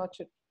 don't touch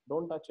it.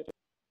 Don't touch it.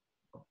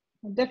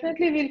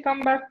 Definitely, we'll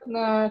come back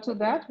to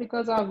that,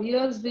 because our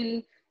viewers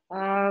will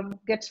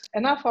get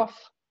enough of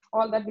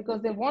all that,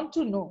 because they want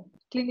to know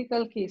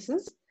clinical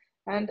cases.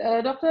 And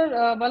Dr.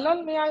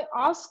 Valal, may I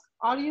ask,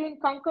 are you in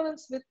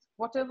concurrence with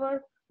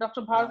whatever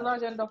Dr.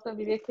 Bharadwaj and Dr.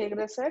 Vivek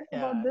Hegde said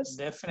about this?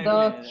 Definitely.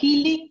 The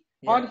healing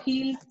or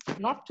healed,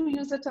 not to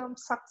use the term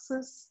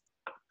success?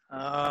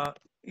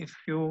 If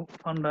you,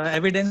 on the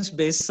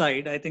evidence-based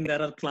side, I think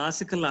there are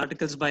classical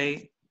articles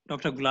by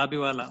Dr.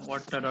 Gulabiwala,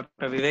 what Dr.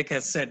 Vivek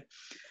has said.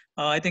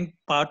 I think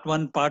part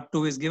 1, part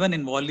 2 is given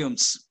in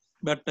volumes,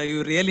 but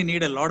you really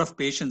need a lot of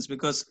patience,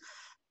 because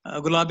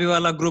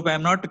Gulabiwala group,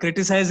 I'm not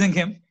criticizing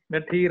him,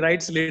 but he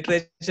writes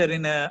literature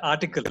in an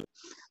article.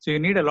 So you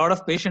need a lot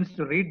of patience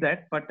to read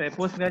that, but a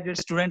postgraduate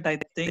student, I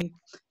think,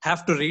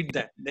 have to read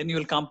that. Then you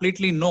will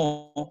completely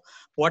know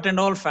what and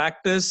all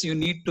factors you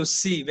need to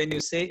see when you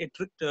say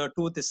a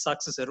tooth is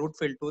success, a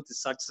root-filled tooth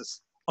is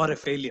success or a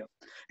failure.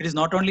 It is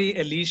not only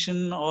a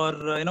lesion or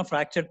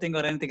fractured thing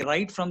or anything,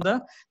 right from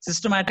the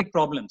systematic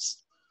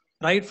problems,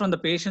 right from the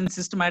patient's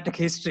systematic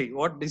history,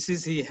 what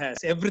disease he has,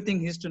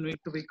 everything has to need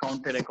to be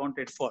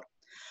accounted for.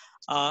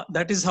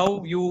 That is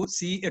how you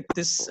see it,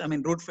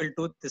 root-filled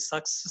tooth, this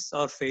success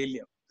or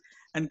failure.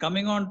 And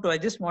coming on to, I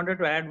just wanted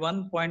to add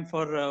one point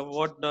for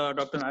what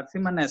Dr.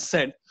 Narasimhan has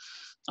said.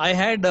 I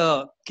had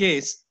a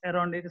case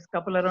around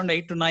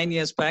 8 to 9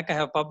 years back. I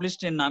have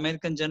published in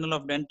American Journal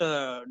of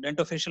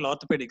Dentofacial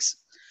Orthopedics.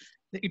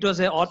 It was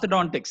a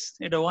orthodontics.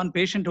 One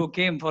patient who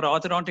came for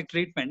orthodontic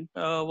treatment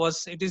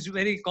it is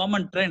very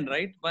common trend,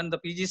 right? When the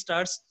PG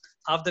starts,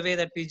 half the way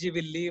that PG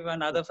will leave,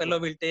 another fellow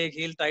will take,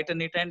 he'll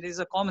tighten it, and it is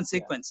a common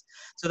sequence.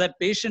 So that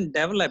patient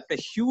developed a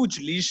huge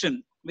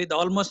lesion with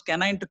almost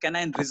canine to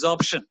canine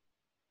resorption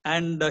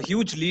and a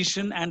huge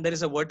lesion, and there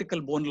is a vertical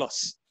bone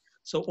loss.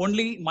 So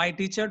only my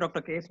teacher,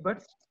 Dr. K.S.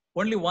 Bhatt,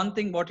 only one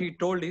thing what he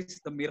told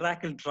is the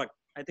miracle drug.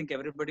 I think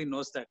everybody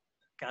knows that,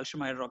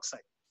 calcium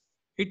hydroxide.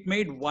 It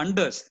made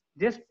wonders.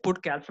 Just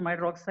put calcium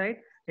hydroxide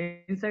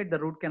inside the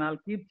root canal,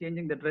 keep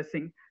changing the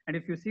dressing. And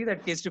if you see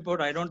that case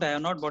report, I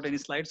have not bought any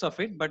slides of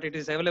it, but it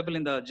is available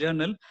in the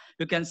journal.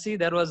 You can see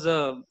there was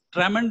a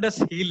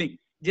tremendous healing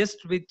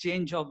just with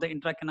change of the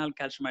intracanal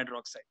calcium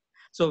hydroxide.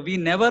 So we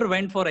never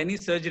went for any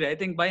surgery. I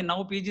think by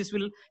now PGs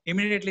will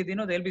immediately,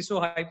 they'll be so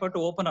hyper to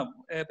open up.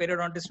 A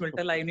periodontist will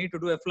tell I need to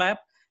do a flap.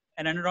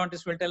 An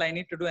endodontist will tell I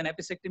need to do an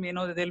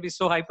episectomy. They'll be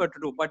so hyper to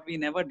do, but we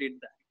never did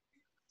that.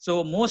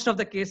 So most of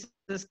the cases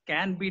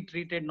can be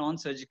treated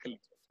non-surgically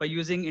by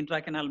using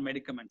intracanal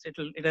medicaments.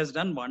 It has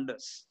done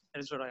wonders.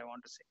 That is what I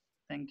want to say.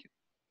 Thank you.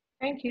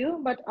 Thank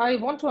you. But I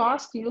want to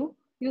ask you,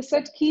 you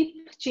said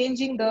keep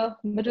changing the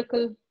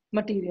miracle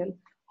material.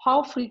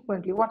 How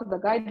frequently? What are the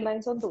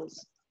guidelines on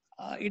those?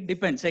 It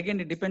depends. Again,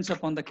 it depends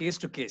upon the case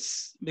to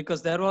case,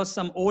 because there was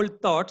some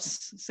old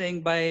thoughts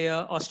saying by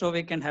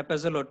Ostrovic and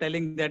Hapazzolo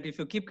telling that if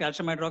you keep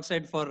calcium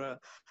hydroxide for a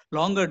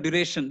longer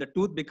duration, the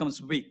tooth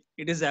becomes weak.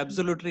 It is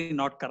absolutely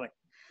not correct.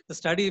 The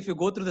study, if you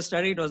go through the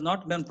study, it was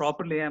not done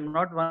properly. I'm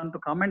not one to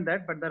comment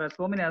that, but there are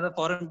so many other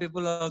foreign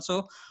people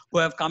also who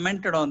have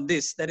commented on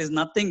this. There is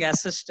nothing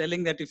as such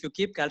telling that if you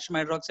keep calcium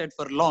hydroxide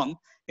for long,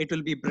 it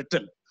will be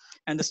brittle.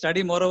 And the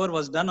study, moreover,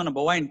 was done on a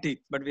bovine teeth,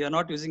 but we are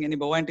not using any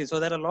bovine teeth.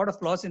 So there are a lot of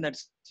flaws in that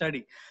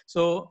study.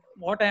 So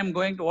what I'm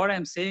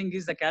saying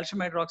is the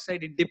calcium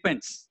hydroxide, it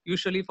depends.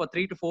 Usually for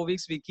 3 to 4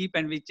 weeks, we keep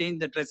and we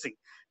change the dressing.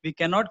 We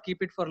cannot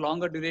keep it for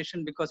longer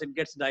duration because it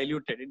gets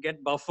diluted. It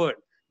gets buffered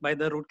by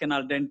the root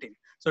canal dentin.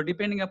 So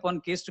depending upon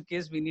case to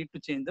case, we need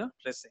to change the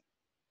dressing.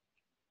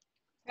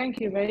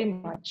 Thank you very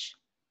much.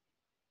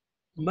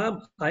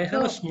 Ma'am, I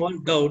have a small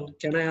doubt.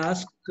 Can I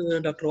ask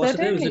Dr. Vasudev?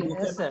 Certainly, Is it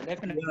Yes, sir,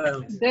 definitely.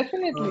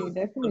 definitely, Dr.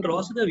 definitely.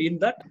 Vasudev, in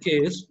that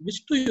case,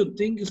 which do you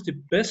think is the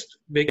best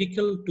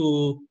vehicle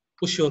to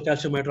push your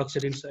calcium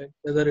hydroxide inside?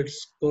 Whether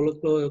it's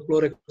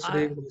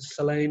chlorhexidine,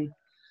 saline,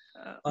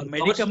 or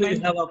commercially we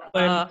Medicament, have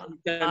applied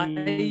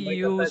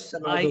use,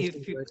 and all those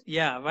things, right?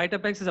 yeah,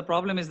 Vitapex is a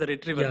problem is the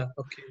retrieval. Yeah,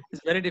 okay.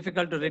 It's very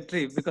difficult to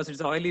retrieve because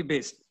it's oily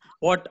based.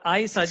 What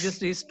I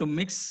suggest is to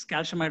mix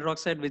calcium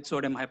hydroxide with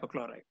sodium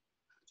hypochlorite.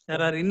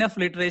 There are enough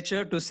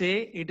literature to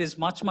say it is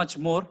much, much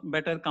more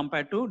better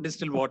compared to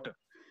distilled water,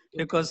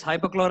 because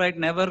hypochlorite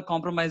never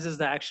compromises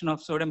the action of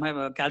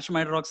calcium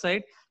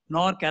hydroxide,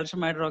 nor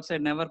calcium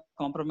hydroxide never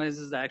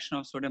compromises the action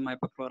of sodium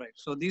hypochlorite.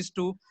 So these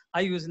two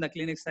I use in the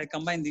clinics. I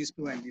combine these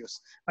two and use.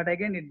 But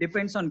again, it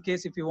depends on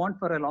case. If you want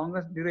for a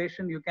longer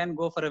duration, you can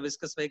go for a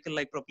viscous vehicle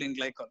like propylene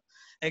glycol.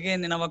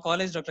 Again, in our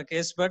college, Dr.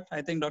 Kesbert,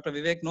 I think Dr.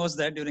 Vivek knows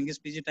that during his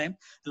PG time,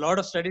 a lot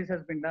of studies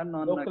has been done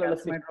on Local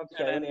calcium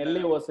anesthesia hydroxide in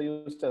LA was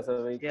used as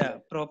a vehicle. yeah,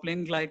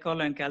 propylene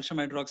glycol and calcium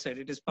hydroxide.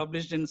 It is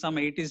published in some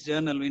 80s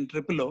journal in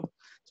OOO.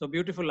 So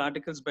beautiful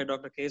articles by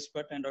Dr.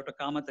 Kesbert and Dr.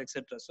 Kamath,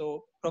 etc.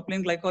 So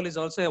propylene glycol is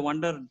also a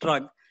wonder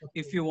drug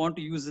if you want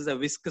to use as a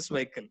viscous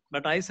vehicle.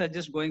 But I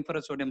suggest going for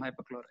a sodium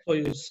hypochlorite. So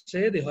you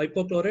say the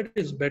hypochlorite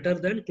is better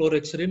than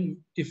chlorhexidine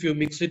if you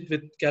mix it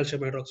with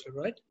calcium hydroxide,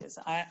 right? Yes,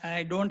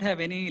 I don't have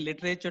any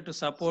literature to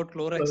support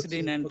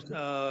chlorhexidine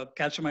and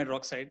calcium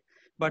hydroxide.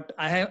 But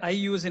I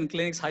use in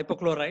clinics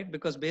hypochlorite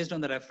because based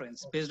on the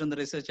reference, based on the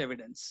research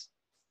evidence.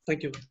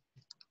 Thank you.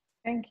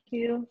 Thank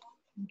you.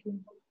 Thank you.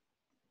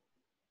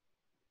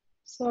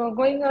 So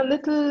going a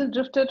little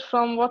drifted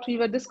from what we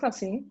were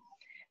discussing,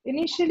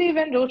 initially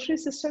when rotary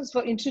systems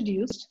were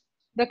introduced,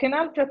 the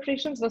canal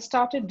preparations were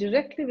started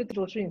directly with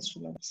rotary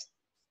instruments.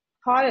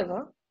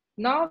 However,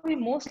 now we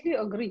mostly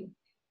agree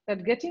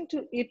that getting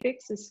to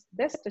apex is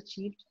best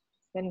achieved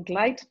when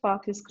glide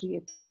path is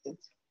created.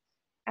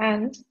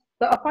 And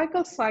the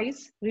apical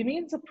size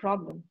remains a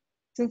problem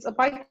since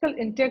apical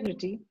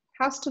integrity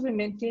has to be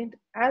maintained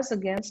as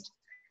against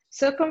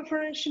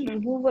circumferential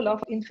removal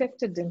of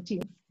infected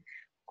dentine.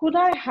 Could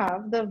I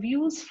have the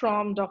views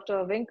from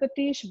Dr.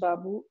 Venkatesh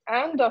Babu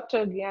and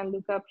Dr.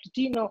 Gianluca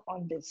Platino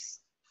on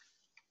this?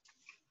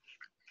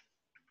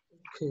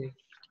 Okay.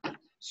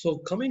 So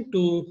coming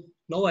to,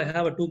 now I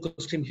have a two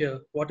question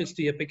here. What is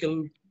the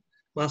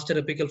master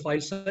apical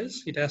file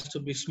size? It has to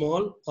be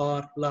small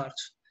or large.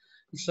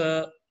 It's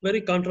a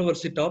very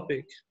controversial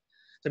topic.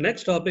 The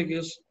next topic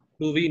is,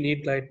 do we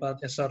need glide path,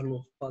 yes or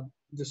no, for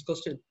this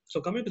question?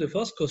 So coming to the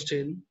first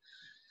question,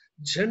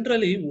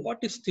 generally, what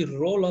is the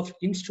role of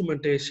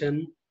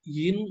instrumentation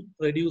in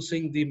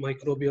reducing the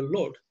microbial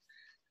load?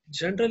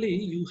 Generally,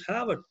 you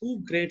have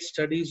two great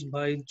studies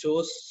by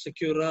Jose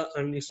Secura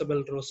and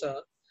Isabel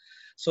Rosa.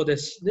 So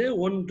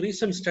one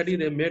recent study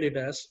they made it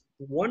as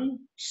one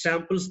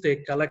samples they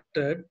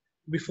collected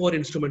before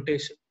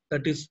instrumentation,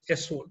 that is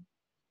S1.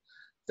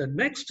 The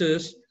next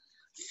is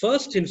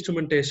first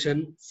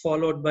instrumentation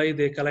followed by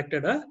they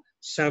collected a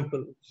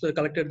sample. So they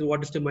collected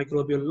what is the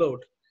microbial load.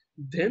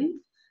 Then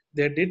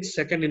they did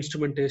second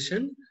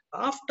instrumentation.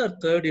 After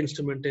third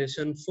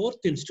instrumentation, fourth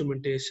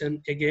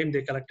instrumentation, again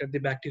they collected the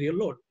bacterial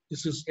load.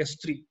 This is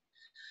S3.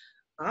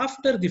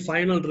 After the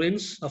final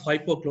rinse of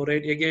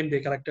hypochlorite, again they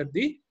collected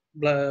the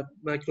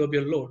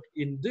microbial load.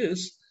 In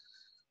this,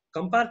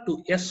 compared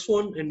to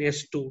S1 and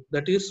S2,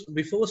 that is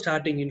before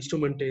starting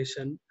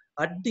instrumentation,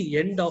 at the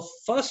end of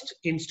first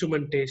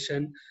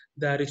instrumentation,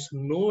 there is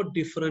no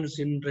difference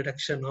in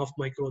reduction of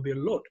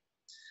microbial load.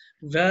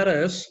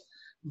 Whereas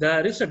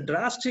there is a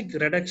drastic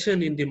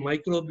reduction in the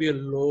microbial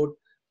load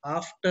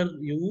after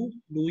you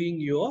doing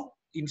your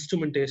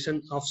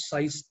instrumentation of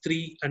size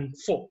 3 and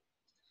 4.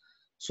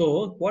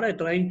 So what I'm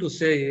trying to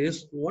say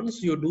is,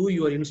 once you do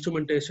your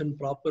instrumentation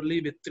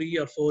properly with 3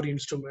 or 4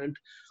 instrument,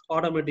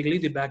 automatically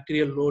the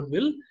bacterial load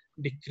will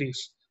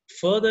decrease.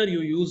 Further,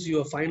 you use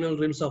your final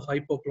rinse of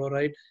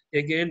hypochlorite,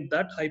 again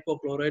that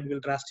hypochlorite will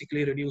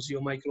drastically reduce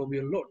your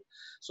microbial load.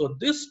 So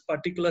this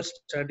particular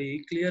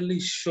study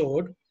clearly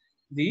showed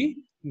the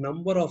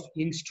number of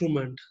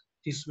instrument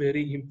is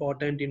very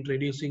important in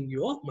reducing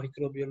your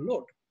microbial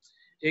load.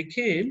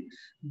 Again,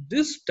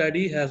 this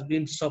study has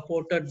been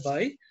supported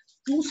by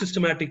 2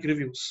 systematic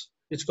reviews,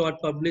 which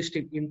got published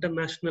in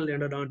International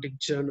Endodontic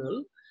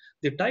Journal.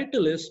 The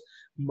title is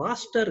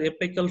Master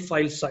Apical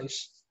File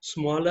Size,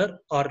 Smaller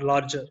or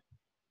Larger.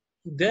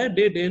 They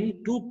did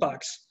in 2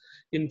 parts.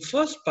 In the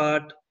first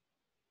part,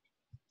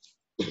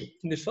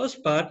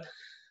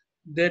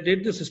 they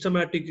did the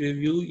systematic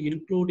review,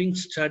 including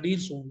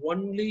studies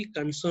only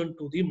concerned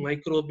to the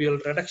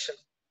microbial reduction.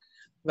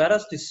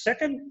 Whereas the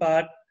second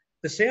part,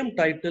 the same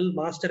title,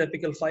 Master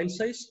Apical File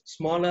Size,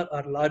 Smaller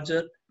or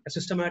Larger, a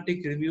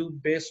systematic review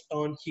based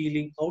on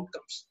healing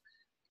outcomes.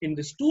 In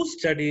these 2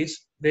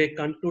 studies, they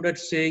concluded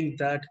saying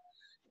that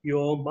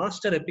your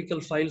master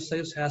apical file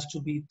size has to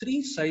be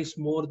 3 size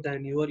more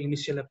than your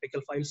initial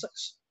apical file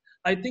size.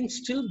 I think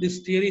still this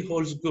theory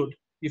holds good.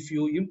 If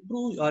you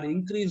improve or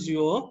increase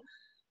your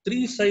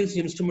 3 size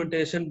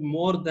instrumentation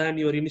more than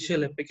your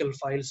initial apical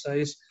file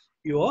size,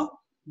 your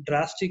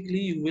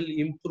drastically will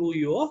improve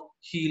your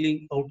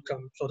healing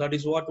outcome. So that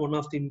is what one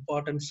of the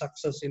important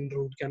success in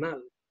root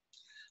canal.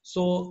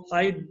 So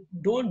I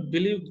don't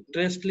believe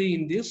drastically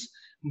in this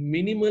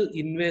minimal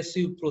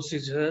invasive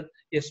procedure,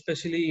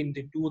 especially in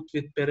the tooth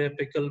with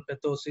periapical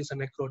pathosis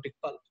and necrotic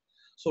pulp.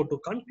 So to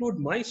conclude,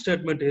 my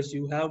statement is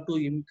you have to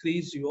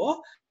increase your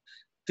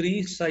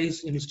 3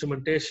 size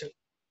instrumentation.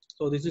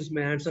 So this is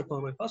my answer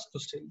for my first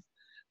question.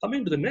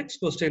 Coming to the next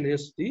question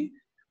is the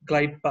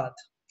glide path.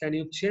 Can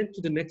you change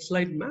to the next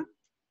slide, ma'am?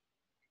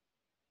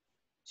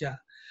 Yeah,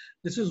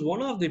 this is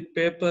one of the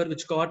paper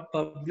which got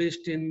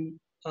published in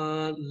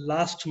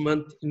last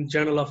month in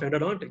Journal of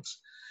Endodontics.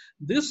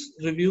 This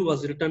review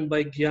was written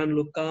by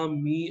Gianluca,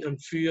 me, and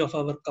few of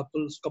our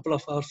couple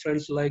of our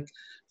friends like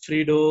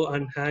Frido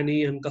and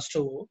Hani and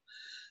Gustavo.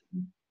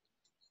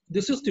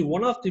 This is the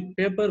one of the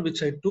paper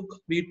which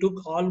we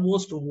took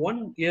almost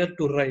 1 year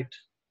to write.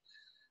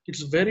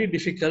 It's very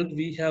difficult.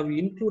 We have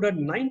included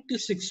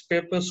 96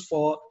 papers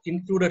for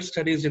included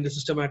studies in the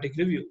systematic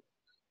review.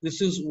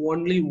 This is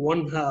only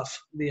one half.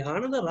 The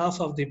another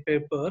half of the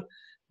paper,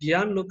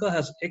 Gianluca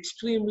has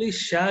extremely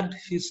shared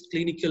his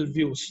clinical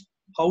views.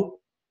 How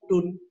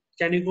to,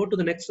 can you go to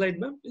the next slide,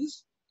 ma'am,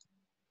 please?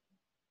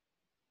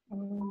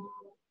 Oh,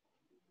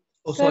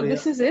 Sir, sorry.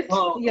 this is it.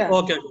 Oh, Yeah.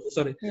 okay,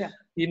 sorry. Yeah.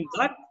 In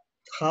that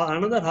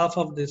another half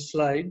of this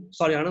slide,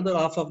 sorry, another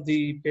half of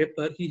the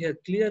paper, he had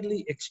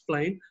clearly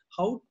explained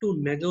how to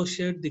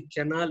negotiate the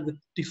canal with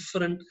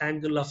different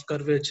angle of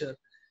curvature.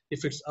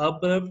 If it's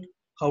abrupt,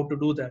 how to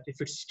do that.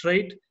 If it's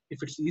straight,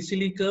 if it's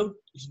easily curved,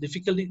 it's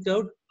difficultly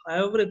curved.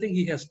 Everything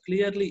he has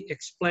clearly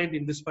explained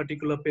in this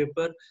particular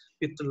paper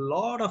with a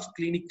lot of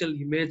clinical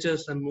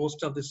images and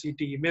most of the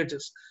CT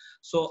images.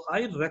 So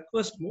I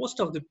request most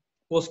of the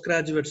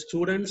postgraduate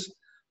students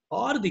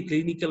or the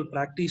clinical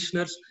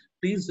practitioners,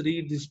 please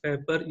read this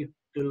paper. It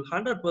will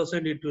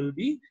 100% it will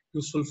be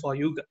useful for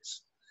you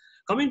guys.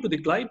 Coming to the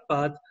glide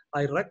path,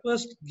 I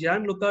request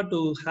Gianluca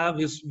to have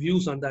his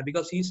views on that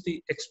because he's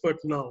the expert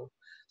now.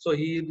 So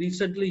he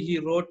recently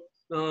wrote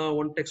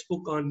one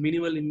textbook on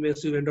minimal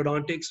invasive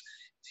endodontics.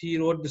 He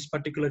wrote this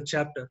particular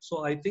chapter.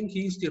 So I think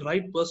he's the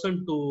right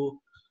person to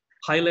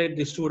highlight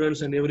the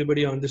students and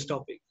everybody on this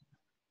topic.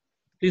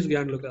 Please,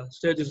 Gianluca,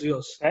 stage is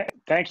yours.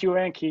 Thank you,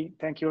 Venki.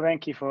 Thank you,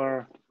 Venki,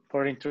 for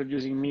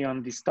introducing me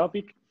on this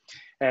topic.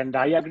 And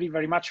I agree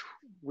very much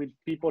with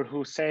people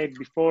who said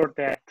before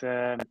that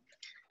the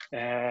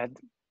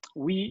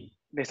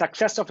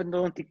success of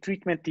endodontic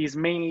treatment is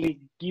mainly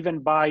given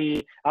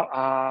by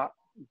a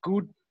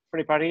good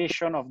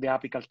preparation of the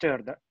apical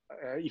third.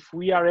 If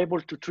we are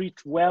able to treat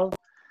well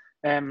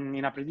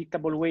in a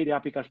predictable way the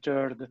apical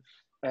third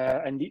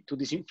and to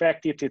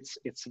disinfect it,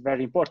 it's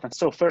very important.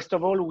 So first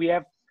of all, we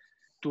have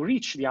to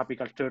reach the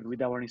apical third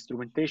with our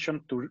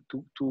instrumentation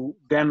to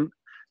then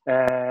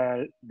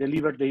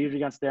deliver the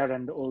irrigants there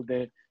and all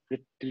the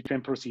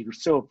treatment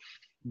procedures. So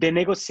the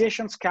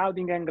negotiation,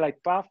 scouting, and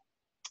glide path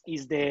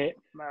is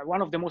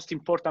one of the most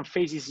important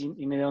phases in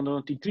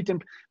endodontic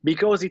treatment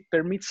because it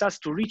permits us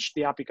to reach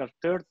the apical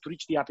third, to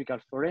reach the apical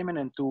foramen,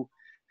 and to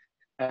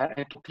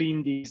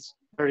clean this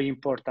very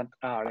important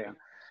area.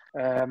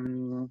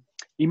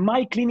 In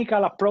my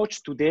clinical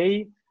approach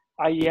today,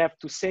 I have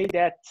to say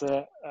that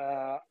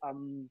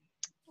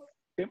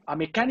a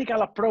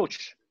mechanical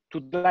approach to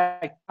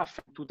glide path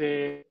to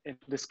the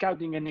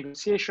scouting and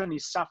negotiation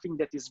is something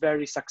that is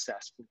very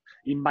successful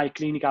in my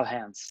clinical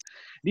hands.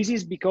 This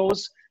is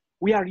because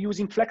we are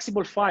using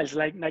flexible files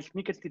like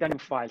nickel titanium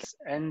files,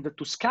 and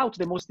to scout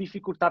the most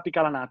difficult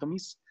apical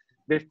anatomies,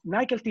 the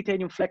nickel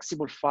titanium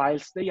flexible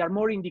files, they are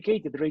more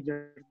indicated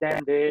rather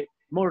than the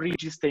more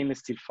rigid stainless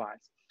steel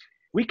files.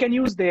 We can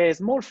use the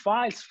small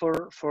files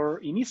for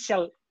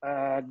initial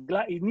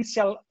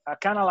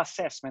canal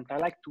assessment, I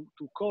like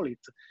to call it,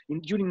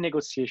 during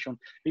negotiation,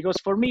 because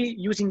for me,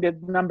 using the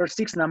number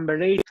 6,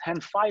 number 8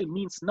 hand file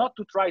means not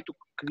to try to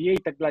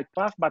create a glide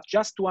path, but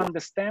just to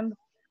understand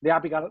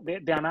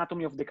the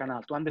anatomy of the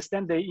canal, to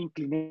understand the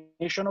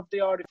inclination of the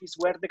orifice,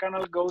 where the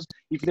canal goes,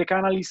 if the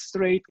canal is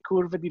straight,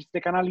 curved, if the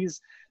canal is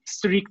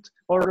strict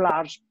or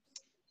large.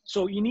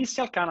 So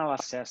initial canal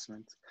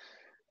assessment.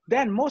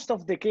 Then most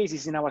of the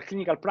cases in our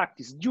clinical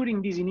practice,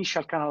 during this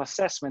initial canal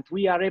assessment,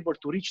 we are able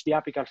to reach the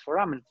apical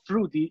foramen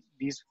through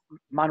these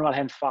manual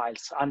hand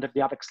files under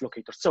the apex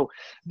locator. So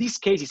these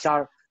cases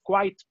are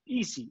quite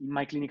easy in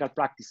my clinical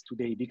practice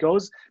today,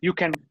 because you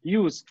can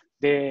use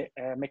the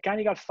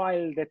mechanical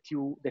file that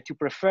you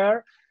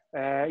prefer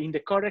in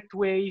the correct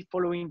way,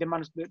 following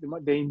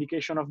the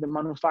indication of the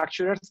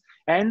manufacturers,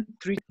 and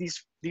treat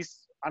these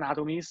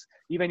anatomies,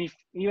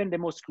 even the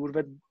most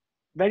curved,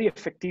 very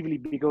effectively,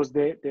 because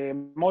the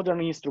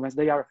modern instruments,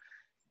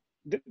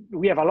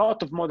 we have a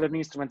lot of modern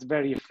instruments,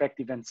 very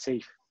effective and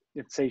safe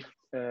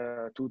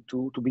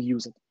to be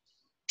used.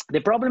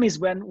 The problem is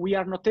when we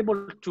are not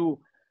able to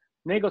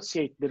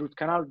negotiate the root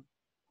canal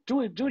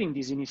during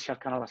this initial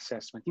canal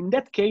assessment. In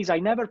that case, I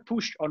never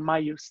push on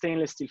my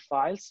stainless steel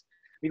files,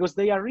 because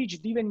they are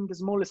rigid even in the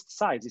smallest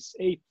sizes,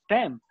 8,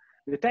 10.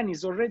 The 10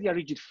 is already a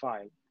rigid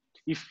file.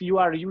 If you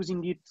are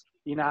using it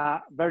in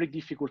a very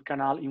difficult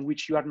canal in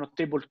which you are not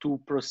able to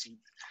proceed.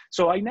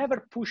 So I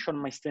never push on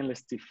my stainless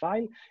steel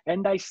file,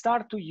 and I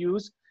start to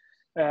use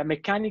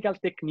mechanical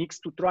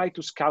techniques to try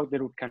to scout the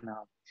root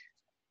canal.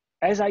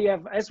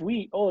 As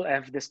we all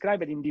have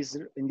described in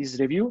this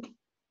review,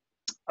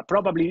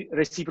 probably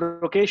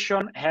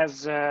reciprocation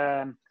has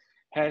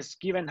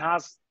given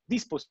us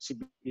this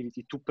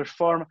possibility to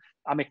perform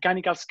a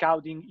mechanical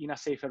scouting in a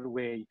safer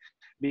way,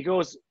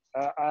 because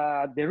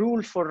the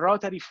rule for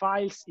rotary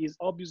files is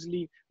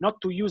obviously not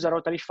to use a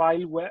rotary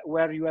file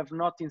where you have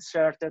not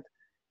inserted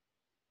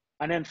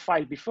an end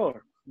file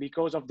before,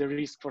 because of the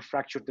risk for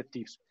fractured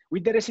tips.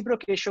 With the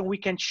reciprocation, we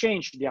can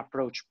change the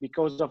approach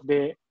because of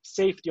the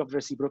safety of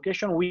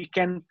reciprocation. We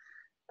can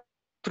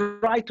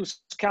try to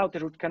scout the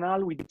root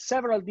canal with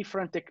several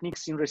different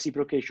techniques in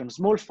reciprocation.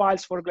 Small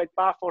files for glide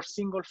path, or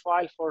single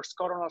file for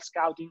coronal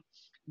scouting.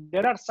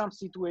 There are some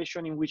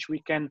situations in which we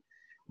can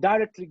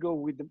directly go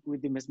with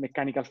the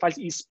mechanical files,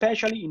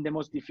 especially in the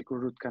most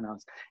difficult root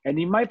canals. And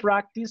in my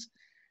practice,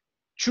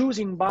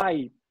 choosing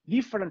by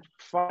different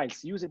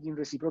files used in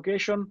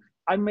reciprocation,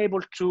 I'm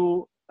able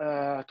to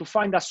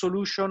find a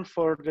solution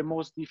for the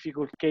most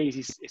difficult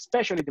cases,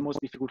 especially the most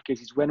difficult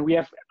cases when we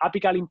have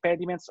apical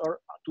impediments or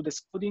to the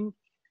scouting.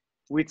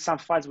 With some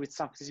files with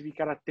some specific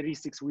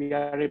characteristics, we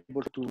are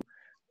able to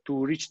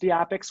reach the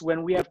apex.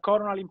 When we have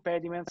coronal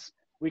impediments,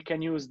 we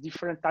can use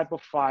different type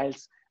of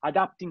files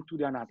adapting to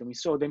the anatomy.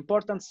 So the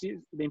important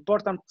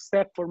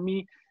step for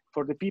me,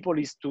 for the people,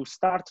 is to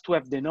start to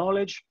have the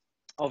knowledge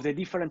of the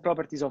different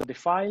properties of the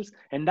files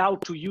and how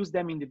to use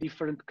them in the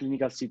different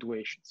clinical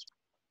situations.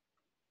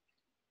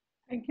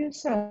 Thank you,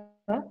 sir.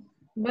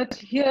 But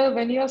here,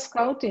 when you are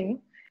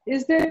scouting,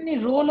 is there any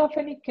role of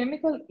any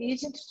chemical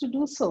agent to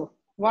do so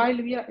while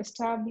we are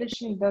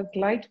establishing the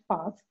glide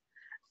path?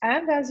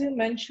 And as you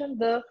mentioned,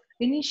 the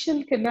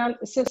initial canal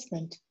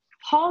assessment,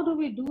 how do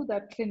we do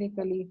that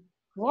clinically?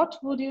 What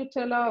would you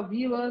tell our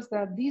viewers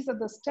that these are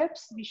the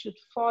steps we should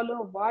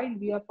follow while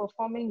we are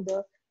performing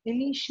the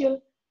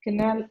initial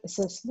canal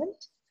assessment?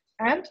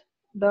 And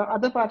the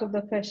other part of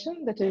the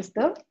question, that is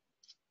the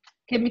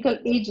chemical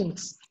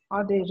agents,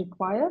 are they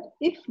required?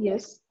 If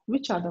yes,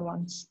 which are the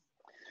ones?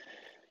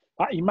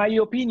 In my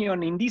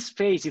opinion, in this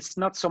phase, it's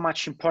not so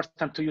much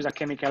important to use a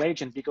chemical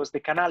agent, because the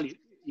canal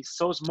is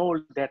so small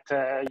that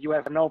you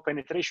have no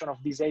penetration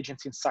of these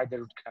agents inside the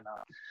root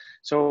canal.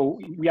 So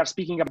we are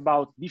speaking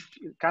about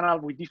canal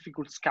with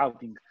difficult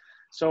scouting.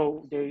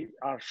 So they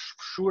are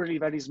surely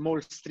very small,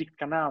 strict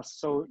canals.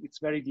 So it's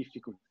very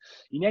difficult.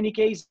 In any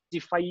case,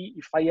 if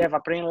I have a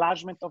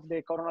pre-enlargement of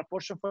the coronal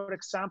portion, for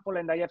example,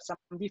 and I have some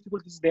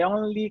difficulties, the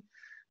only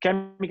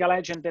chemical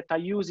agent that I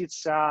use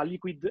is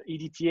liquid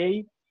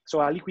EDTA. So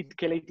a liquid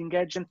chelating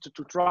agent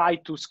to try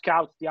to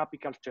scout the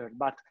apical turn,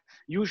 but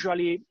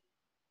usually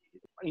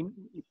it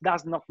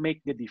does not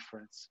make the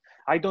difference.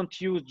 I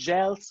don't use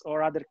gels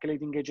or other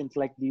chelating agents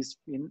like this.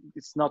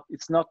 It's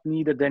not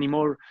needed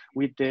anymore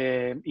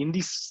in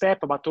this step,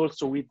 but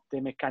also with the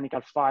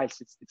mechanical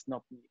files, it's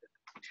not needed.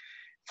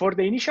 For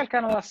the initial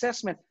canal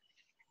assessment,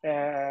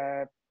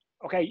 I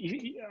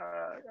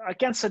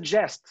can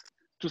suggest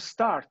to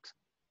start.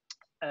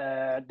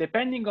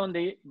 Depending on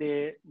the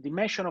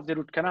dimension of the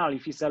root canal,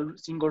 if it's a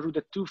single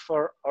rooted tooth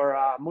or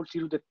a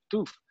multi-rooted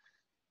tooth,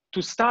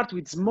 to start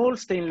with small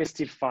stainless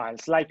steel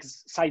files like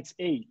size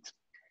 8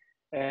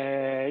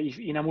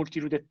 in a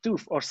multi-rooted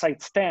tooth, or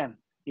size 10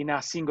 in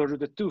a single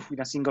rooted tooth with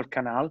a single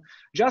canal,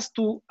 just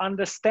to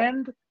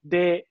understand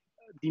the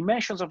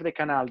dimensions of the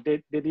canal,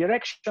 the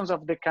directions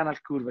of the canal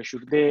curvature,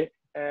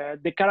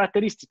 the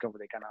characteristic of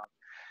the canal.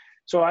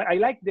 So I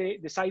like the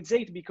size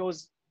 8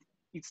 because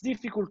it's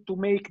difficult to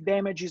make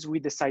damages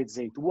with the size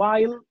 8,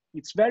 while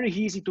it's very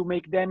easy to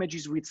make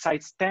damages with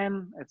size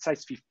 10 and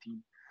size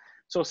 15.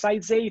 So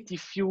size 8,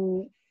 if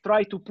you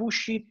try to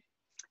push it,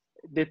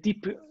 the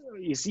tip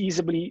is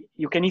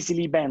you can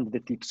easily bend the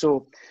tip.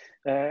 So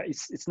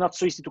it's not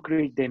so easy to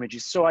create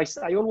damages. So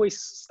I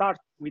always start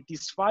with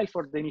this file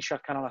for the initial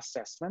canal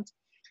assessment.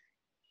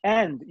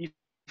 And if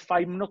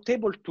I'm not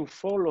able to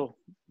follow,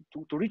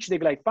 to reach the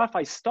glide path,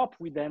 I stop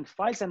with the end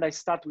files and I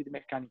start with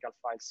mechanical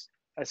files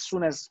as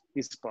soon as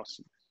it's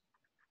possible.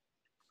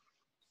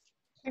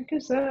 Thank you,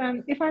 sir.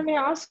 And if I may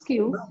ask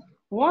you,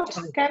 what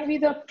can be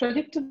the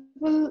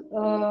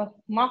predictable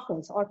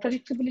markers or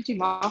predictability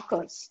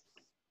markers?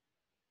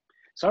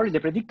 Sorry, the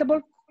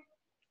predictable?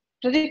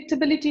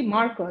 Predictability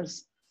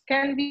markers.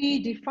 Can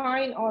we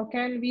define or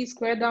can we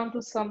square down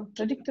to some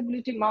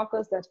predictability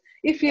markers that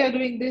if we are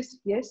doing this,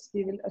 yes,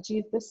 we will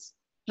achieve this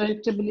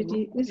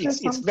predictability? Is there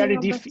something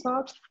of that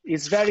sort?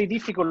 It's very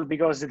difficult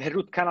because the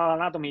root canal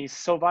anatomy is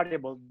so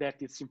variable that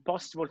it's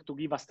impossible to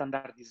give a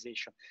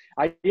standardization.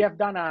 I have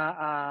done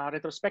a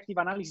retrospective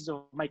analysis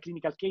of my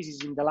clinical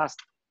cases in the last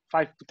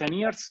 5 to 10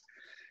 years.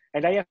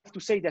 And I have to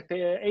say that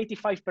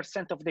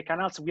 85% of the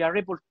canals, we are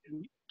able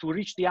to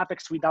reach the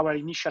apex with our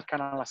initial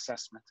canal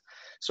assessment.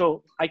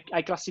 So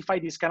I classify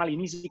this canal in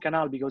easy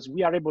canal because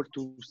we are able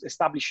to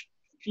establish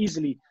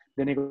easily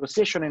the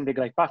negotiation and the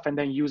glide path, and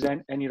then use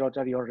any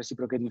rotary or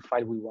reciprocating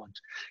file we want.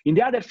 In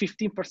the other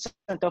 15%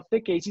 of the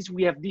cases,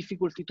 we have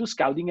difficulty to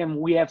scouting and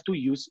we have to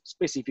use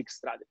specific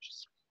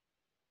strategies.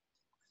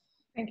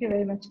 Thank you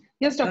very much.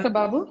 Yes, Dr.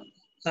 Babu?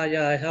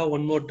 Yeah, I have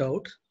one more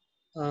doubt.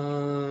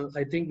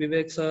 I think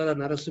Vivek sir or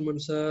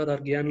Narasimhan sir or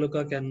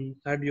Gianluca can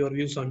add your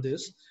views on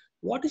this.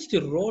 What is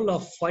the role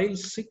of file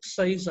 6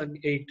 size and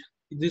 8?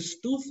 These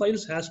two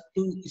files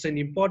is an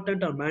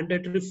important or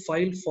mandatory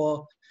file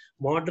for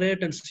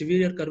moderate and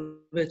severe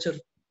curvature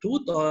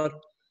tooth, or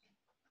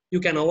you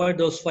can avoid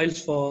those files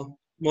for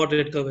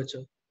moderate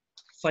curvature,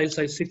 file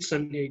size 6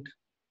 and 8?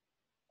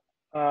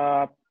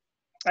 I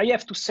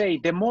have to say,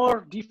 the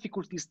more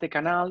difficult is the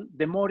canal,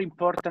 the more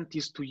important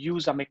is to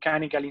use a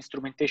mechanical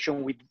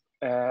instrumentation with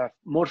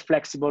more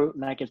flexible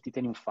nickel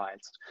titanium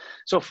files.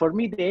 So for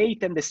me, the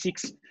 8 and the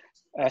 6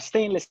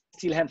 stainless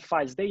steel hand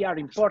files, they are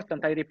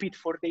important, I repeat,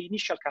 for the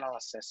initial canal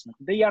assessment.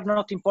 They are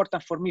not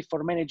important for me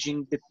for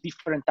managing the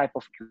different type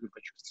of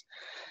curvatures.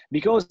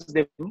 Because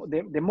the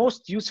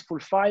most useful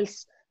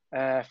files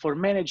for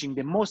managing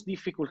the most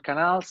difficult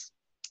canals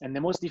and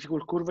the most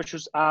difficult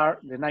curvatures are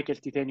the nickel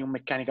titanium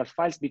mechanical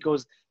files,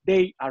 because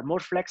they are more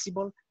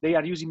flexible, they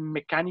are using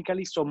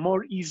mechanically, so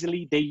more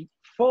easily they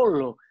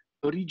follow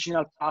the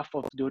original path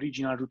of the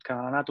original root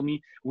canal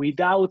anatomy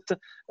without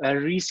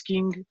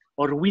risking,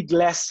 or with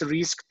less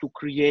risk to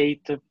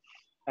create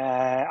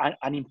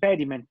an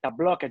impediment, a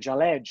blockage, a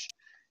ledge.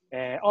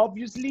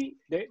 Obviously,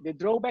 the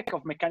drawback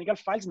of mechanical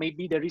files may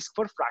be the risk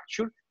for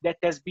fracture that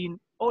has been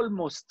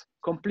almost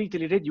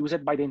completely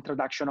reduced by the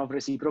introduction of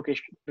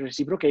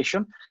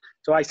reciprocation.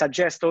 So I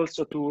suggest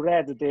also to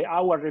read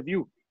our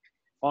review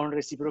on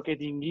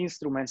reciprocating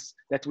instruments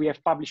that we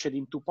have published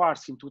in 2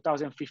 parts in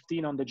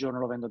 2015 on the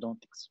Journal of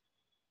Endodontics.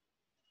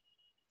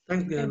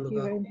 Thank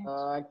you.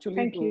 Actually,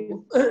 Thank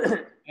you.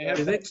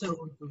 Vivek sir.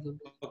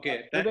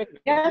 Okay.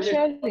 Yeah,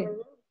 surely.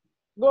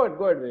 Go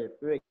ahead,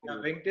 Vivek.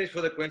 Venkatesh,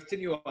 for the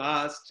question you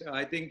asked,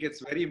 I think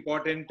it's very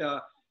important.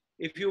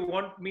 If you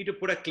want me to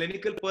put a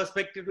clinical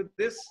perspective to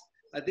this,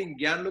 I think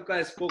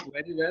Gianluca spoke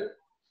very well.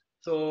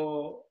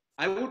 So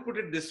I would put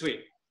it this way.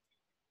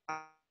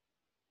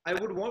 I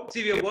would want,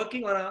 see, we are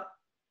working on a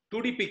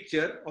 2D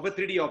picture of a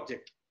 3D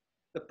object.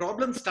 The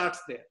problem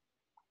starts there.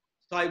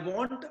 So I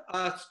want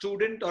a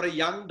student or a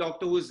young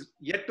doctor who's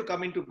yet to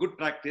come into good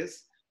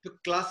practice to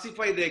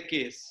classify their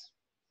case.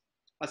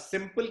 A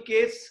simple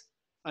case,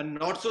 a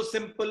not so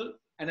simple,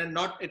 and a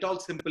not at all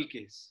simple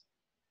case.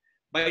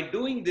 By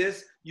doing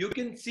this, you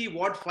can see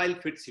what file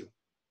fits you.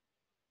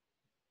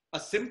 A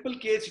simple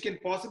case, you can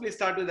possibly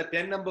start with a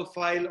 10 number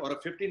file or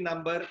a 15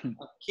 number,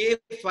 a K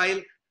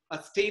file,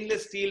 a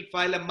stainless steel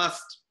file, a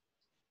must.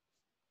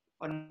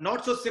 A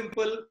not so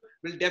simple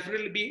will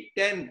definitely be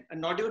 10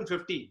 and not even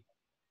 15.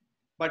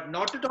 But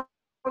not at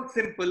all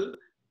simple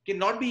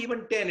cannot be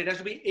even 10. It has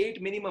to be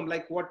 8 minimum,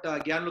 like what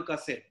Gianluca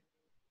said.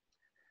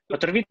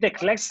 Dr.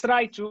 Vitek, let's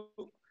try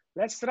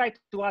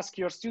to ask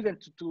your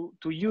student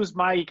to use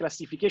my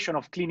classification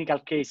of clinical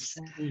cases.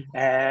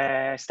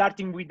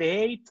 Starting with the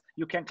 8,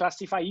 you can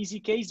classify easy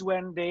case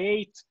when the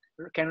 8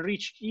 can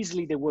reach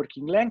easily the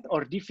working length,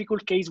 or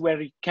difficult case where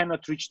it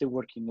cannot reach the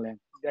working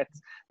length.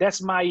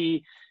 That's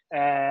my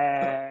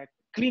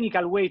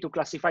clinical way to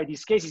classify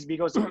these cases,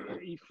 because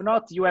if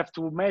not, you have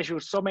to measure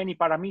so many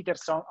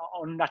parameters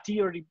on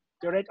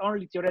a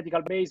only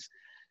theoretical base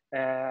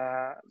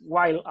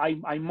while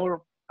I'm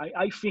more,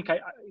 I think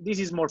this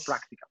is more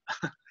practical.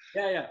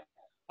 Yeah.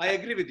 I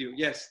agree with you.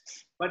 Yes.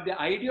 But the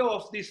idea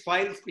of these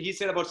files, he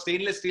said about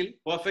stainless steel,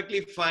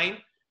 perfectly fine,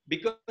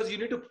 because you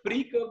need to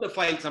pre-curve the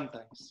file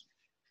sometimes.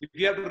 If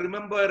you have to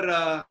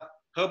remember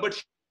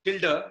Herbert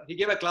Schilder, he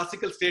gave a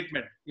classical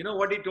statement. You know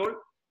what he told?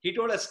 He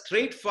told a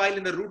straight file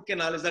in the root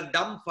canal is a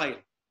dumb file.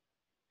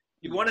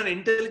 You want an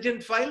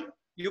intelligent file,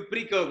 you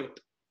pre-curve it.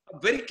 A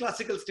very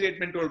classical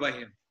statement told by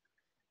him.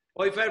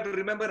 Or if I have to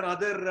remember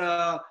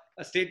another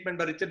a statement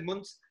by Richard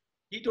Munz,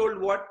 he told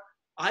what?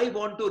 I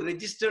want to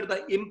register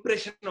the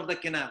impression of the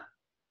canal.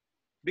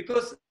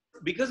 Because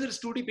it's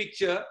 2D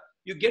picture,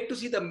 you get to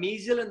see the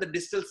mesial and the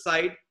distal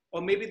side,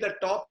 or maybe the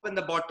top and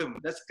the bottom,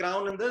 that's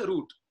crown and the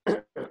root.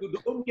 You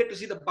don't get to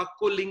see the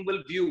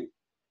buccolingual view.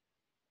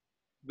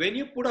 When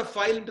you put a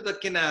file into the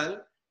canal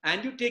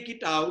and you take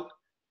it out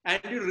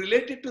and you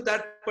relate it to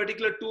that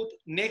particular tooth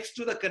next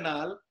to the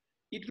canal,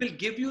 it will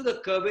give you the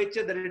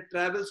curvature that it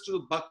travels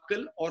to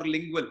buccal or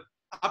lingual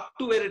up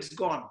to where it's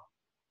gone.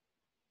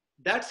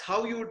 That's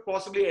how you would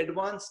possibly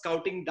advance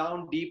scouting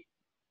down deep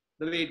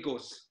the way it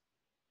goes.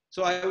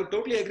 So I would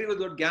totally agree with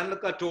what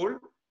Gyanlaka told.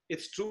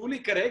 It's truly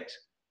correct.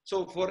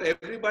 So for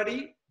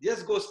everybody,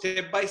 just go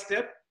step by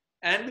step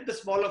and with the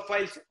smaller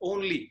files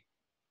only.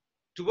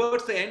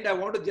 Towards the end, I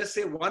want to just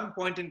say one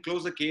point and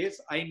close the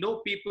case. I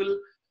know people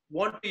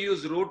want to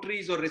use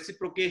rotaries or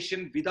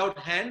reciprocation without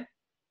hand.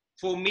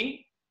 For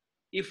me,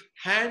 if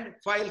hand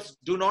files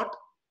do not,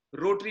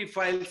 rotary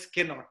files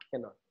cannot.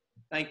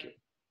 Thank you.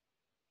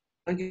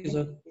 Thank you,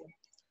 sir.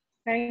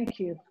 Thank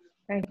you.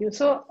 Thank you.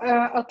 So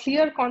a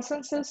clear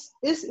consensus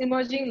is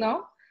emerging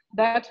now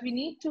that we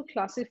need to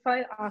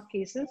classify our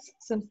cases,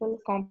 simple,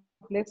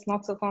 complex,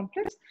 not so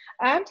complex,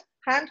 and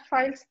hand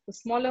files, the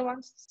smaller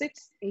ones,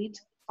 6, 8,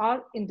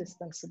 are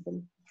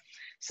indispensable.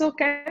 So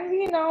can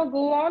we now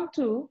go on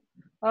to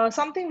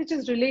something which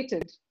is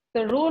related,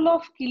 the role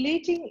of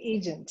chelating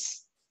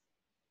agents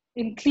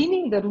in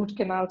cleaning the root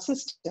canal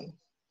system.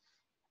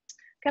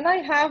 Can I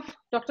have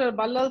Dr.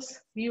 Ballal's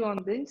view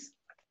on this?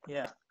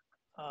 Yeah.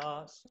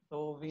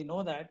 So we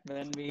know that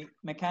when we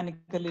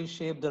mechanically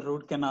shape the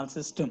root canal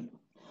system,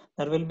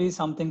 there will be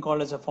something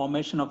called as a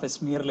formation of a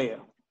smear layer.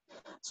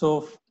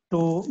 So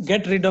to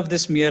get rid of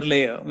this smear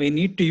layer, we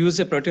need to use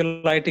a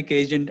proteolytic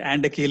agent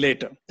and a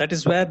chelator. That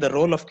is where the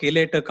role of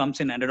chelator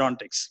comes in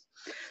endodontics.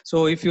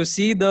 So if you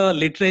see the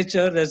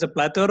literature, there's a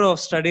plethora of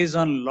studies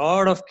on a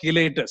lot of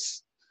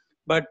chelators.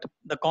 But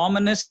the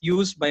commonest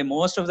used by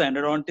most of the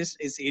endodontists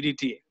is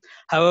EDTA.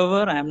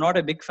 However, I am not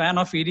a big fan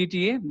of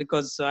EDTA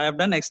because I have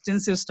done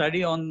extensive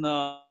study on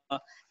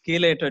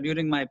chelator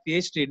during my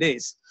PhD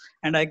days,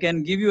 and I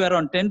can give you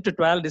around 10 to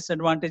 12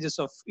 disadvantages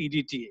of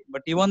EDTA.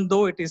 But even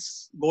though it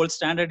is gold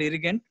standard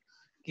irrigant,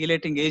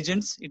 chelating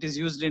agents, it is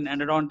used in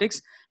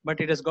endodontics, but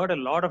it has got a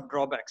lot of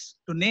drawbacks.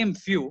 To name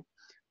few,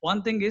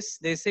 one thing is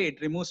they say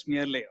it removes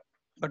smear layer.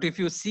 But if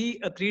you see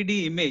a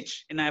 3D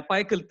image in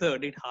apical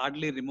third, it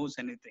hardly removes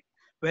anything.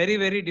 Very,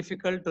 very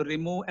difficult to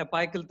remove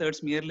apical third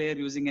smear layer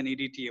using an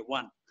EDTA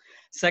one.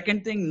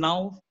 Second thing,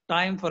 now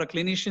time for a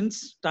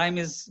clinicians, time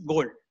is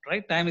gold,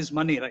 right? Time is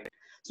money, right?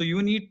 So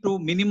you need to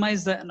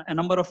minimize the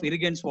number of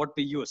irrigants what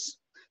we use.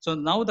 So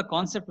now the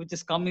concept which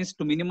has come is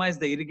to minimize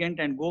the irrigant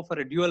and go for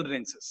a dual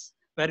rinses,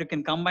 where you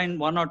can combine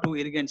 1 or 2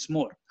 irrigants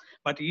more.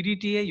 But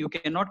EDTA, you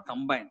cannot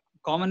combine.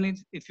 Commonly,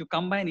 if you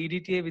combine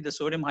EDTA with the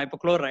sodium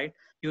hypochlorite,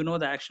 you know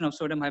the action of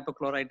sodium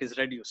hypochlorite is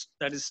reduced.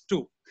 That is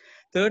 2.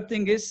 Third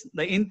thing is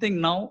the in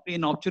thing now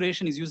in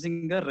obturation is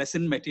using the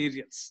resin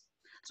materials.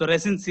 So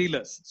resin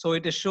sealers. So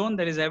it is shown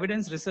there is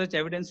evidence, research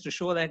evidence to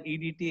show that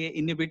EDTA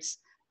inhibits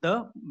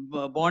the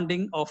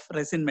bonding of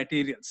resin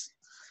materials.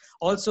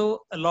 Also,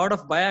 a lot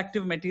of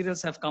bioactive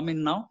materials have come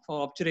in now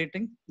for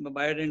obturating,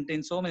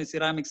 biodentin, so many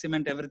ceramic,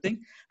 cement,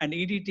 everything. And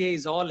EDTA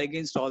is all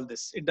against all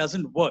this. It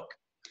doesn't work.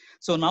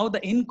 So now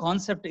the in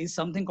concept is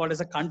something called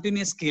as a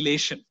continuous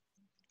chelation.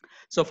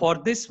 So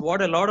for this,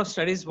 what a lot of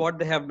studies, what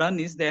they have done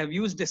is they have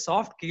used a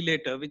soft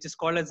chelator, which is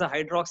called as a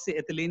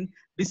hydroxyethylene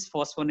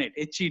bisphosphonate,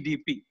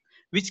 HEDP,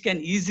 which can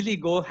easily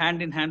go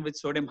hand in hand with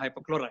sodium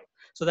hypochlorite.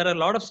 So there are a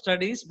lot of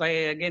studies by,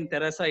 again,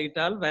 Teresa et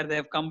al., where they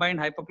have combined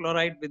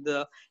hypochlorite with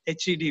the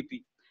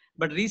HEDP.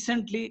 But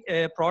recently,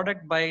 a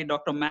product by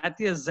Dr.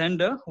 Matthias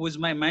Zender, who is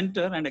my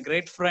mentor and a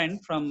great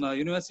friend from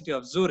University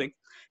of Zurich,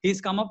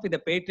 he's come up with a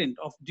patent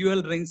of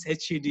dual rings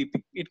HEDP.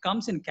 It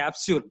comes in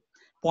capsule,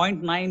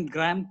 0.9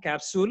 gram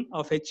capsule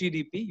of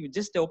HEDP. You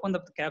just open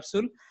up the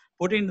capsule,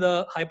 put in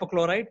the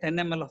hypochlorite, 10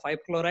 ml of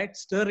hypochlorite,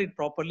 stir it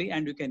properly,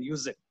 and you can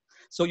use it.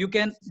 So you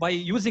can, by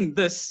using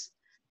this,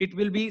 it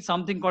will be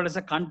something called as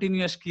a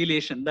continuous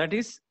chelation. That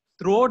is,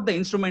 throughout the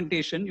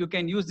instrumentation, you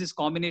can use this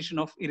combination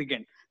of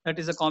irrigant. That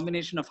is a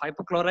combination of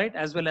hypochlorite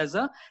as well as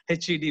a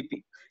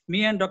HEDP.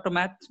 Me and Dr.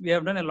 Matt, we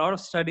have done a lot of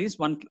studies.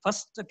 One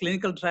first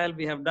clinical trial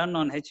we have done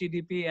on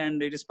HEDP,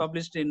 and it is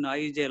published in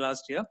Iacde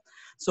last year.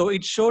 So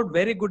it showed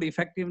very good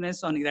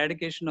effectiveness on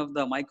eradication of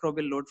the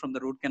microbial load from the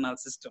root canal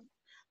system.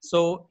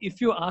 So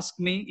if you ask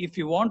me, if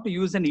you want to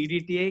use an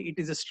EDTA, it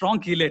is a strong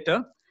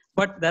chelator,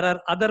 But there are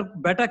other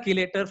better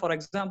chelator. For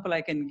example,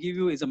 I can give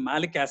you is a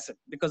malic acid,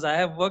 because I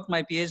have worked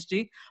my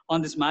PhD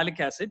on this malic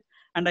acid,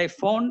 and I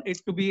found it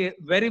to be a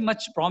very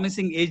much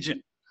promising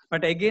agent.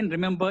 But again,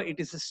 remember, it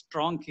is a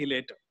strong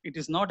chelator. It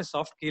is not a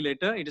soft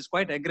chelator. It is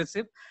quite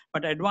aggressive.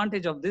 But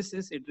advantage of this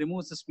is it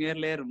removes the smear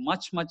layer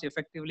much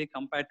effectively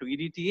compared to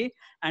EDTA,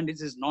 and it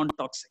is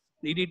non-toxic.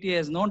 EDTA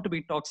is known to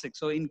be toxic.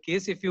 So in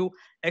case if you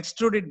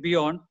extrude it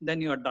beyond,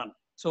 then you are done.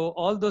 So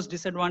all those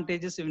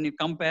disadvantages, when you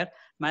compare,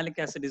 malic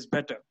acid is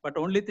better. But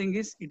only thing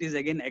is, it is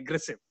again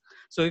aggressive.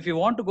 So if you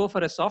want to go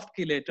for a soft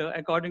chelator,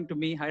 according to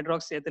me,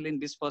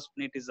 hydroxyethylene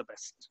bisphosphonate is the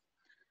best.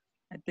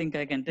 I think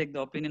I can take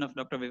the opinion of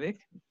Dr. Vivek.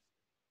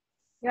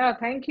 Yeah,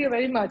 thank you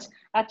very much.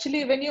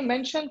 Actually, when you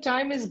mentioned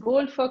time is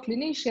gold for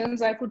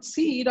clinicians, I could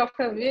see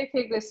Dr.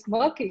 Vivek is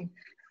working.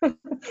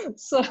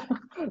 So,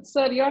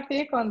 sir, your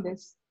take on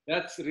this?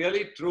 That's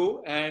really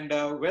true and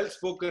well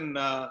spoken,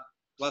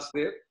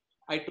 Vasudev.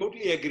 I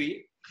totally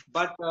agree.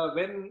 But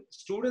when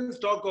students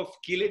talk of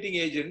chelating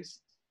agents,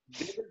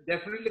 they will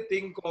definitely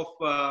think of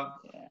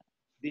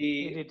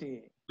the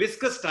EDTA.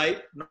 viscous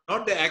type,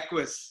 not the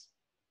aqueous.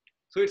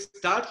 So it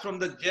starts from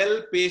the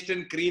gel, paste,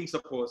 and cream,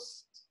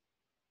 suppose.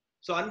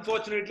 So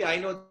unfortunately, I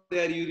know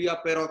they are urea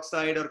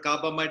peroxide or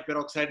carbamide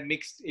peroxide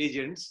mixed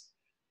agents.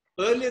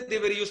 Earlier, they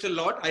were used a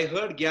lot. I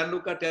heard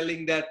Gianluca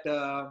telling that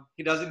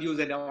he doesn't use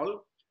at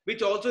all,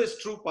 which also is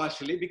true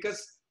partially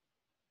because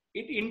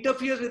it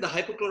interferes with the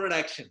hypochlorite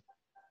action.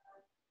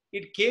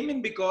 It came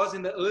in because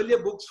in the earlier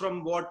books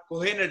from what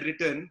Cohen had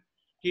written,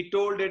 he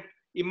told it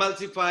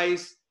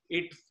emulsifies,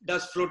 it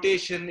does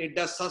flotation, it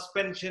does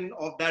suspension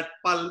of that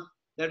pulp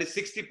that is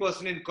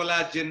 60% in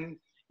collagen,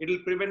 it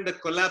will prevent the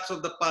collapse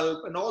of the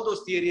pulp, and all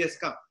those theories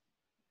come.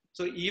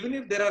 So even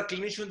if there are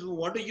clinicians who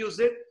want to use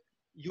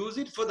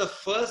it for the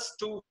first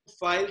two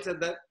files at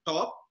the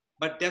top,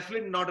 but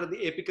definitely not at the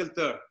apical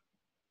third.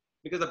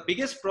 Because the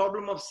biggest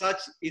problem of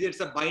such is it's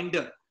a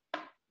binder.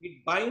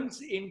 It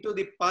binds into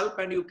the pulp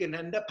and you can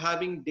end up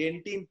having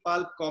dentine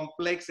pulp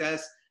complex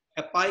as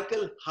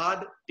apical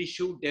hard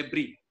tissue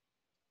debris.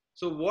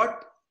 So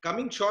what,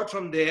 coming short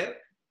from there,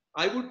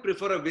 I would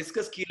prefer a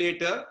viscous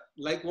chelator,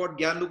 like what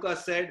Gianluca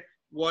said,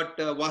 what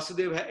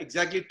Vasudev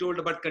exactly told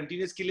about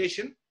continuous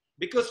chelation,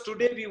 because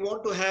today we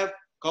want to have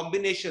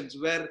combinations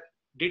where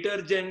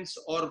detergents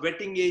or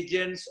wetting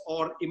agents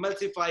or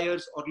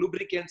emulsifiers or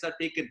lubricants are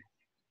taken.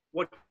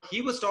 What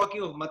he was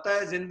talking of,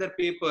 Matthias in their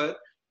paper,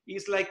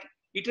 is like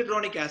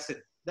itadronic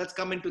acid. That's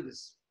come into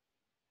this.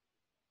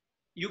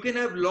 You can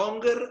have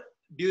longer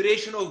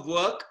duration of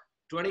work,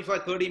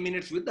 25-30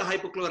 minutes with the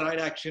hypochlorite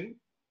action.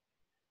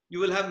 You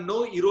will have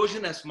no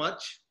erosion as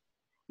much.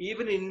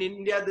 Even in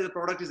India, the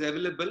product is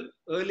available.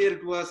 Earlier,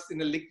 it was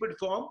in a liquid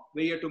form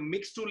where you have to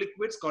mix two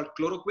liquids called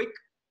Chloroquick.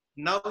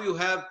 Now you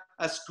have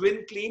a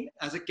twin clean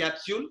as a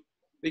capsule.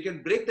 We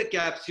can break the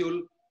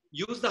capsule,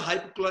 use the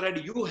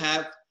hypochlorite you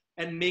have,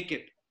 and make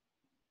it.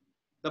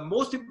 The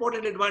most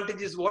important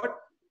advantage is what?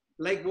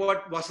 Like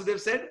what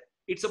Vasudev said,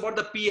 it's about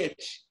the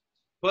pH.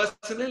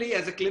 Personally,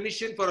 as a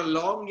clinician for a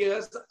long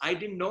years, I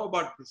didn't know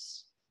about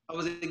this. I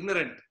was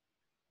ignorant.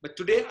 But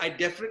today, I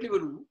definitely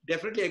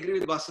agree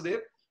with Vasudev.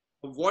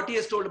 What he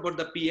has told about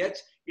the pH,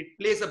 it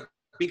plays a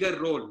bigger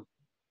role.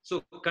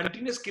 So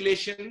continuous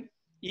chelation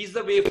is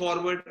the way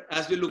forward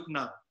as we look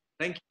now.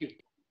 Thank you.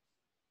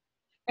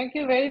 Thank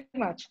you very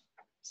much.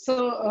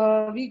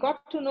 So we got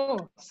to know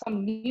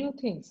some new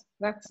things.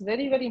 That's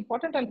very, very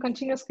important. And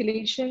continuous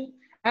chelation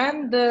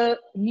and the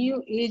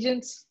new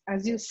agents,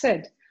 as you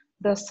said,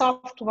 the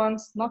soft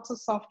ones, not so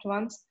soft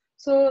ones.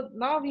 So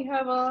now we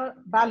have a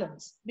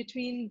balance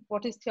between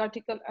what is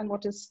theoretical and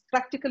what is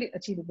practically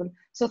achievable.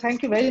 So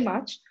thank you very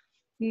much.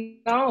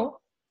 Now,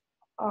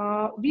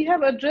 we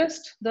have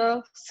addressed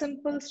the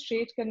simple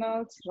straight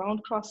canals,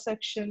 round cross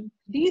section.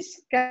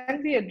 These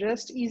can be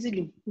addressed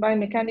easily by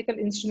mechanical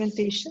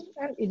instrumentation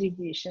and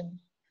irrigation.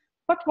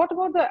 But what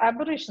about the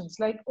aberrations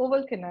like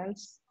oval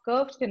canals,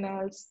 curved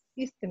canals,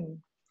 isthmy?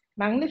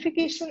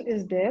 Magnification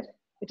is there.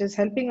 It is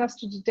helping us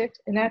to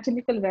detect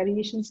anatomical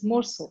variations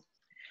more so.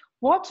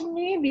 What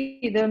may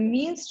be the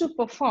means to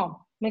perform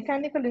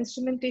mechanical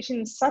instrumentation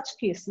in such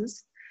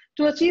cases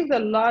to achieve the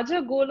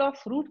larger goal of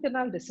root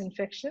canal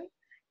disinfection?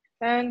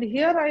 And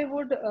here I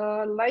would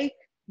like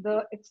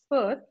the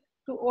expert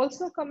to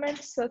also comment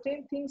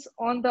certain things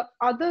on the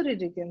other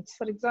irrigants.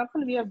 For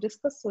example, we have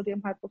discussed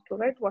sodium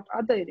hypochlorite, what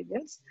other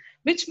irrigants,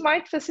 which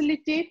might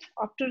facilitate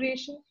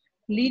obturation,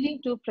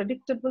 leading to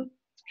predictable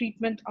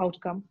treatment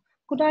outcome.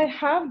 Could I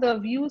have the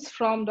views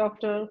from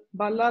Dr.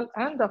 Ballal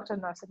and Dr.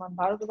 Narasimhan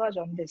Bharadwaj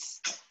on this?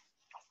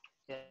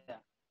 Yeah.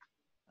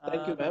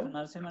 Thank you, ma'am.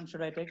 Narasimhan,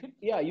 should I take it?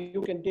 Yeah,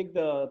 you can take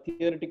the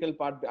theoretical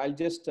part. I'll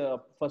just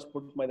first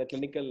put the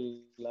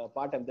clinical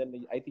part, and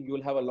then I think you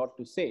will have a lot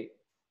to say.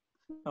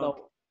 Okay. Now,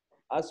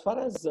 as far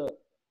as,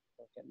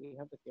 can we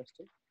have the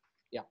question?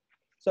 Yeah.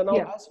 So now,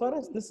 Yeah. as far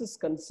as this is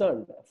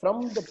concerned,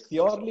 from the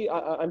purely,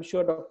 I'm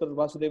sure Dr.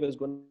 Vasudev is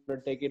going to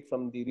take it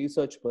from the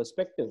research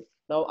perspective.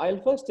 Now,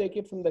 I'll first take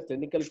it from the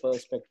clinical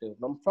perspective.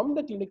 Now, from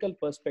the clinical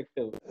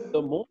perspective,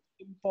 the most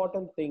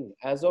important thing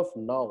as of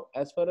now,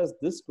 as far as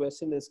this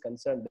question is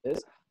concerned,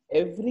 is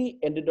every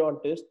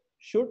endodontist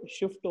should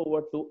shift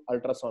over to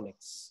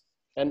ultrasonics.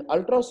 An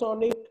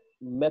ultrasonic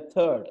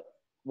method,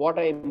 what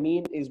I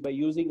mean is by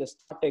using a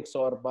statics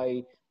or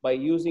by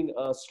using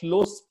a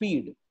slow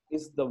speed,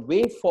 is the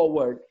way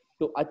forward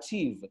to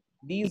achieve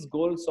these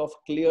goals of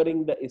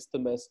clearing the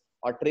isthmus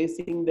or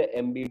tracing the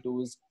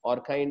MB2s,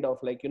 or kind of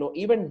like,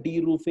 even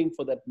de-roofing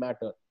for that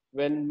matter.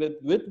 When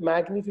with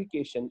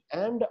magnification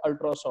and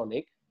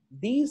ultrasonic,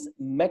 these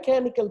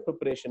mechanical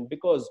preparation,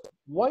 because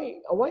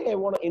why I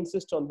want to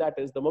insist on that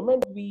is the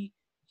moment we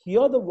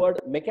hear the word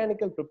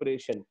mechanical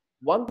preparation,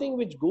 one thing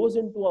which goes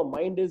into our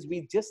mind is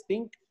we just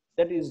think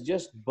that is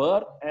just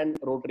burr and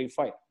rotary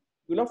file.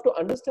 You'll have to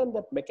understand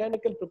that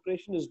mechanical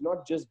preparation is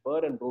not just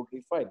burr and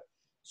rotary file.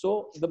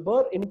 So the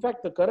burr, in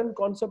fact, the current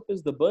concept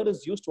is the burr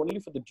is used only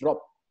for the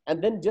drop,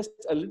 and then just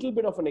a little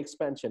bit of an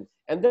expansion.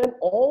 And then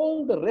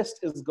all the rest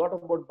is got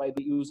about by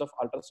the use of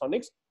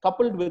ultrasonics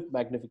coupled with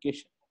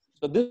magnification.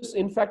 So this,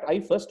 in fact, I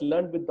first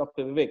learned with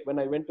Dr. Vivek when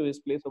I went to his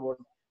place about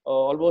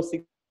almost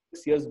 6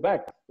 years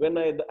back. When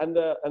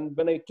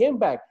when I came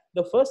back,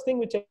 the first thing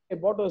which I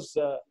bought was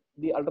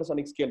the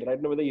ultrasonic scale. I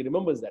don't know whether he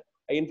remembers that.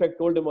 I in fact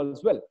told him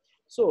as well.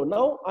 So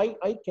now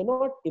I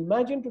cannot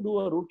imagine to do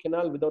a root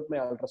canal without my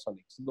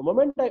ultrasonics. The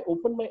moment I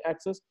open my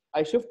access,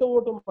 I shift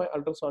over to my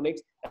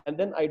ultrasonics, and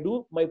then I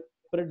do my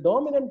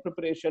predominant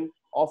preparation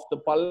of the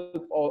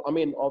pulp, or I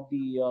mean of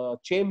the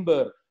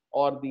chamber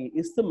or the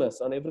isthmus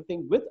and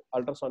everything with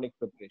ultrasonic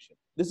preparation.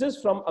 This is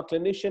from a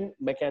clinician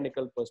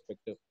mechanical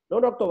perspective.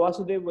 Now Dr.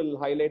 Vasudev will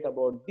highlight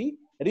about the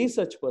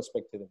research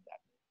perspective in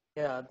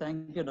that. Yeah,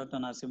 thank you, Dr.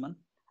 Nasiman.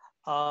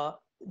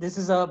 This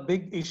is a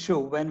big issue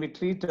when we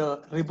treat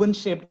a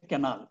ribbon-shaped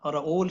canal or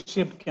an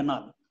oval-shaped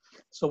canal.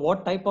 So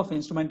what type of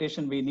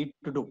instrumentation we need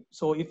to do?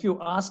 So if you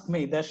ask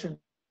me, there should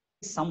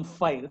be some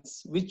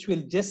files which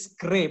will just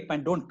scrape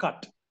and don't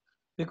cut.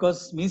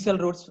 Because mesial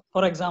roots,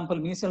 for example,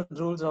 mesial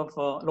roots of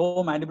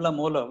lower mandibular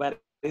molar, where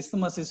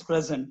isthmus is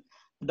present,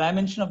 the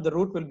dimension of the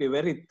root will be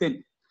very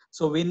thin.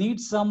 So we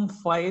need some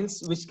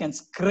files which can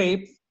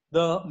scrape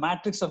the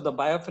matrix of the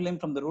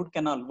biofilm from the root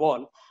canal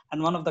wall.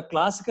 And one of the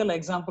classical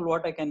example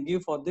what I can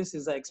give for this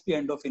is the XP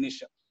endo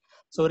finisher.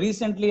 So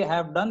recently I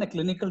have done a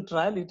clinical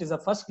trial. It is a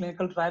first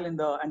clinical trial in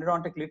the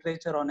endodontic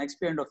literature on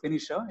XP endo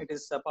finisher. It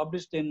is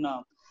published in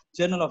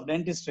Journal of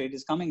Dentistry. It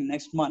is coming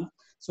next month.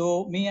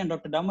 So me and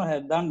Dr. Damar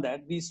have done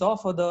that. We saw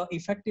for the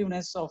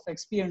effectiveness of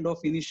XP endo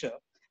finisher.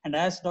 And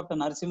as Dr.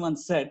 Narasimhan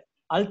said,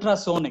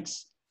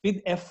 ultrasonics with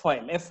F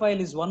file. F file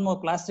is one more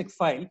plastic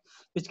file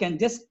which can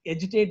just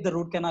agitate the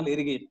root canal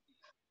irrigate.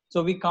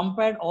 So we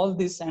compared all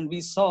this and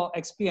we saw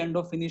XP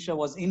endo finisher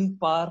was in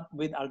par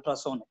with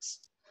ultrasonics.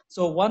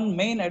 So one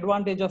main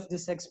advantage of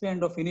this XP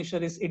endo finisher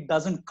is it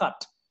doesn't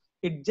cut.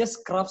 It just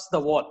scrubs the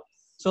wall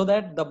so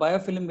that the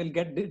biofilm will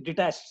get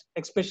detached,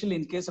 especially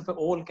in case of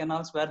oval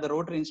canals where the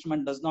rotary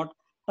instrument does not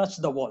touch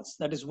the walls.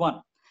 That is one.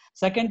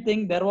 Second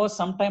thing, there was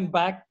some time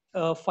back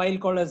a file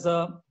called as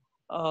a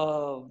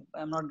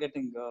I'm not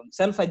getting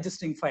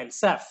self-adjusting file,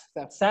 SAF.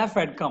 SAF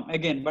had come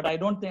again, but I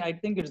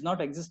think it's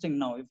not existing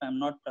now, if I'm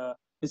not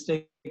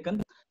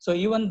mistaken. So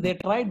even they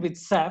tried with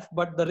SAF,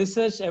 but the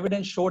research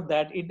evidence showed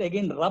that it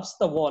again rubs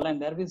the wall and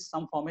there is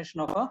some formation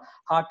of a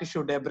hard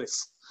tissue debris.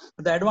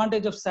 The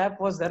advantage of SAF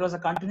was there was a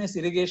continuous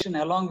irrigation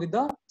along with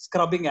the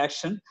scrubbing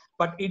action,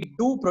 but it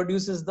do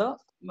produces the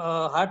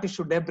hard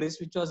tissue debris,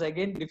 which was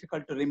again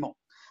difficult to remove.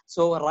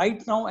 So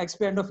right now,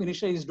 XP endo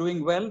finisher is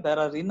doing well. There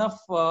are enough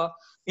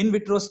in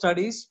vitro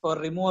studies for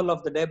removal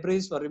of the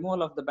debris, for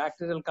removal of the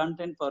bacterial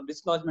content, for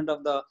dislodgement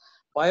of the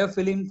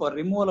biofilm, for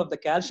removal of the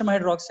calcium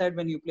hydroxide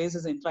when you place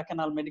as an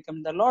intracanal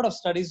medicament. There are a lot of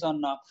studies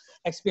on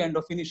XP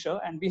endo finisher,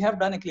 and we have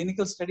done a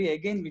clinical study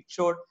again which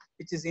showed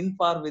which is in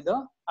par with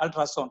the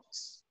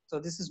ultrasonics. So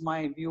this is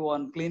my view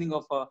on cleaning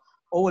of a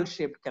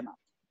oval-shaped canal.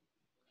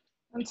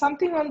 And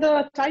something on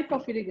the type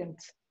of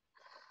irrigants.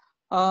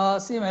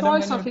 See, madam,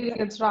 Choice of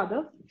irrigants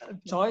rather.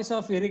 Choice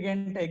of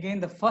irrigant,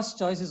 again, the first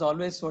choice is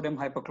always sodium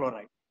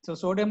hypochlorite. So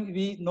sodium,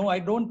 we know, I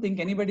don't think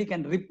anybody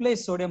can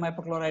replace sodium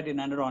hypochlorite in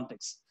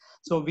endodontics.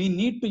 So we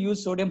need to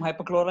use sodium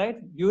hypochlorite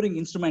during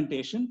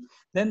instrumentation.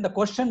 Then the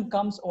question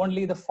comes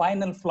only the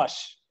final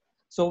flush.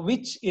 So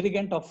which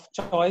irrigant of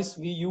choice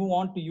you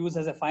want to use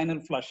as a final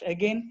flush?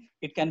 Again,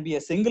 it can be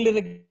a single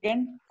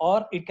irrigant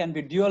or it can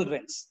be dual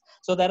rinse.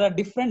 So there are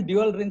different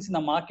dual rinse in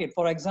the market.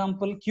 For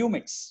example,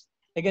 Q-mix.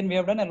 Again, we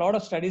have done a lot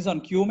of studies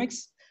on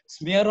Q-mix,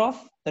 smear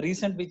off, the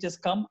recent which has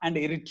come, and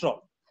erythrol.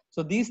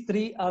 So these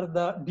three are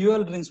the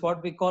dual rinse,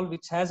 what we call,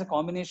 which has a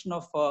combination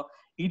of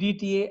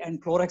EDTA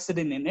and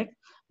chlorhexidine in it.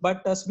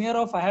 But smear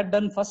off, I had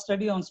done first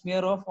study on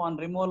smear off on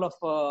removal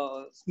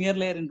of smear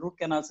layer in root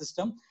canal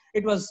system.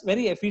 It was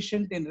very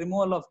efficient in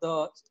removal of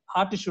the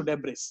hard tissue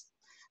debris.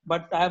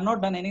 But I have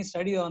not done any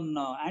study on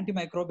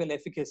antimicrobial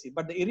efficacy.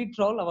 But the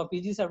erythrol, our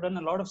PGs have done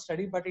a lot of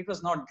study, but it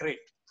was not great.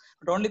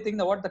 But only thing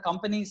that what the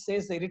company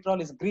says the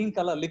erythritol is green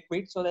color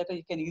liquid, so that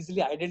you can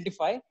easily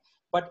identify,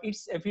 but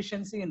its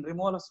efficiency in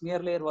removal of smear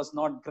layer was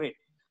not great.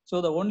 So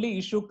the only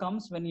issue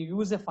comes when you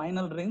use a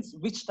final rinse,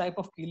 which type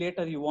of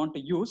chelator you want to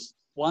use,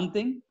 one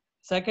thing.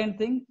 Second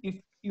thing, if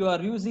you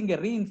are using a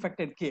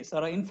reinfected case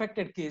or an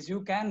infected case,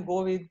 you can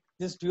go with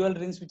this dual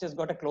rinse which has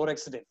got a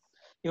chlorhexidine.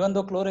 Even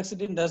though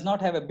chlorhexidine does not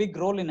have a big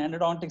role in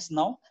endodontics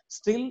now,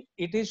 still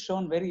it is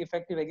shown very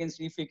effective against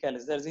E.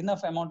 faecalis. There's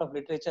enough amount of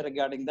literature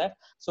regarding that.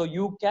 So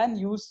you can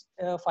use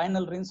a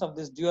final rinse of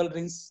this dual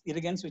rinse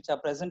irrigants which are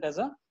present as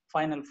a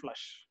final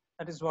flush.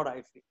 That is what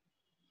I feel.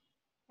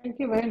 Thank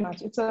you very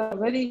much. It's a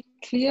very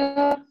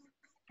clear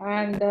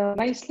and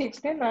nicely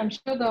explained. I'm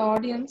sure the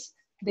audience,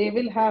 they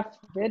will have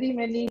very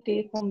many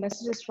take-home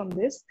messages from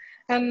this.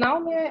 And now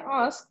may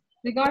I ask,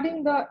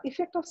 regarding the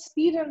effect of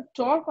speed and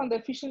torque on the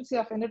efficiency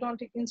of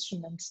endodontic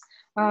instruments,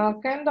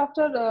 can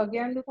Dr.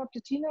 Gianluca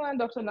Platino and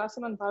Dr.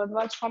 Narasimhan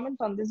Bharadwaj comment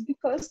on this?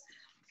 Because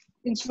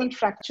instrument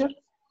fracture,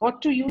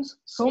 what to use,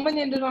 so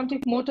many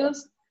endodontic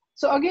motors.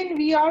 So again,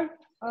 we are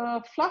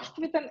flushed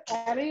with an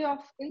array of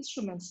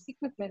instruments,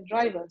 equipment,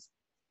 drivers.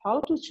 How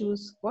to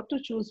choose, what to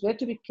choose, where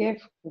to be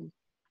careful?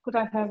 Could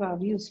I have our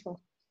views for?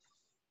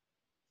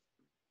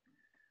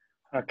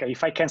 Okay,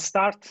 if I can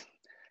start,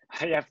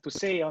 I have to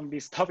say on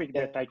this topic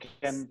that I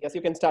can. Yes,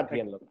 you can start,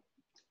 Gianluca.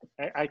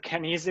 I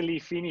can easily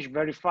finish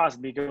very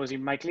fast because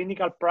in my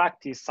clinical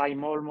practice,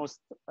 I'm almost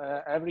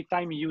every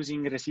time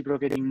using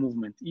reciprocating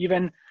movement.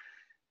 Even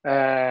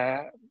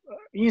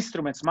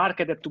instruments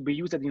marketed to be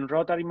used in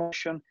rotary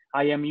motion,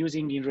 I am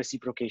using in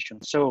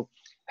reciprocation. So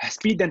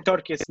speed and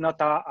torque is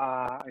not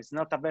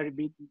a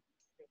very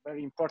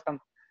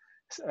important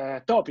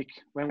topic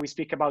when we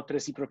speak about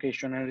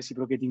reciprocation and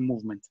reciprocating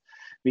movement,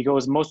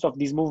 because most of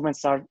these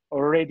movements are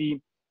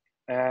already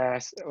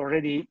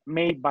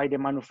made by the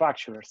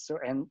manufacturers. So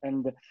and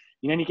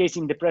in any case,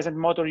 in the present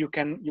motor, you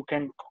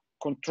can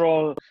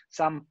control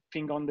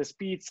something on the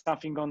speed,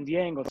 something on the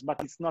angles, but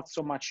it's not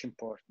so much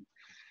important.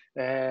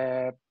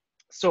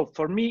 So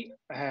for me,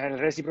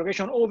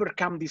 reciprocation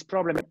overcome this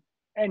problem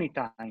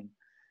anytime.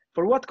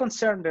 For what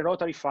concerns the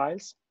rotary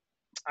files,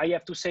 I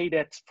have to say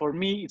that for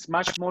me, it's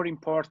much more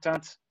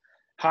important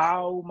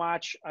how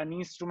much an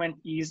instrument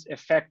is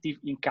effective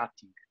in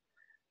cutting.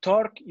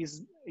 Torque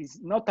is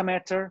not a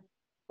matter,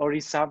 or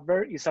is a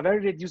very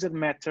reduced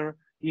matter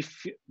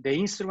if the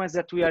instruments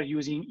that we are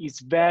using is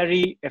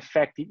very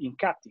effective in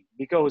cutting,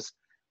 because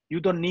you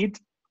don't need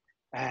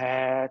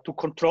to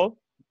control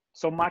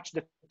so much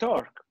the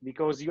torque,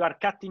 because you are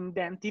cutting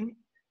dentin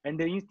and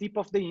the tip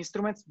of the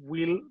instruments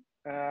will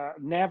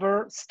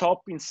never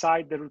stop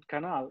inside the root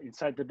canal,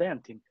 inside the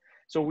dentin.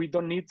 So we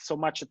don't need so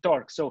much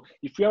torque. So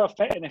if you have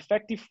an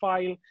effective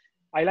file,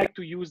 I like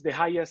to use the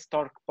highest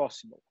torque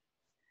possible.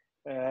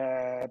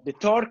 The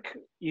torque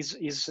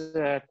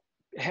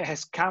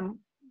has come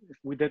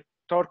with the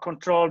torque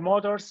control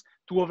motors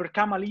to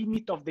overcome a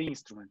limit of the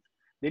instrument.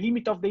 The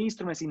limit of the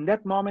instruments in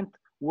that moment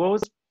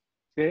was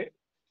the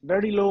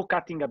very low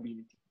cutting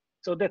ability.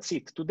 So that's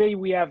it. Today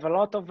we have a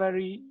lot of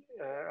very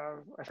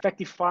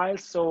effective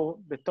files, so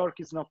the torque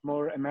is not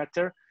more a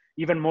matter,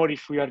 even more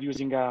if we are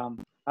using a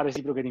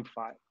reciprocating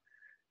file.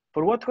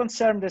 For what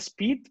concerns the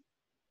speed,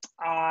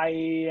 I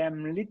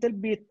am a little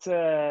bit,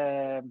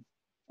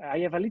 I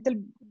have a little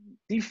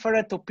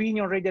different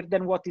opinion rather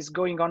than what is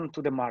going on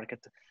to the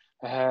market.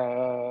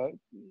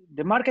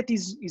 The market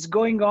is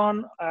going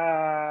on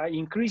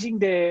increasing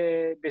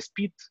the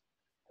speed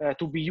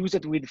to be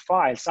used with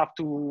files up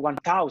to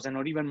 1,000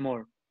 or even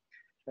more.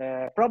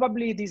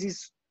 Probably this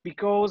is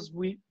because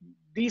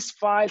these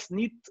files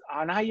need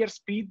a higher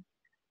speed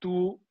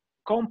to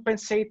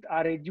compensate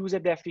a reduced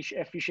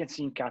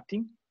efficiency in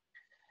cutting.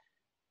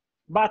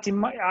 But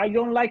I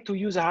don't like to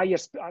use a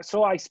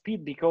high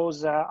speed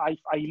because I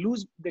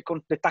lose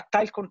the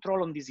tactile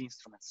control on these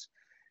instruments.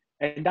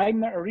 And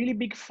I'm a really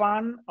big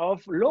fan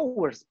of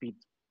lower speed.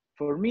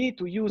 For me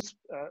to use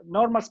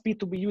normal speed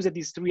to be used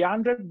is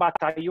 300, but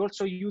I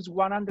also use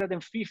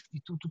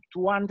 150 to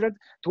 200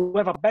 to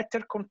have a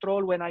better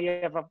control when I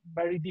have a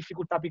very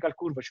difficult apical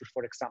curvature,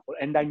 for example,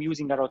 and I'm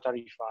using a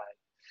rotary file.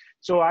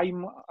 So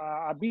I'm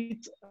a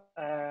bit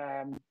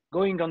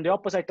going on the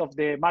opposite of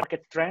the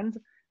market trend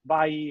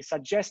by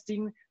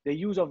suggesting the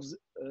use of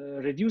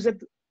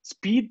reduced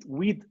speed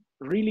with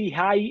really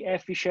high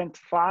efficient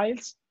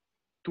files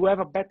to have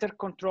a better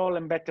control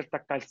and better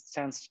tactile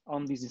sense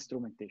on this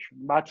instrumentation.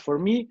 But for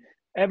me,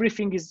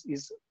 everything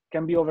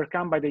can be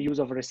overcome by the use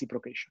of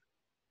reciprocation.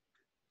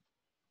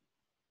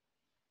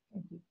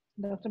 Thank you.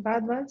 Dr.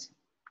 Bharadwaj?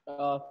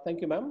 Thank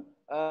you, ma'am.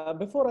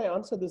 Before I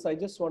answer this, I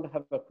just want to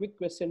have a quick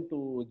question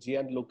to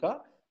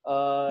Gianluca.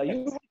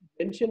 You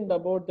mentioned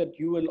about that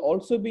you will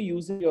also be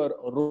using your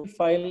rotary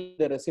file,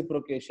 the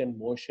reciprocation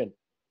motion.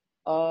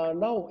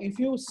 Now, if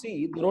you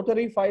see, the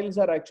rotary files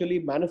are actually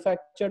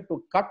manufactured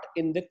to cut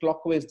in the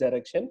clockwise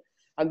direction,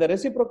 and the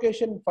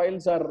reciprocation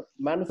files are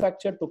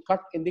manufactured to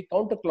cut in the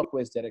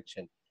counterclockwise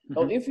direction.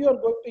 Now, if you are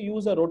going to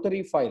use a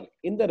rotary file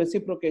in the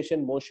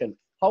reciprocation motion,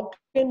 how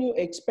can you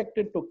expect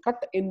it to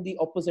cut in the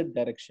opposite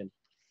direction?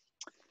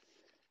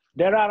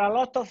 There are a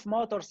lot of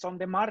motors on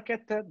the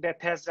market that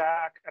has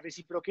a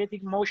reciprocating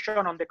motion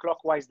on the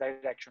clockwise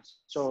direction.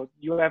 So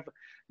you have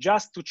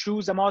just to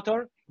choose a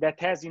motor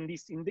that has in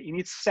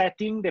its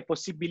setting the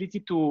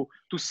possibility to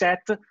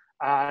set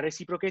a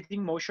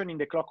reciprocating motion in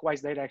the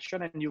clockwise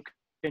direction, and you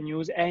can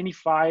use any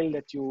file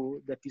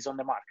that is on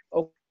the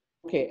market.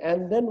 Okay,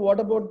 and then what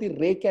about the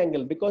rake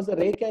angle? Because the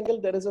rake angle,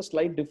 there is a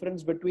slight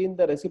difference between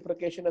the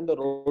reciprocation and the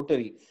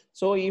rotary.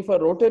 So if a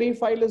rotary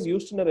file is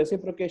used in a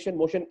reciprocation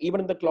motion,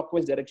 even in the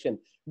clockwise direction,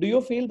 do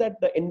you feel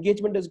that the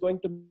engagement is going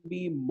to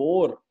be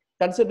more,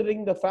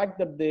 considering the fact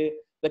that the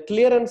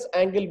clearance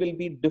angle will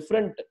be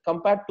different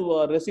compared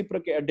to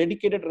a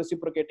dedicated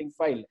reciprocating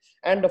file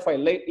and a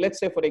file? Like, let's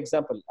say, for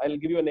example, I'll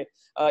give you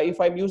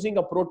if I'm using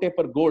a Pro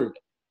Taper Gold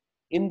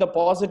in the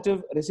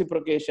positive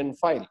reciprocation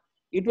file,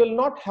 it will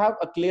not have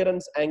a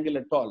clearance angle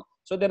at all.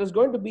 So there is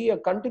going to be a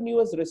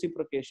continuous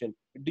reciprocation.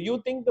 Do you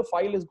think the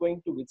file is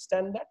going to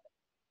withstand that?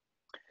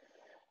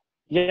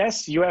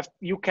 Yes,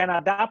 you can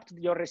adapt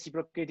your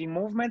reciprocating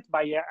movement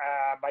by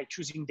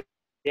choosing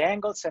the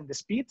angles and the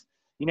speed.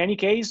 In any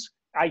case,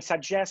 I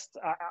suggest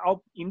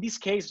in this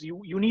case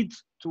you need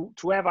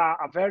to have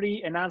a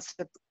very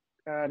enhanced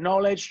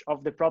knowledge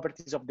of the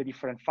properties of the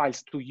different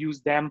files to use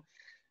them,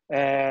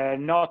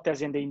 not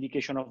as in the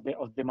indication of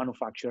the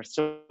manufacturer.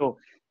 So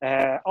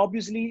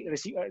obviously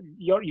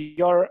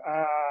your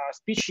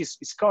speech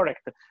is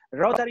correct.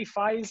 Rotary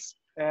files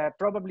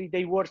probably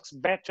they work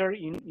better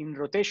in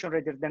rotation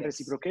rather than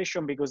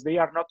reciprocation, because they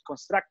are not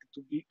constructed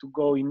to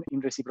go in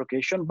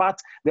reciprocation.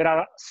 But there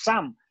are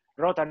some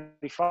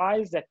rotary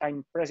files that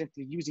I'm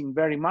presently using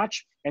very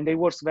much, and they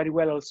work very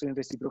well also in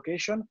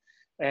reciprocation.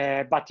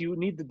 But you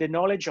need the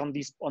knowledge on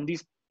these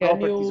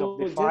properties of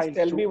the file. Can you just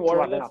tell me what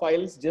are the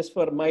files, just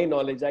for my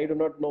knowledge? I do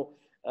not know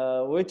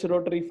which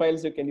rotary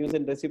files you can use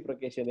in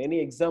reciprocation. Any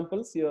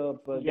examples you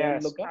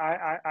yes, look up?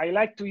 I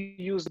like to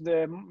use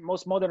the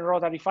most modern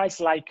rotary files,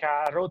 like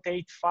a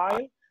rotate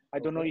file. I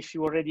don't know if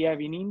you already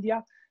have in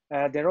India.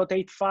 The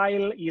rotate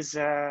file is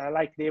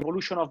like the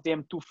evolution of the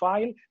M2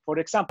 file. For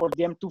example,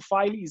 the M2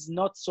 file is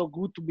not so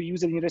good to be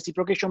used in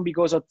reciprocation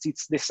because of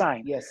its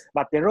design. Yes.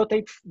 But the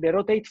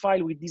rotate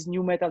file with this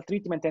new metal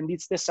treatment and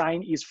its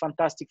design is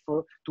fantastic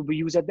to be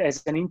used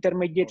as an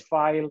intermediate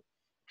file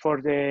for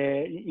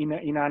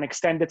in an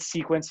extended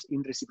sequence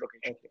in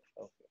reciprocation.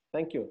 Okay.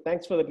 Thank you.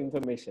 Thanks for that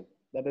information.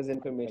 That is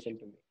information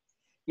to me.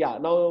 Yeah,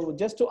 now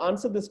just to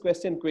answer this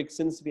question quick,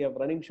 since we are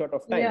running short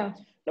of time. Yeah.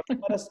 Now, as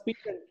far as speed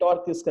and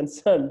torque is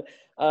concerned,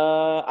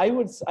 I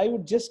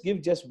would just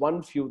give just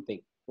one few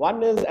things.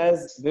 One is,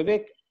 as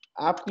Vivek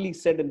aptly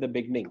said in the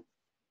beginning,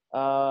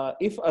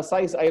 if a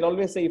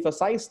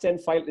size 10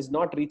 file is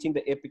not reaching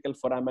the apical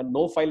foramen,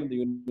 no file in the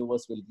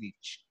universe will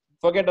reach.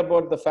 Forget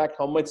about the fact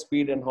how much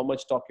speed and how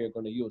much torque you're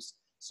going to use.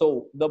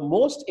 So the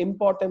most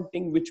important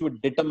thing which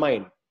would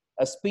determine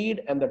a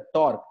speed and the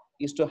torque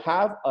is to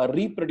have a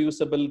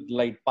reproducible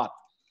glide path.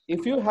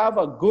 If you have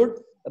a good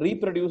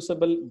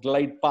reproducible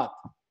glide path,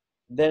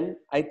 then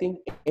I think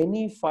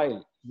any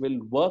file will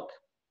work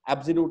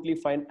absolutely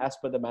fine as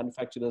per the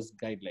manufacturer's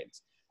guidelines.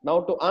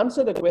 Now, to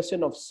answer the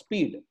question of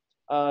speed,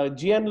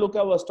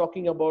 Gianluca was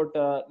talking about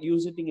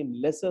using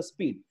in lesser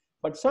speed.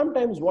 But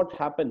sometimes what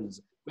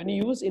happens when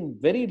you use in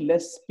very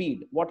less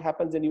speed, what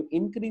happens when you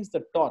increase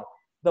the torque,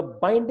 the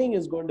binding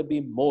is going to be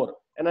more.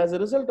 And as a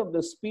result of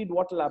the speed,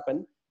 what will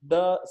happen?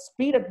 The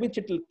speed at which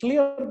it will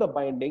clear the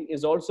binding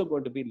is also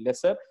going to be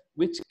lesser,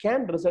 which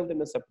can result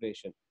in a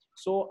separation.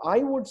 So I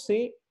would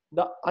say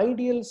the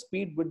ideal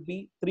speed would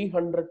be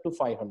 300 to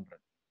 500.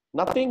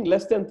 Nothing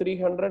less than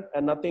 300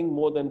 and nothing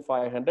more than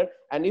 500.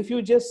 And if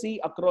you just see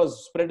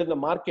across spread in the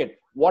market,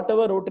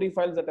 whatever rotary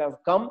files that have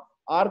come,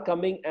 are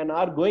coming and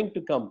are going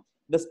to come,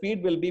 the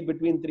speed will be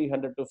between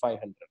 300 to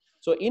 500.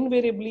 So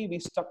invariably we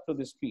stuck to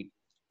the speed.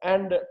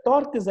 And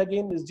torque is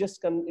again, there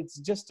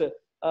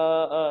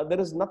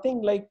is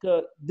nothing like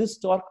this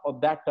torque or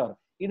that torque.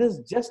 It is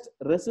just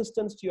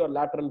resistance to your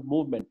lateral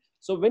movement.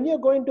 So when you're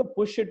going to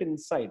push it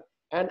inside,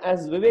 and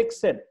as Vivek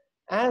said,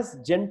 as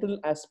gentle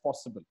as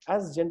possible,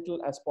 as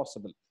gentle as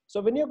possible. So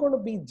when you're going to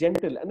be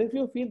gentle, and if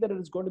you feel that it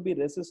is going to be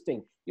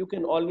resisting, you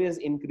can always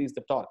increase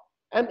the torque.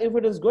 And if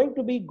it is going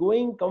to be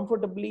going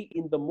comfortably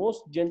in the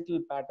most gentle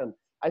pattern,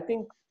 I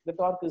think the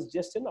torque is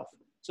just enough.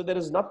 So there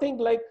is nothing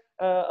like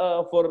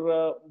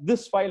for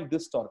this file,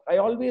 this torque. I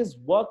always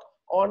work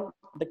on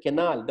the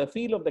canal, the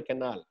feel of the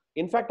canal.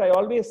 In fact, I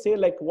always say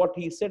like what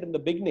he said in the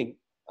beginning,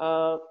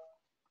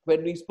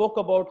 when we spoke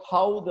about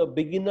how the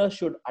beginner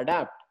should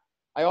adapt.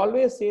 I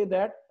always say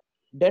that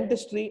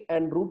dentistry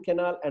and root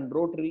canal and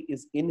rotary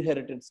is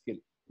inherited skill.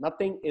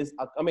 Nothing is,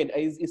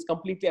 is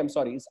completely,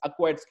 is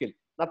acquired skill.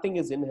 Nothing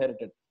is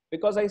inherited.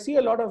 Because I see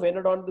a lot of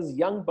endodontists,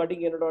 young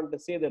budding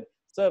endodontists say that,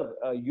 sir,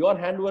 your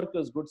handwork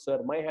is good,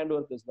 sir. My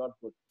handwork is not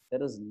good.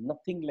 There is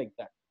nothing like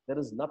that. There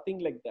is nothing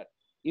like that.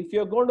 If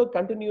you're going to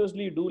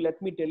continuously do,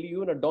 let me tell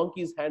you, a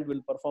donkey's hand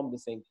will perform the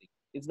same thing.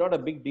 It's not a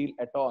big deal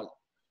at all.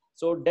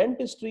 So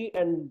dentistry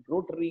and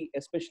rotary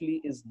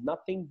especially is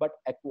nothing but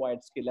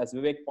acquired skill, as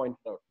Vivek pointed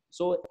out.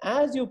 So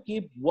as you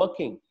keep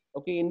working,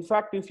 Okay, in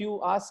fact, if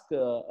you ask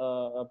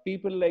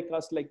people like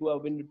us, like who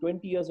have been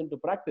 20 years into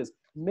practice,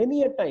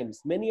 many a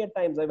times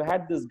I've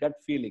had this gut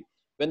feeling.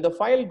 When the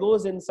file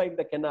goes inside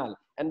the canal,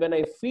 and when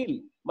I feel,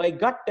 my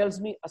gut tells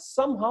me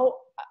somehow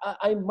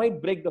I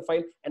might break the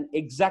file, and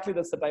exactly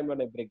that's the time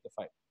when I break the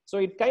file. So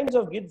it kind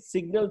of gives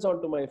signals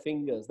onto my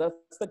fingers.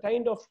 That's the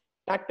kind of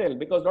tactile,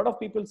 because a lot of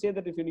people say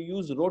that if you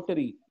use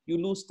rotary, you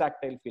lose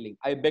tactile feeling.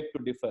 I beg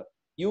to differ.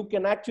 You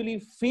can actually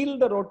feel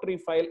the rotary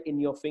file in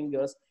your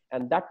fingers,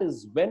 and that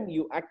is when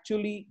you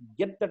actually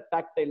get the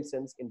tactile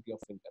sense into your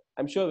finger.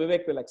 I'm sure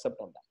Vivek will accept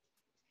on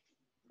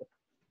that.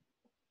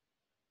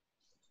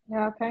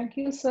 Yeah, thank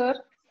you, sir.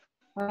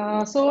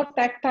 So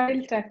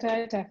tactile,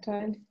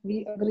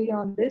 we agree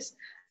on this.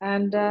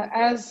 And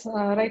as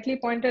rightly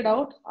pointed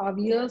out, our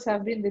viewers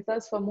have been with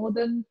us for more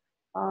than,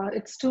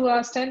 it's 2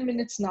 hours, 10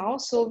 minutes now.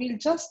 So we'll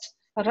just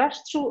rush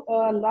through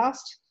a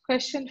last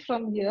question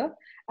from here.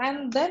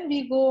 And then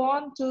we go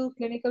on to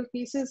clinical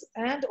pieces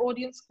and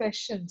audience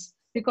questions,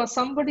 because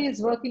somebody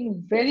is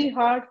working very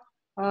hard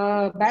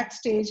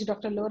backstage.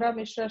 Dr. Laura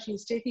Mishra,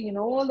 she's taking in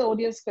all the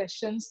audience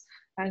questions,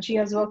 and she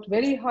has worked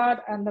very hard.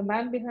 And the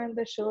man behind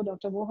the show,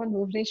 Dr. Mohan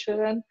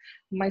Bhuvneshwaran,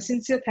 my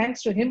sincere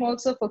thanks to him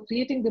also for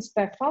creating this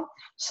platform.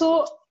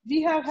 So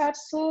we have had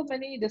so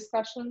many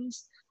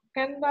discussions.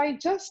 Can I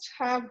just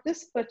have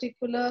this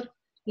particular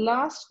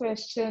last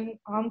question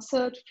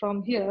answered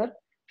from here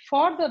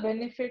for the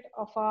benefit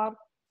of our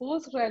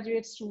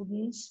postgraduate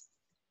students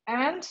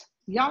and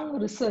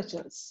young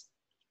researchers?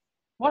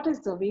 What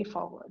is the way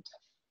forward?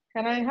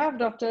 Can I have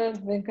Dr.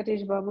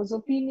 Venkatesh Babu's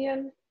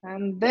opinion,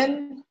 and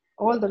then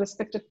all the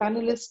respected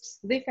panelists,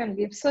 they can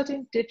give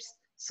certain tips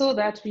so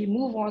that we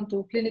move on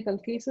to clinical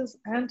cases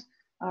and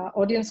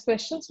audience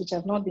questions which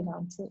have not been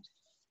answered.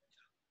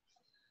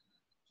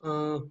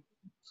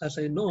 As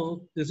I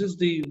know, this is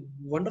the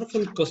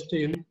wonderful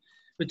question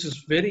which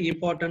is very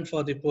important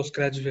for the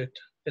postgraduate,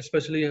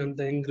 especially on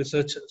the young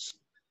researchers.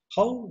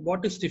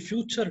 What is the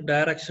future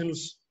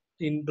directions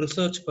in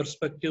research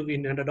perspective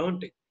in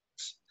endodontics?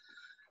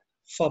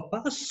 For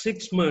past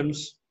 6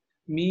 months,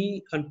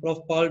 me and Prof.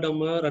 Paul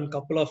Dummer and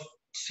couple of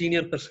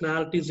senior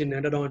personalities in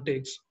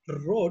endodontics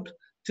wrote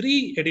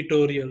 3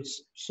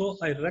 editorials. So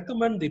I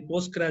recommend the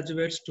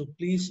postgraduates to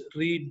please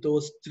read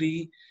those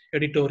 3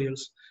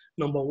 editorials.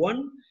 Number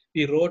 1,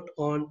 we wrote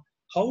on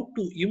how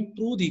to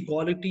improve the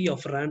quality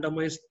of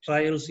randomized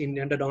trials in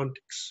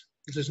endodontics.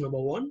 This is number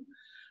 1.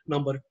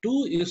 Number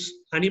 2 is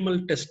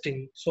animal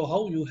testing. So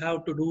how you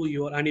have to do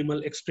your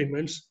animal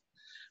experiments.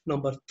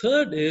 Number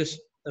 3rd is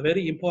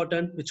very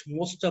important, which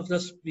most of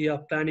us we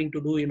are planning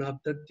to do in our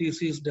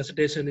thesis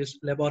dissertation, is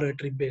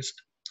laboratory based.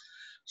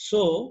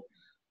 So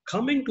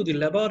coming to the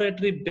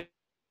laboratory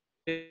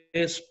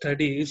based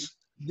studies,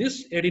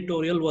 this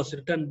editorial was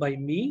written by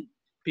me,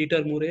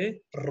 Peter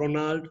Murray,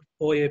 Ronald,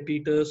 O.A.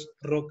 Peters,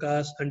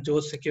 Rokas, and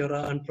Joe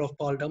Secura, and Prof.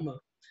 Paul Dummer.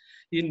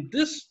 In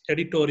this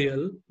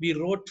editorial, we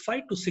wrote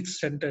 5 to 6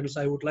 sentences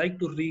I would like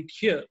to read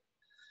here.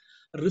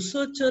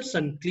 Researchers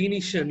and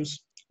clinicians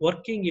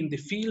working in the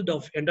field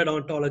of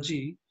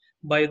endodontology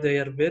by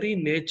their very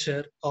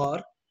nature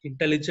are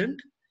intelligent,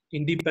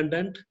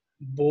 independent,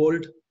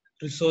 bold,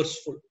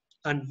 resourceful,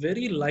 and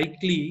very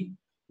likely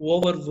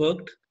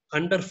overworked,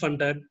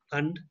 underfunded,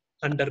 and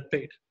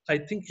underpaid. I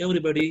think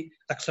everybody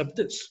accepts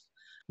this.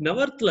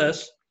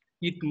 Nevertheless,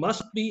 it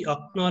must be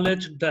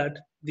acknowledged that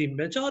the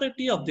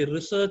majority of the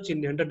research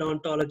in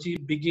endodontology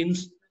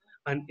begins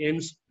and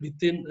ends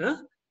within a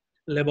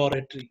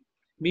laboratory,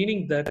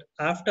 meaning that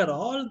after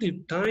all the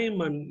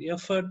time and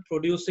effort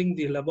producing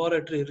the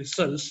laboratory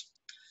results,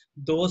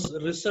 those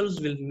results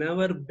will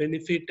never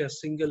benefit a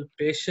single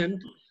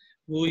patient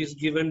who is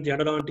given the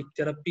endodontic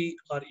therapy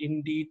or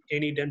indeed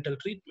any dental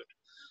treatment.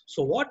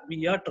 So what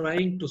we are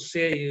trying to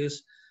say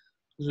is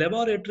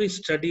laboratory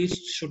studies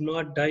should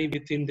not die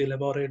within the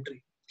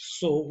laboratory.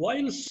 So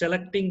while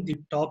selecting the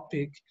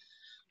topic,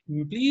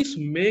 please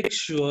make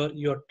sure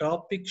your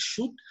topic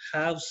should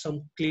have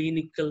some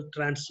clinical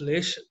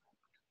translation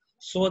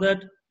so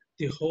that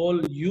the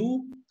whole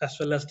you as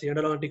well as the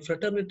endodontic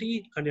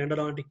fraternity and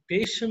endodontic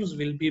patients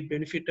will be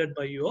benefited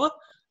by your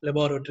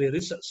laboratory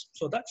results.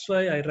 So that's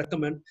why I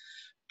recommend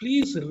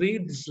please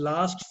read this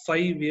last 5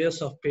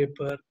 years of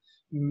paper,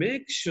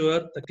 make sure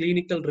the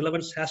clinical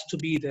relevance has to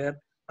be there,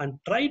 and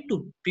try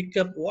to pick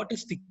up what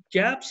is the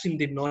gaps in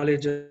the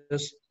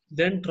knowledges,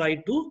 then try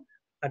to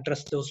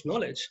address those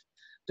knowledge.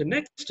 The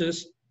next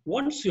is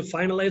once you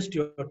finalized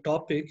your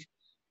topic,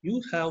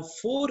 you have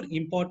 4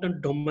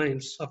 important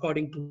domains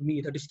according to me,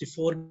 that is the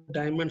 4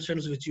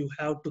 dimensions which you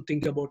have to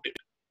think about it.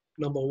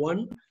 Number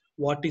 1,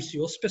 what is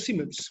your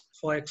specimens?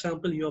 For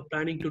example, you are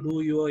planning to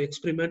do your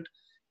experiment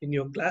in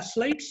your glass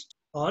slides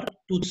or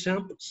tooth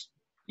samples.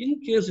 In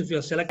case if you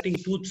are selecting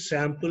tooth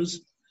samples,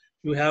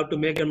 you have to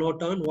make a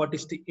note on what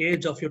is the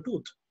age of your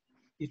tooth.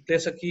 It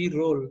plays a key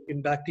role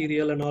in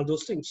bacterial and all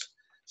those things.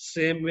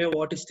 Same way,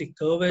 what is the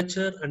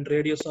curvature and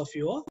radius of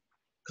your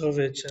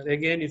curvature?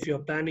 Again, if you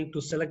are planning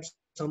to select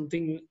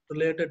something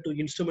related to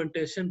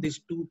instrumentation, these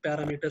 2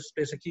 parameters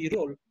plays a key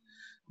role.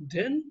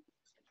 Then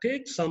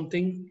take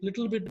something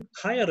little bit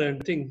higher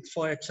end thing.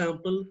 For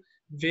example,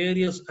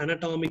 various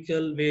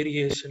anatomical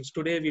variations.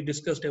 Today we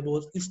discussed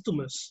about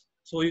isthmus,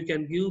 so you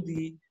can give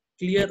the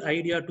clear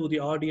idea to the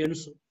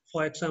audience.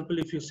 For example,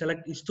 if you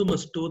select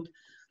isthmus tooth,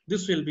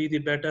 this will be the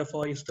better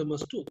for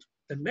isthmus tooth.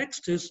 The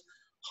next is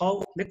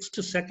how,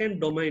 next second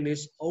domain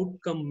is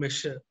outcome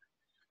measure.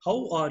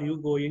 How are you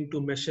going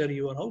to measure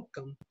your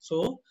outcome?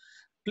 So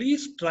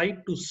please try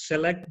to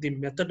select the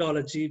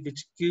methodology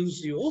which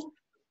gives you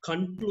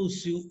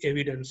conclusive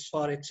evidence.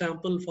 For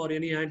example, for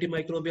any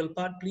antimicrobial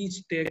part,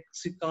 please take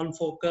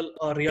confocal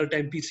or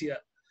real-time PCR.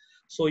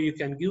 So you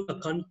can give a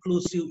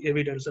conclusive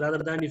evidence rather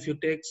than if you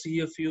take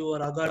CFU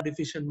or agar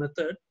deficient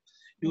method,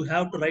 you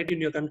have to write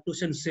in your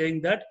conclusion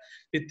saying that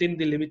within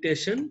the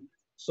limitation,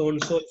 so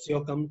and so is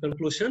your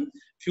conclusion.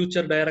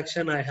 Future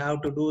direction, I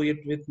have to do it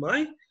with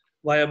my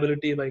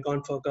viability by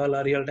confocal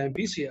or real-time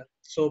PCR.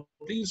 So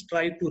please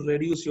try to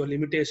reduce your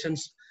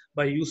limitations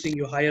by using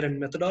your higher end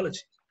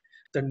methodology.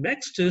 The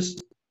next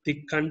is the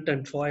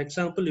content. For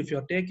example, if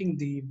you're taking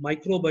the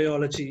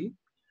microbiology,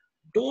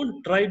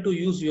 don't try to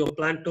use your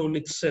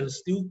planktonic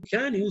cells. You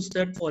can use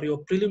that for your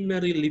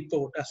preliminary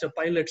report as a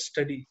pilot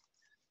study.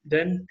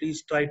 Then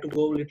please try to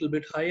go a little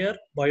bit higher.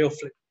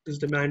 Biofilm is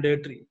the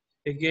mandatory.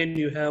 Again,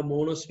 you have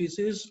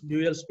monospecies,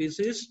 dual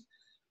species,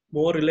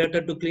 more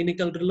related to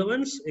clinical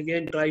relevance.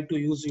 Again, try to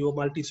use your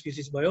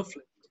multi-species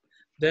biofilm.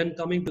 Then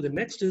coming to the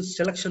next is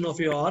selection of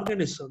your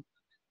organism.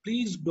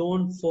 Please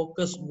don't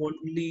focus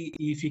only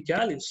E.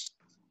 faecalis,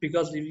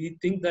 because if you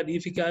think that E.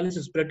 faecalis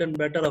is bread and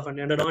butter of an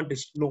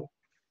endodontist, no.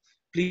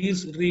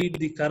 Please read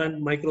the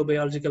current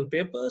microbiological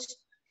papers.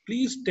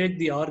 Please take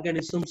the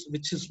organisms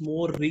which is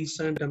more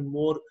recent and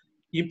more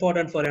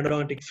important for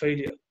endodontic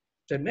failure.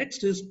 The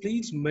next is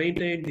please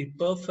maintain the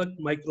perfect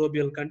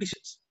microbial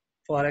conditions.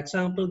 For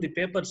example, the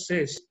paper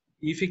says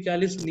E.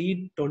 faecalis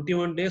need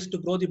 21 days to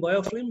grow the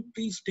biofilm.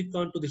 Please stick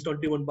on to this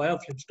 21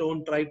 biofilms.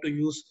 Don't try to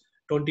use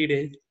 20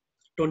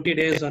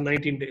 days or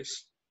 19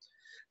 days.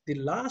 The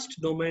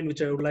last domain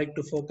which I would like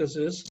to focus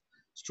is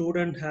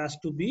student has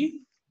to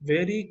be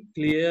very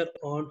clear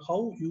on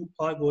how you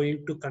are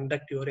going to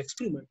conduct your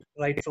experiment,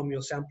 right from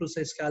your sample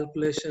size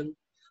calculation,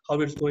 how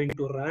it's going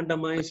to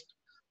randomize,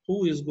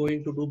 who is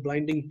going to do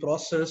blinding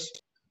process,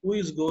 who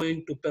is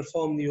going to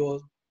perform your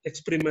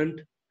experiment,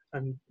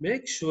 and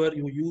make sure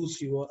you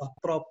use your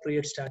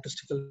appropriate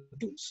statistical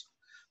tools.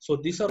 So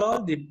these are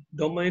all the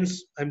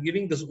domains. I'm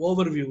giving this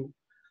overview.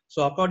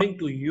 So according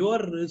to your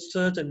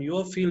research and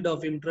your field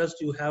of interest,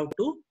 you have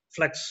to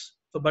flex.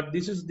 So, but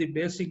this is the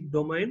basic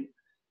domain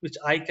which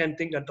I can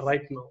think at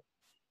right now.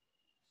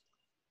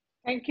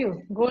 Thank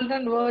you.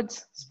 Golden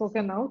words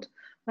spoken out.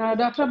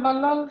 Dr.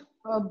 Ballal,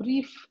 a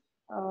brief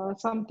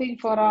something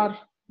for our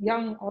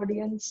young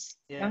audience,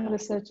 young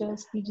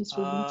researchers, PG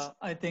students.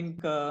 I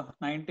think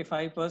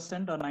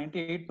 95% or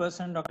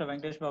 98% Dr.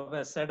 Venkatesh Babu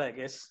has said, I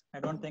guess. I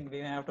don't think we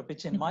have to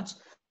pitch in much.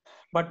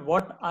 But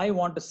what I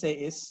want to say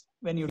is,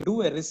 when you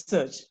do a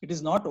research, it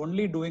is not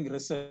only doing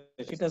research,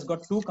 it has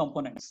got two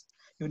components.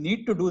 You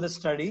need to do the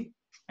study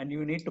and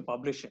you need to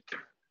publish it.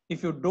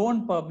 If you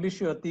don't publish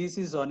your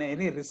thesis on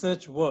any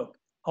research work,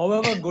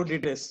 however good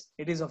it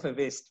is of a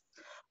waste.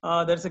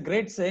 There's a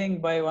great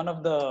saying by one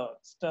of the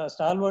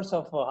stalwarts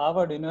of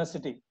Harvard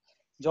University,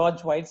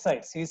 George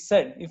Whiteside. He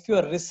said, if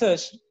your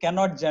research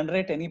cannot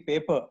generate any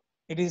paper,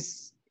 it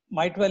is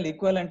might well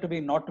equivalent to be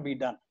not to be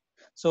done.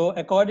 So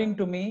according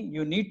to me,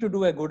 you need to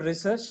do a good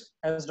research,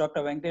 as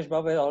Dr. Venkatesh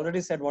Babu has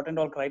already said what and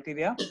all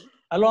criteria.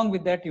 Along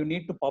with that, you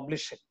need to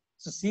publish it.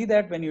 So see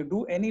that when you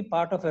do any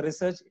part of a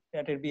research,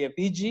 let it be a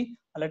PG,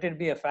 or let it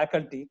be a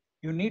faculty,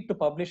 you need to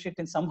publish it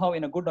in somehow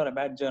in a good or a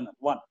bad journal,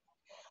 one.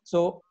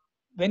 So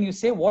when you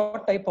say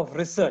what type of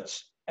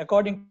research,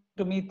 according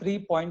to me,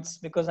 3 points,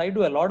 because I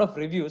do a lot of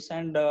reviews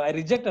and I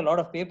reject a lot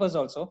of papers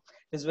also.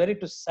 It's very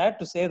sad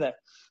to say that.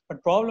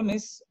 But problem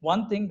is,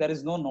 one thing, there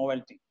is no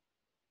novelty.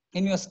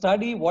 In your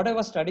study,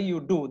 whatever study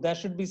you do, there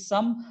should be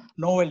some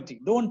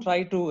novelty. Don't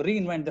try to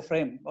reinvent the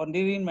frame or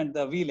reinvent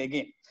the wheel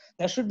again.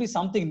 There should be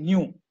something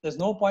new. There's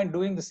no point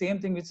doing the same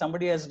thing which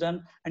somebody has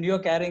done and you're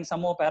carrying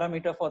some more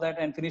parameter for that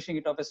and finishing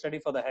it off a study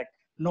for the heck.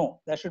 No,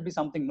 there should be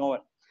something novel.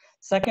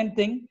 Second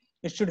thing,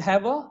 it should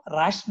have a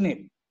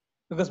rationale,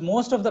 because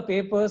most of the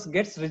papers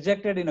gets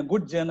rejected in a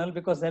good journal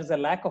because there's a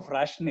lack of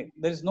rationale.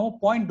 There is no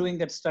point doing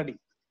that study.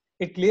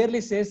 It clearly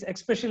says,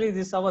 especially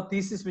this our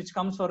thesis which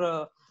comes for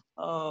a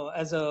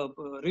as a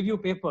review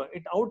paper,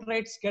 it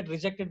outright get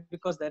rejected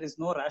because there is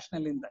no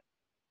rationale in that.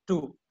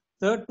 Two.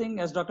 Third thing,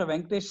 as Dr.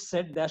 Venkatesh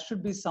said, there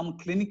should be some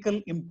clinical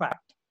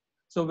impact.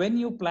 So when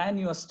you plan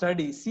your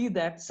study, see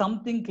that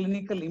something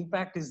clinical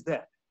impact is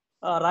there.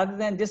 Rather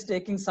than just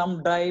taking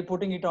some dye,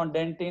 putting it on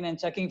dentine and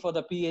checking for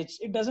the pH,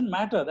 it doesn't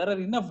matter. There are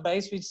enough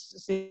dyes which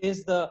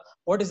says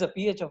what is the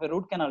pH of a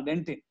root canal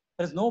dentine.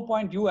 There's no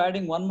point you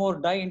adding one more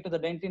dye into the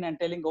dentine and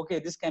telling, okay,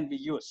 this can be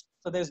used.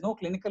 So there's no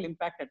clinical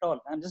impact at all.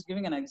 I'm just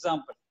giving an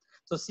example.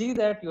 So see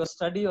that your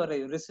study or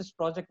a research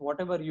project,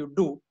 whatever you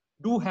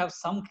do have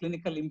some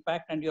clinical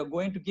impact and you're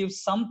going to give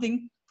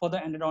something for the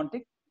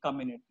endodontic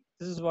community.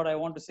 This is what I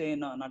want to say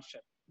in a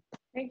nutshell.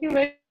 Thank you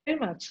very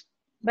much.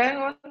 Bang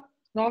on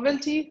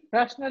novelty,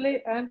 rationale,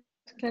 and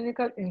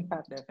clinical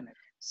impact. Definitely.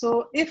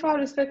 So if our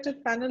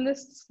respected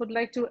panelists would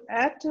like to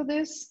add to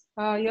this,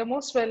 you're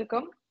most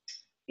welcome.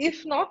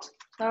 If not,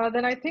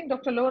 then I think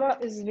Dr. Laura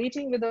is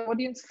waiting with the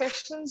audience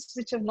questions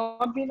which have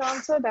not been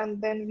answered,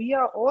 and then we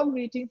are all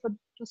waiting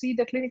to see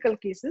the clinical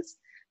cases.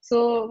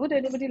 So would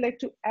anybody like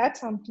to add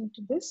something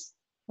to this?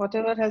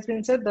 Whatever has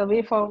been said, the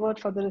way forward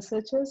for the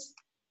researchers?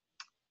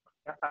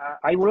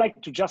 I would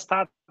like to just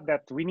add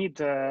that we need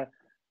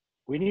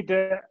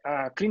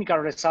clinical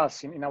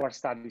results in our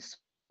studies.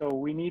 So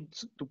we need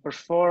to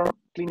perform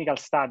clinical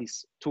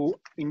studies to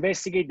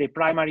investigate the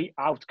primary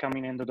outcome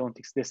in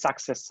endodontics, the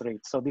success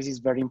rate. So this is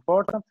very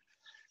important.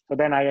 So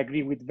then I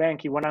agree with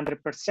Venki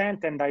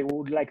 100%. And I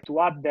would like to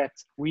add that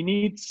we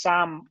need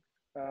some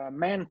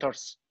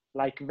mentors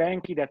like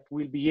Venki that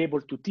will be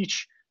able to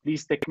teach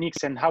these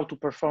techniques and how to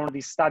perform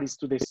these studies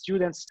to the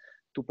students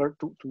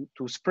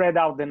to spread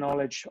out the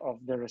knowledge of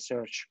the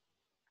research.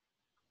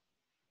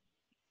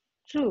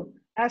 True.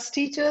 As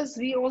teachers,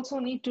 we also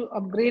need to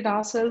upgrade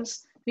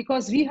ourselves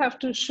because we have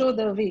to show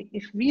the way.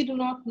 If we do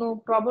not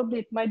know, probably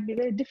it might be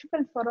very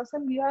difficult for us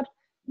and we are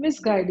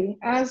misguiding.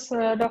 As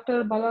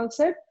Dr. Balal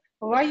said,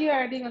 why are you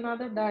adding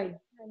another die?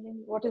 I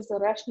mean, what is the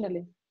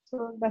rationale?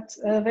 So that's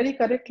very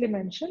correctly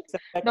mentioned.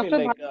 Exactly, Dr.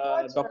 like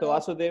Bharadwaj, Dr.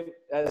 Vasudev,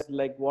 as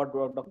like what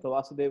Dr.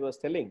 Vasudev was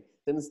telling,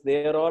 since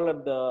they are all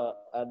at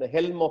the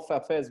helm of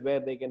affairs where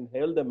they can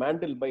hold the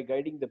mantle by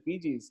guiding the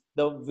PGs,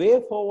 the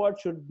way forward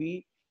should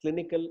be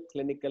clinical,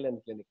 clinical,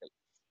 and clinical.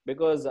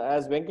 Because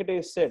as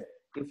Venkatesh said,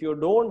 if you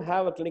don't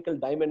have a clinical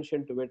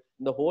dimension to it,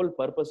 the whole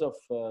purpose of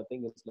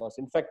thing is lost.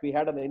 In fact, we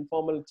had an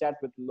informal chat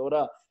with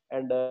Laura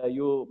and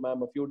you,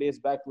 ma'am, a few days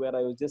back where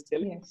I was just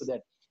telling you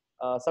that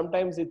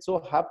sometimes it so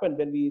happened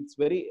when it's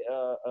very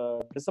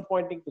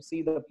disappointing to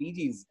see the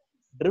PGs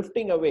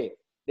drifting away.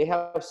 They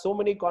have so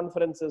many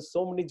conferences,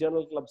 so many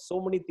journal clubs, so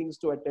many things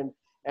to attend.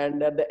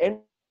 And at the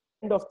end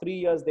of 3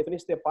 years, they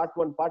finish their part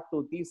 1, part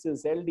 2,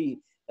 thesis, LD,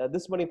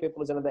 this many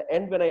papers. And at the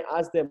end, when I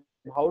ask them,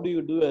 how do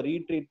you do a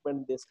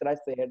retreatment? They scratch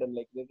their head and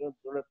like, they don't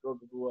know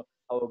to do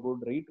a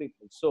good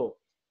retreatment. So,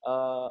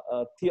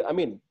 I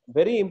mean,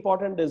 very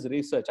important is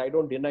research. I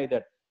don't deny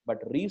that. But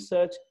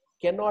research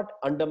cannot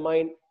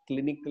undermine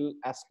clinical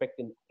aspect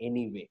in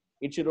any way.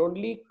 It should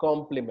only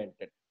complement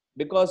it.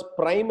 Because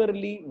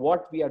primarily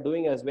what we are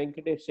doing, as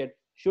Venkatesh said,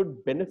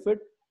 should benefit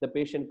the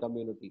patient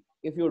community.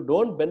 If you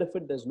don't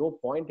benefit, there's no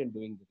point in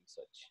doing the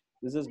research.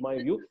 This is my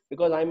view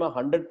because I'm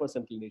 100%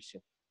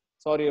 clinician.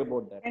 Sorry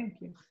about that. Thank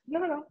you.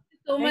 No.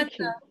 So much,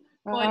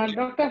 Thank you. for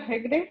Dr.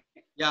 Iacde?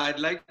 Yeah, I'd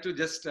like to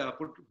just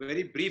put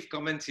very brief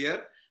comments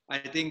here. I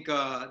think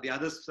the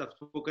others have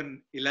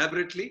spoken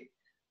elaborately,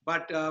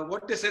 but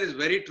what they said is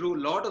very true.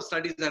 A lot of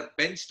studies are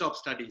benchtop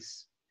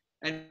studies,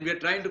 and we are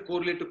trying to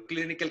correlate to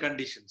clinical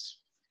conditions.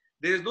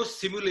 There is no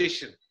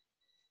simulation.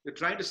 You're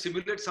trying to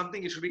simulate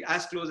something, it should be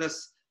as close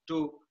as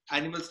to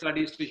animal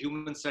studies to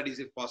human studies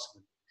if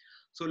possible.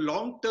 So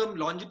long-term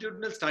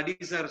longitudinal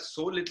studies are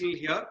so little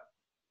here.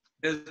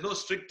 There's no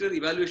stricter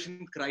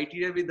evaluation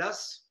criteria with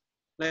us.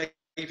 Like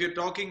if you're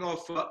talking of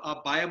a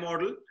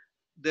biomodel,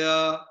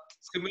 the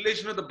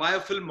simulation of the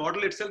biofilm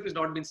model itself has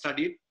not been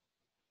studied.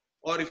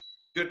 Or if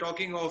you're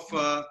talking of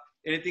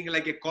anything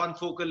like a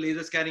confocal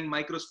laser scanning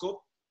microscope,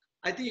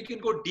 I think you can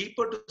go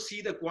deeper to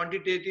see the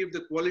quantitative,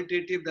 the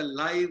qualitative, the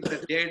live,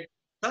 the dead.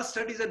 Such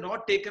studies are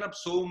not taken up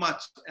so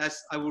much as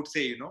I would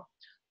say, you know.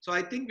 So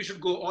I think we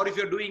should go, or if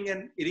you're doing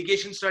an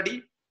irrigation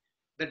study,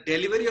 the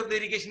delivery of the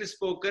irrigation is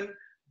spoken,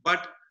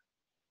 but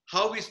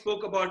how we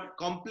spoke about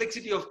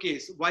complexity of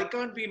case. Why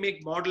can't we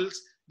make models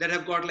that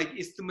have got like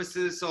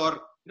isthmuses or, you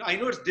know, I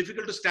know it's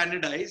difficult to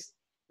standardize,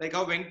 like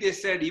how Venkatesh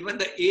said, even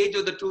the age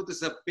of the tooth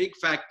is a big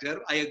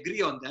factor. I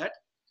agree on that.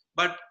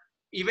 But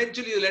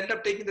eventually you'll end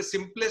up taking the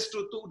simplest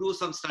to do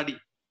some study.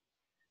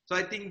 So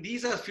I think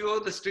these are few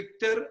of the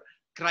stricter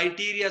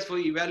criteria for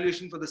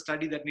evaluation for the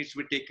study that needs to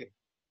be taken.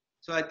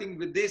 So I think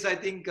with this, I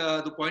think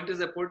the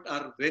pointers I put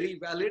are very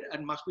valid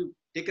and must be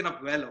taken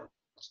up well also.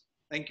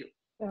 Thank you.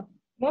 Yeah,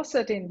 most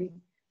certainly.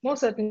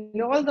 Most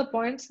certainly. All the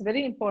points,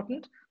 very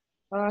important.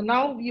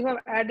 Now you have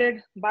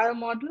added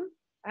biomodel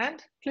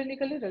and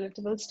clinically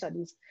relatable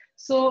studies.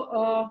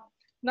 So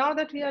now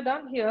that we are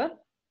done here,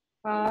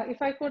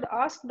 if I could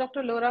ask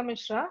Dr. Laura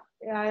Mishra,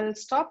 I'll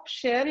stop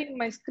sharing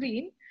my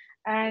screen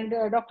and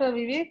Dr.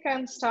 Vivek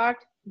can start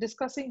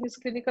discussing his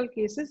clinical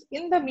cases.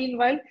 In the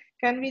meanwhile,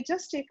 can we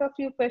just take a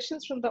few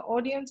questions from the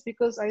audience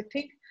because I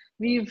think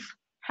we've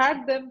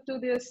had them to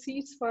their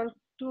seats for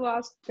 2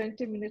 hours,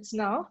 20 minutes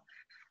now.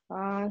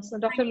 So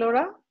Dr.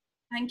 Laura?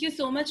 Thank you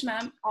so much,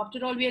 ma'am.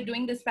 After all, we are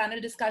doing this panel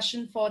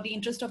discussion for the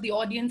interest of the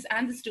audience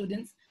and the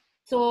students.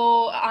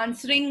 So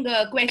answering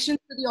questions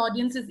to the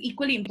audience is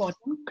equally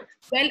important.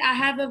 Well, I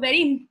have a very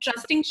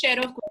interesting share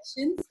of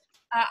questions.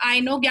 I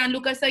know,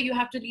 Gyanluka sir, you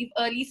have to leave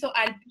early, so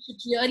I'll push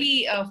it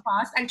really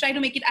fast. I'll try to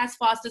make it as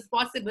fast as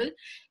possible.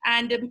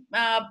 And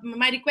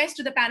my request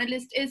to the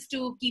panelists is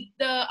to keep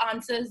the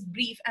answers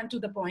brief and to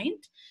the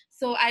point.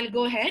 So I'll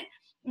go ahead.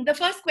 The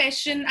first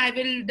question I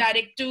will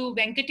direct to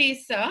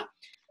Venkatesh sir.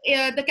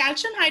 the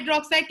calcium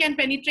hydroxide can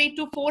penetrate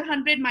to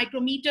 400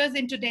 micrometers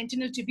into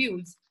dentinal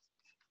tubules.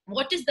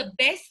 What is the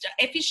best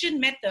efficient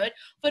method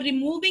for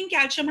removing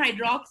calcium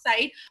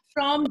hydroxide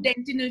from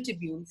dentinal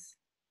tubules?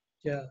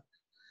 Yeah.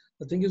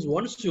 The thing is,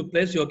 once you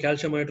place your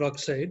calcium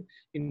hydroxide,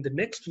 in the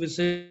next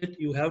visit,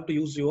 you have to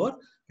use your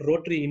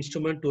rotary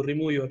instrument to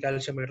remove your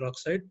calcium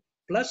hydroxide,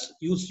 plus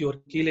use your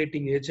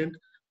chelating agent,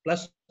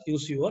 plus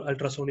use your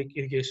ultrasonic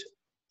irrigation.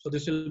 So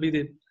this will be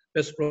the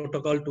best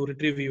protocol to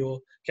retrieve your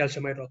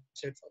calcium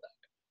hydroxide for that.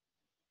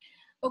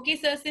 Okay,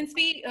 sir, since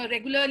we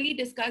regularly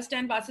discussed,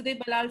 and Vasudev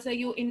Balal sir,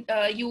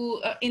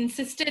 you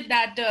insisted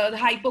that the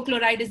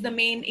hypochlorite is the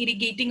main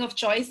irrigating of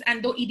choice,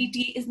 and though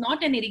EDTA is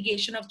not an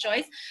irrigation of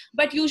choice,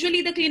 but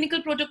usually the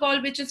clinical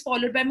protocol which is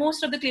followed by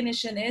most of the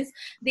clinicians is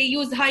they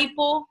use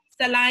hypo,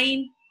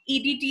 saline,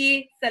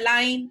 EDTA,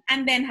 saline,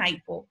 and then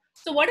hypo.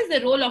 So what is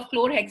the role of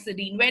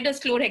chlorhexidine? Where does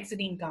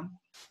chlorhexidine come?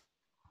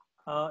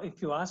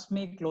 If you ask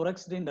me,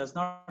 chlorhexidine does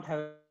not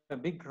have a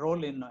big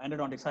role in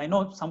endodontics. I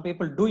know some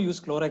people do use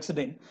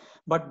chlorhexidine,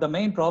 but the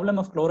main problem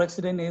of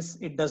chlorhexidine is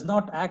it does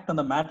not act on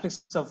the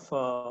matrix of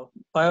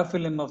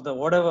biofilm of the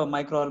whatever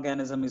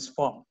microorganism is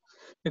formed.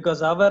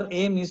 Because our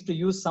aim is to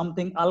use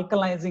something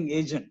alkalizing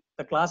agent.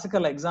 The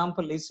classical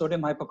example is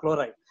sodium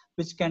hypochlorite,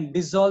 which can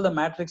dissolve the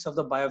matrix of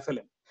the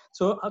biofilm.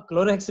 So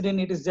chlorhexidine,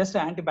 it is just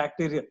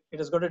antibacterial. It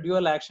has got a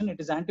dual action.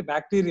 It is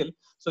antibacterial.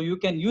 So you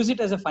can use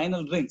it as a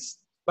final rinse,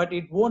 but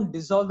it won't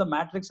dissolve the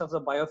matrix of the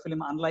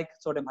biofilm, unlike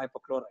sodium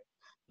hypochlorite.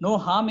 No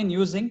harm in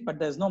using, but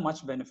there's no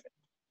much benefit.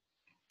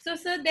 So,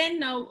 sir, then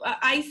now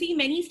I see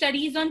many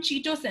studies on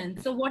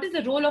chitosan. So, what is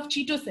the role of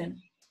chitosan?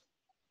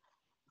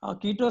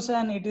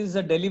 Chitosan, it is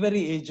a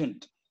delivery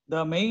agent.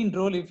 The main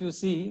role, if you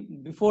see,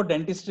 before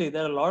dentistry,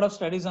 there are a lot of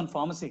studies on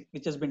pharmacy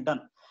which has been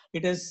done.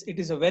 It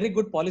is a very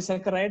good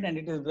polysaccharide and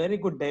it is very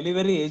good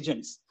delivery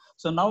agents.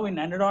 So now in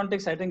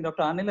endodontics, I think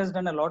Dr. Anil has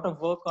done a lot of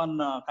work on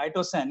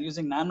chitosan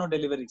using nano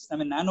deliveries,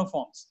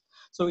 nanoforms.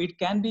 So it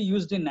can be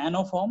used in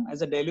nano form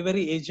as a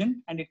delivery agent,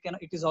 and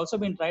it is also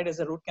been tried as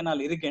a root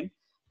canal irrigant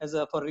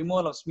for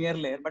removal of smear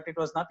layer, but it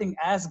was nothing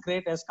as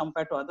great as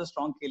compared to other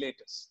strong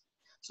chelators.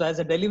 So as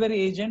a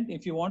delivery agent,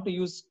 if you want to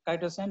use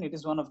chitosan, it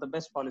is one of the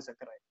best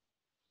polysaccharide.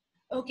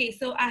 Okay,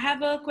 so I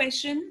have a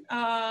question.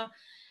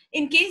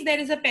 In case there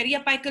is a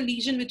periapical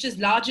lesion which is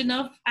large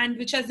enough and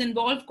which has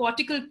involved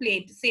cortical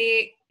plate,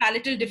 say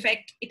palatal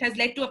defect, it has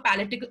led to a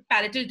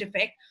palatal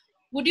defect,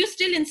 would you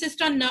still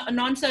insist on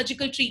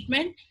non-surgical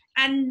treatment,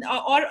 and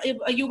or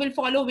you will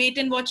follow wait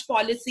and watch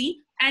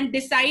policy and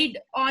decide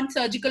on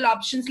surgical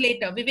options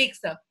later? Vivek,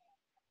 sir.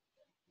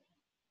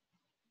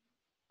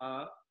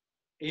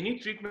 Any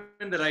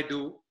treatment that I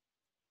do,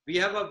 we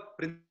have a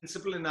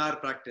principle in our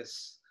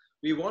practice.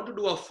 We want to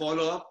do a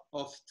follow-up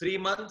of 3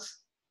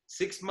 months,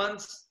 6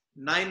 months,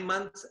 9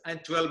 months,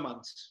 and 12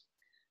 months.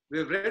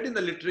 We've read in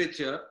the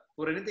literature,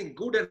 for anything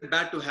good and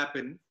bad to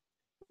happen,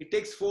 it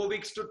takes 4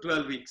 weeks to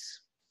 12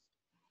 weeks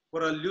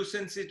for a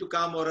lucency to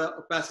come or an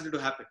opacity to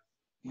happen.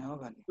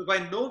 So if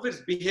I know if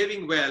it's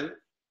behaving well,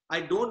 I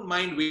don't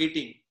mind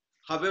waiting.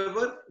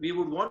 However, we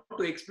would want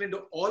to explain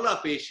to all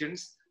our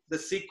patients the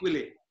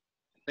sequelae.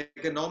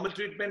 Like a normal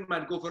treatment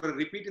might go for a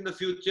repeat in the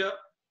future,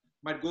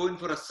 might go in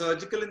for a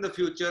surgical in the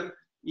future,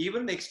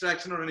 even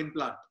extraction or an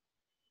implant.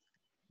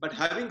 But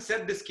having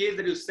said this case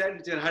that you said,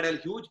 which had a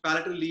huge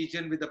palatal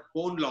lesion with a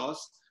bone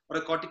loss or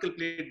a cortical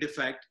plate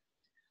defect,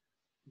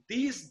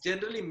 these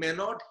generally may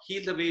not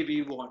heal the way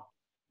we want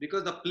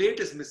because the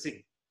plate is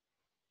missing.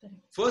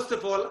 First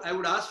of all, I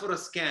would ask for a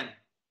scan.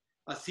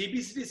 A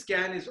CBCT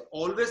scan is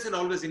always and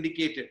always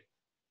indicated,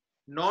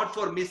 not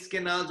for missed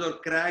canals or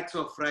cracks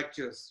or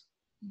fractures.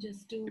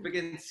 If I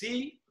can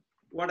see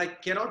what I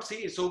cannot see,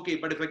 it's okay.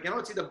 But if I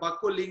cannot see the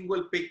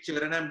buccolingual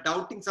picture and I'm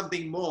doubting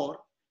something more,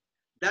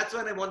 that's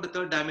when I want the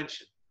third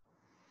dimension.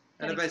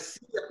 And if I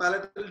see a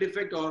palatal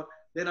defect,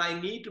 then I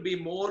need to be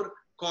more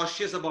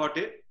cautious about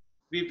it.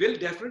 We will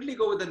definitely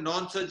go with a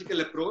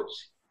non-surgical approach.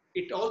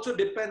 It also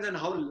depends on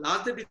how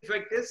large the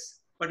defect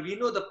is, but we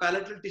know the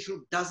palatal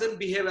tissue doesn't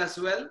behave as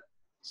well.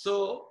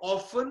 So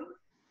often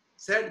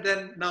said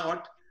than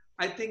not,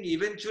 I think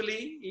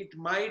eventually it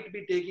might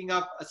be taking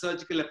up a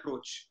surgical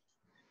approach.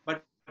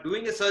 But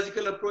doing a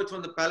surgical approach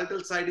from the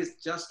palatal side is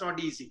just not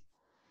easy.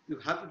 You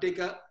have to take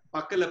a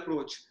buccal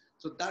approach.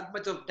 So that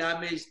much of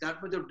damage,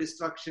 that much of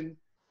destruction.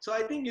 So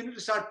I think you need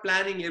to start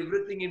planning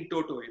everything in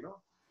toto, you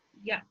know.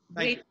 Yeah,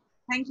 great.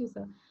 Thank you,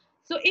 sir.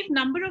 So if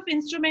number of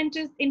instruments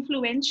is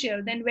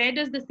influential, then where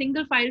does the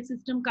single file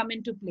system come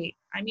into play?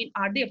 I mean,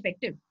 are they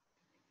effective?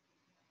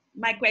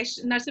 My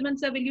question, Narasimhan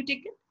sir, will you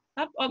take it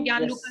up? Or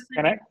Gyan Lucas?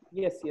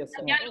 Yes.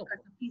 Gyan Lucas,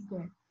 please go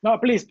ahead. No,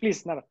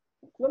 please, Nara.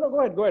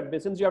 No, go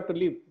ahead. Since you have to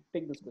leave,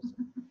 take this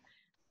question.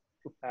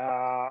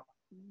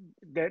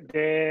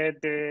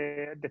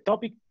 The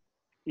topic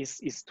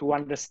is to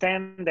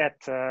understand that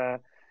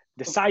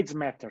the size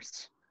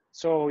matters.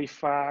 So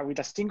if with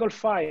a single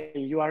file,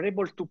 you are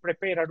able to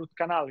prepare a root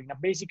canal in a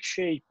basic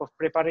shape of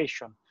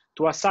preparation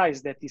to a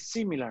size that is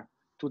similar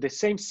to the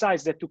same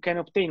size that you can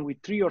obtain with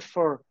 3 or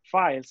 4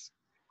 files,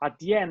 at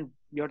the end,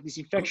 your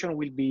disinfection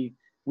will be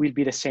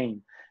the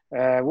same.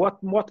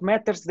 What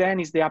matters then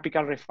is the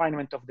apical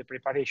refinement of the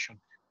preparation.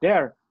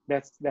 There,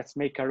 that's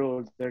make a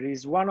role. There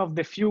is one of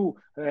the few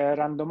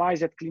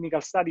randomized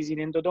clinical studies in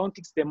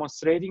endodontics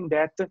demonstrating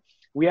that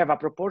we have a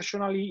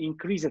proportionally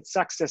increased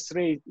success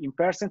rate in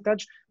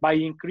percentage by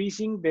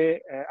increasing the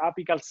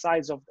apical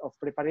size of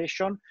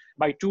preparation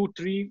by 2,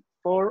 3,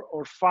 4,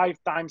 or 5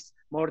 times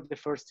more the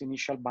first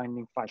initial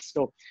binding file.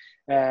 So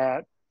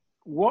the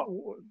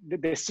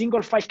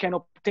single file can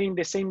obtain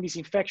the same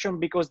disinfection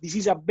because this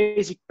is a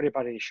basic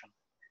preparation.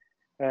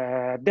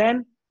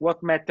 Then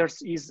what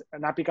matters is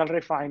an apical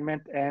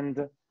refinement and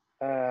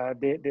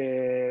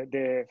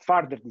the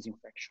further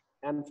disinfection.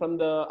 And from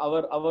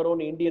our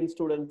own Indian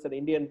students and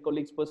Indian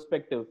colleagues'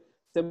 perspective,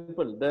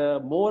 simple.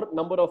 The more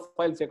number of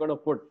files you're going to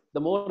put, the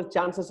more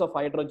chances of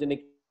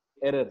hydrogenic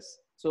errors.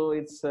 So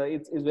it's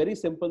very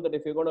simple that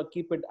if you're going to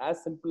keep it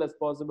as simple as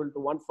possible to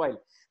one file,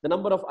 the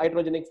number of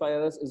hydrogenic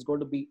errors is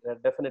going to be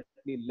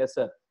definitely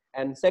lesser.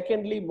 And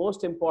secondly,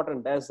 most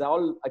important, as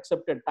all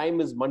accepted,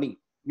 time is money.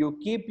 You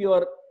keep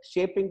your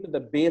shaping to the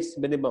base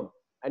minimum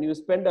and you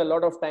spend a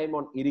lot of time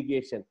on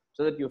irrigation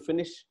so that you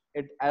finish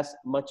it as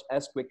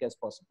quick as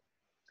possible.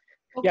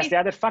 Okay. Yes, the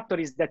other factor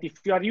is that if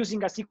you are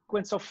using a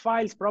sequence of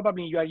files,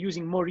 probably you are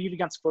using more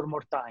irrigants for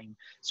more time.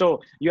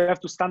 So you have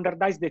to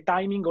standardize the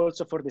timing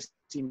also for the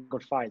single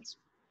files.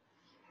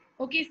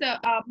 Okay, sir.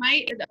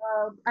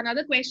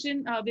 Another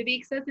question,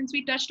 Vivek sir, since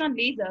we touched on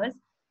lasers,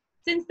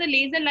 since the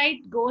laser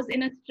light goes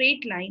in a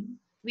straight line,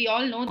 we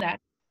all know that.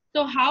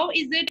 So how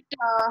is it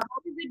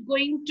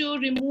going to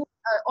remove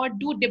or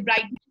do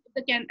debridement if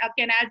the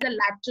canals are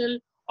lateral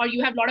or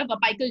you have a lot of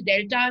apical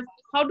deltas?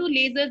 How do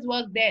lasers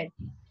work there?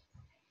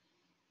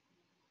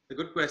 A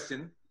good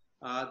question.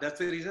 That's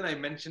the reason I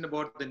mentioned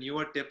about the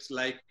newer tips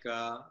like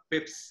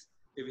pips.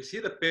 If you see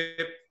the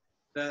pip,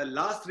 the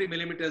last 3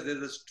 millimeters,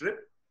 there's a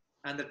strip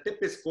and the tip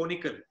is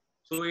conical.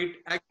 So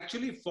it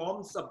actually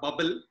forms a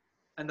bubble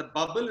and the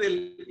bubble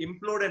will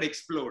implode and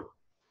explode,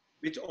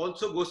 which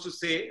also goes to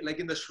say, like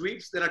in the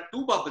sweeps, there are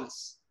 2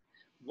 bubbles.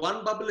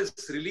 One bubble is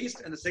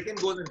released and the second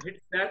goes and hits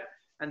that,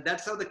 and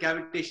that's how the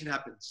cavitation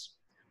happens.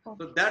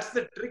 So that's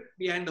the trick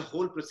behind the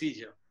whole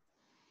procedure.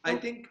 I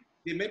think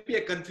there may be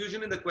a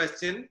confusion in the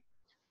question.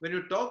 When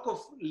you talk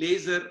of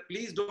laser,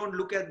 please don't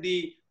look at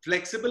the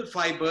flexible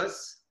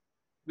fibers,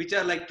 which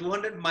are like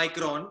 200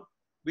 micron,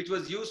 which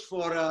was used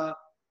for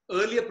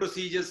earlier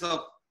procedures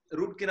of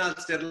root canal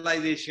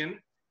sterilization,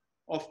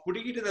 of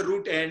putting it in the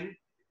root end,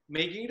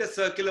 making it a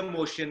circular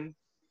motion,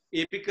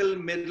 apical,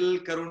 middle,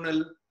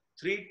 coronal,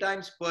 3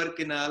 times per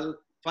canal,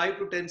 5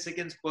 to 10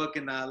 seconds per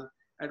canal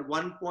at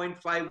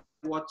 1.5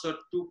 watts or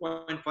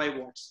 2.5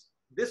 watts.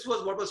 This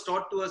was what was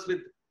taught to us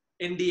with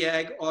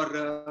NDAG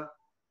or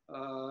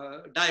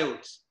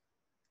diodes.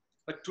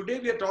 But today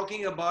we are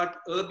talking about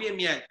erbium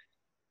YAG.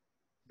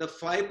 The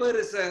fiber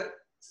is a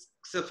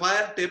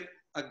sapphire tip,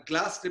 a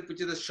glass tip,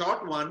 which is a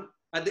short one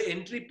at the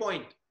entry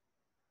point.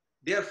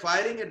 They are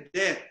firing it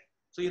there.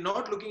 So you're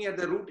not looking at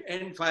the root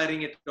end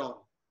firing it on.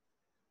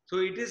 So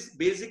it is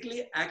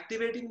basically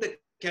activating the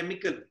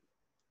chemical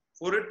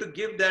for it to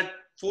give that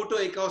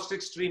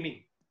photoacoustic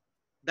streaming.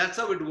 That's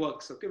how it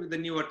works, okay, with the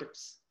newer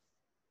tips.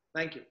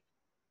 Thank you.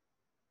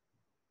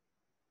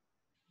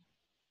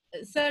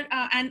 Sir,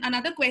 and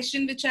another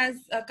question which has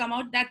come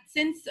out, that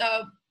since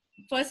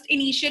first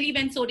initially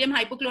when sodium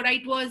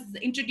hypochlorite was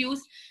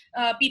introduced,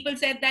 people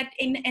said that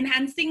in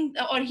enhancing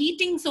or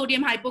heating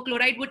sodium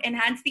hypochlorite would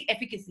enhance the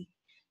efficacy.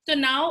 So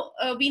now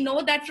we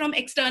know that from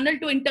external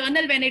to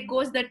internal, when it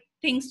goes, that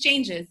things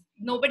changes.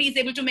 Nobody is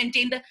able to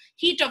maintain the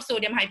heat of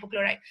sodium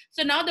hypochlorite.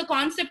 So now the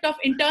concept of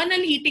internal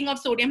heating of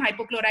sodium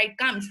hypochlorite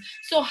comes.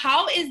 So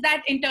how is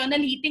that internal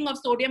heating of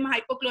sodium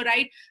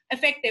hypochlorite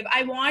effective?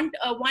 I want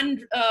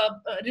one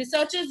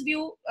researcher's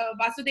view,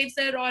 Vasudev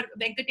sir or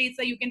Venkatesh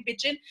sir, you can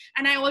pitch in.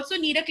 And I also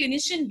need a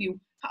clinician view.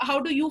 How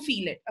do you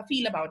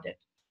feel about it?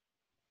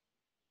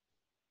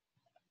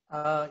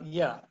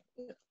 Yeah.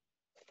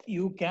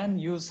 You can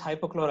use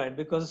hypochlorite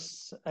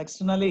because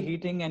externally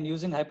heating and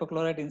using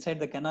hypochlorite inside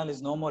the canal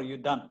is no more, you're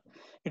done.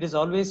 It is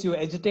always you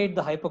agitate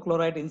the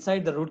hypochlorite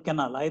inside the root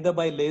canal, either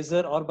by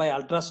laser or by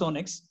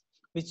ultrasonics,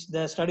 which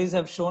the studies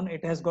have shown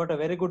it has got a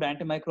very good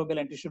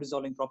antimicrobial and tissue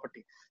dissolving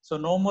property. So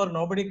no more,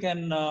 nobody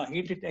can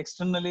heat it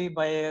externally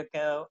by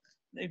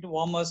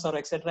warmers or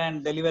etc.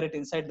 and deliver it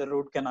inside the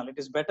root canal. It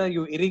is better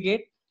you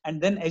irrigate and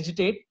then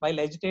agitate. While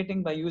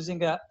agitating by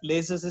using a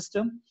laser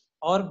system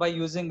or by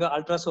using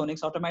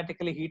ultrasonics,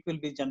 automatically heat will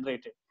be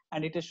generated.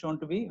 And it is shown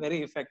to be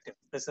very effective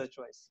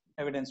research-wise,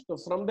 evidence. So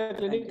from the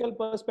clinical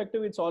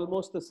perspective, it's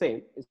almost the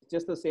same. It's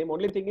just the same.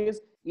 Only thing is,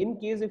 in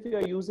case if you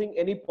are using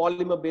any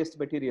polymer-based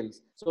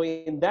materials, so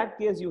in that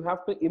case, you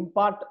have to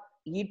impart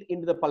heat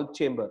into the pulp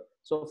chamber.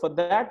 So for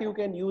that, you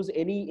can use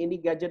any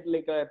gadget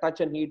like a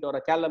touch and heat or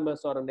a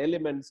calamus or an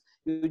elements.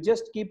 You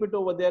just keep it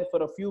over there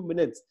for a few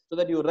minutes so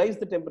that you raise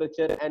the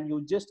temperature and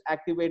you just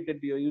activate it.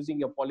 You're using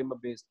your polymer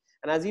based.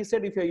 And as he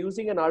said, if you're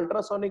using an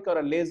ultrasonic or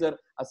a laser,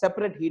 a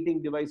separate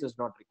heating device is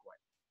not required.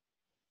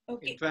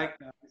 Okay. In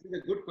fact, this is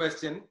a good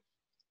question.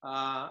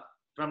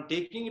 From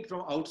taking it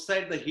from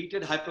outside the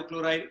heated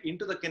hypochlorite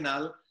into the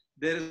canal,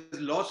 there is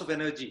loss of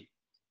energy.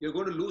 You're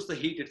going to lose the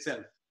heat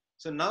itself.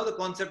 So now the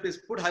concept is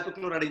put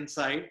hypochlorite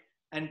inside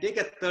and take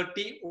a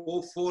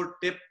 3004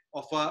 tip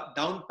of a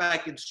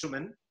downpack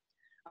instrument.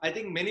 I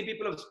think many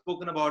people have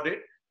spoken about it.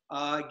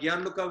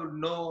 Gianluca would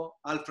know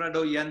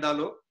Alfredo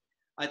Iandalo.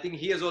 I think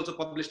he has also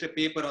published a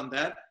paper on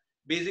that.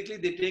 Basically,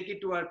 they take it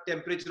to a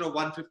temperature of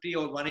 150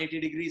 or 180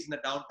 degrees in a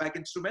downpack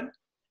instrument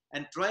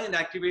and try and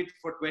activate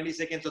for 20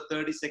 seconds or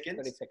 30 seconds.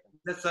 30 seconds.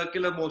 The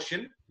circular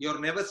motion. You're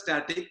never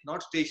static,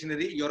 not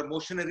stationary. You're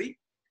motionary.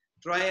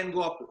 Try and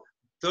go up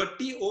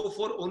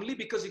 3004 only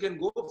because you can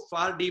go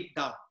far deep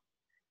down.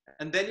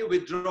 And then you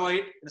withdraw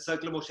it in a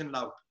circular motion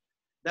out.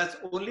 That's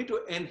only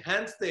to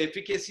enhance the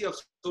efficacy of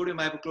sodium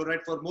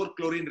hypochlorite for more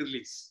chlorine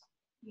release.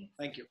 Yes.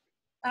 Thank you.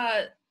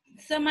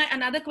 So my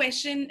another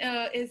question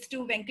is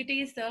to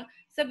Venkatesh, sir.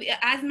 So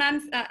as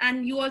ma'am,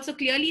 and you also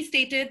clearly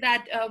stated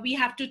that we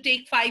have to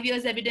take 5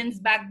 years evidence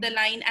back the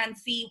line and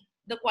see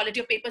the quality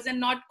of papers and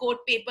not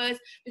quote papers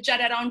which are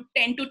around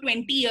 10 to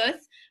 20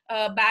 years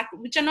back,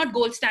 which are not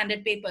gold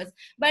standard papers.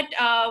 But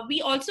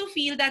we also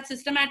feel that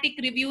systematic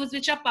reviews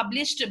which are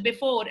published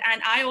before, and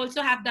I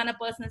also have done a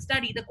personal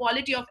study, the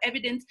quality of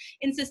evidence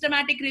in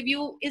systematic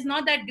review is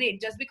not that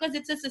great. Just because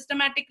it's a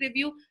systematic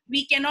review,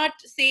 we cannot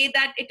say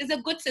that it is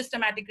a good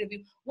systematic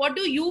review. What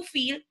do you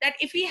feel that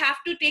if we have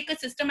to take a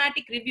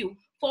systematic review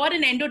for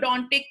an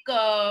endodontic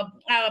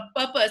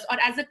purpose or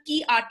as a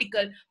key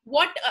article,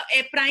 what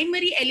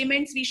primary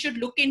elements we should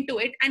look into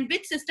it, and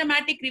which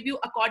systematic review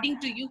according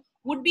to you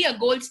would be a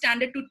gold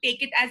standard to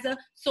take it as a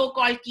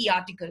so-called key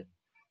article?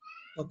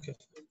 Okay,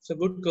 it's a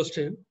good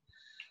question.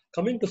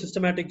 Coming to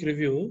systematic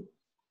review,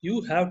 you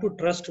have to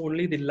trust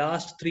only the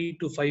last 3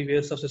 to 5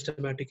 years of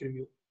systematic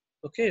review.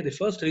 Okay, the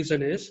first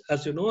reason is,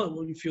 as you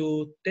know, if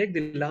you take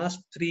the last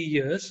 3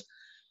 years,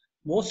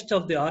 most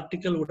of the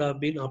article would have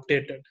been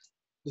updated.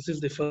 This is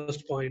the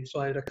first point.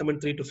 So I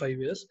recommend 3 to 5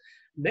 years.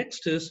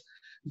 Next is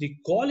the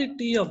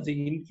quality of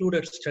the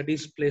included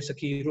studies plays a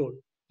key role.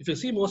 If you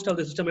see most of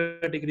the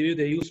systematic review,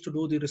 they used to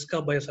do the risk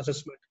of bias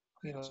assessment.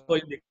 Yeah. So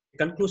in the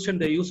conclusion,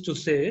 they used to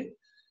say,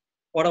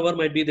 whatever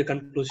might be the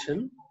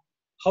conclusion,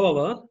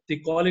 however, the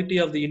quality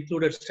of the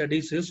included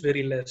studies is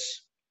very less.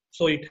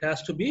 So it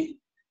has to be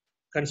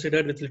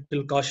considered with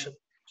little caution.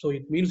 So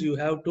it means you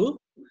have to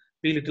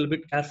be a little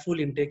bit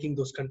careful in taking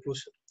those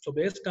conclusions. So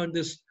based on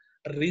this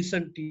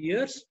recent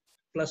years,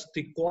 plus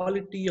the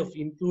quality of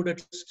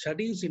included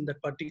studies in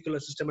that particular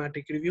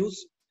systematic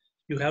reviews,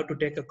 you have to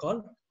take a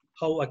call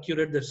how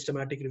accurate the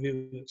systematic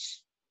review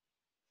is.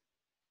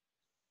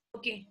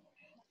 Okay.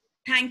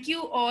 Thank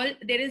you all.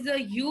 There is a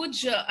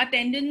huge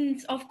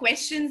attendance of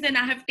questions, and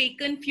I have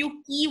taken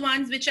few key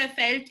ones which I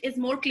felt is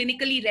more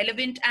clinically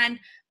relevant, and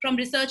from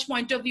research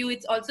point of view,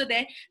 it's also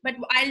there. But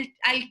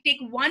I'll take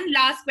one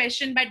last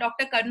question by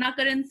Dr.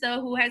 Karunakaran sir,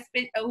 who has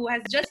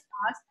just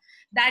asked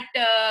that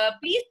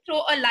please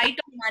throw a light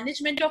on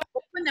management of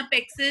open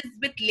apexes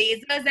with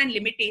lasers and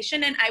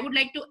limitation. And I would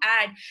like to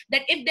add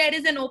that if there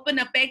is an open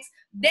apex,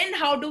 then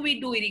how do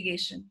we do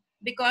irrigation?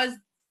 Because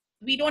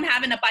we don't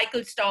have an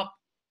apical stop.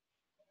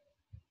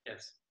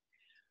 Yes,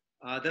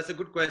 that's a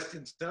good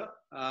question, sir.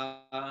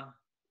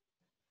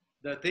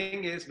 The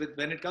thing is,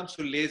 when it comes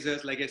to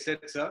lasers, like I said,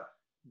 sir,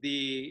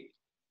 the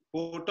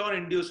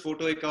photon-induced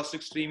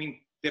photoacoustic streaming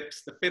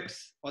pips, the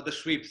pips or the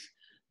sweeps,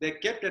 they're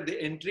kept at the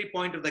entry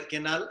point of the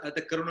canal at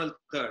the coronal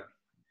third.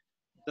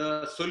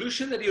 The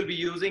solution that you'll be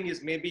using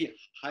is maybe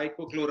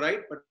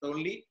hypochlorite, but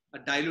only a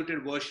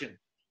diluted version.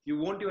 You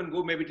won't even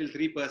go maybe till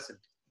 3%.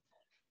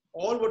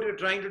 All what you're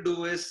trying to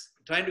do is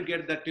trying to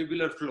get that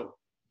tubular flow.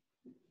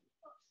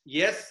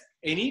 Yes,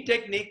 any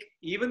technique,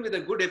 even with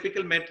a good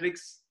apical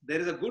matrix, there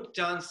is a good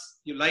chance,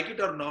 you like it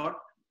or not,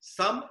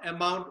 some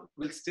amount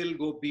will still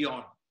go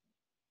beyond.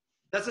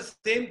 That's the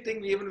same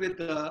thing even with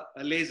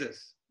lasers.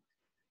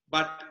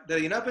 But there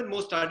are enough and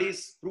more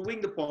studies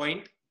proving the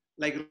point,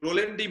 like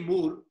Roland D.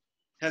 Moore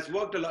has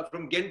worked a lot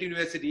from Ghent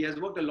University, has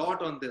worked a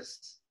lot on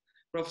this.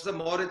 Professor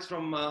Moritz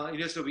from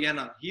University of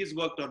Vienna, he's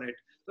worked on it.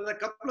 So there are a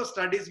couple of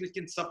studies which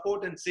can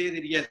support and say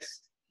that yes,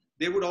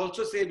 they would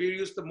also say we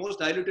use the most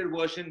diluted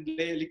version,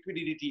 liquid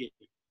EDTA,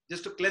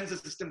 just to cleanse the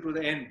system to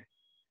the end.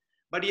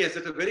 But yes,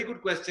 it's a very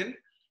good question.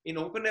 In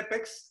open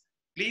apex,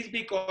 please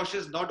be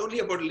cautious not only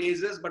about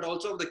lasers, but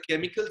also of the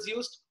chemicals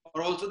used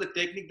or also the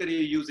technique that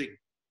you're using.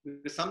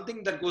 Because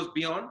something that goes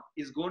beyond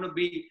is going to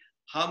be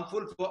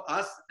harmful for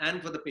us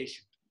and for the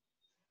patient.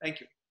 Thank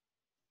you.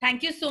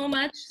 Thank you so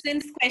much.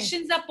 Since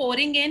questions are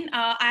pouring in,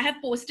 I have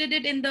posted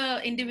it in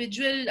the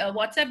individual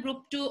WhatsApp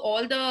group to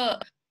all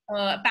the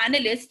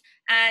panelists.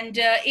 And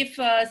if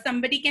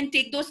somebody can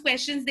take those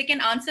questions, they can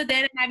answer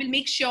there, and I will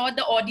make sure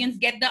the audience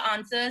get the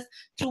answers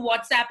through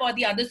WhatsApp or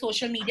the other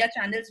social media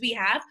channels we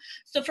have.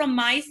 So from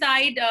my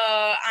side,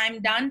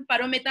 I'm done.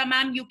 Paramita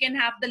ma'am, you can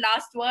have the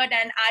last word,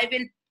 and I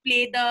will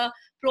play the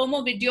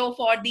promo video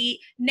for the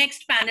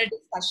next panel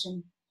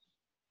discussion.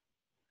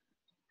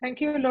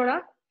 Thank you,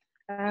 Laura.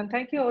 And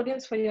thank you,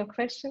 audience, for your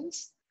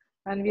questions.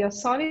 And we are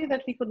sorry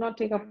that we could not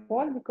take up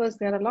all because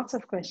there are lots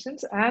of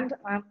questions. And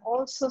I'm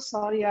also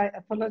sorry, I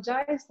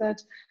apologize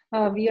that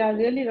we are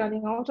really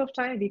running out of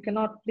time. We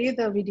cannot play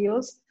the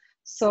videos.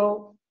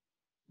 So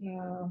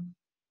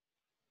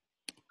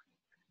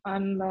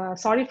I'm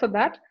sorry for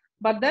that.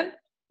 But then,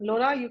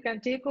 Laura, you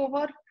can take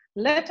over.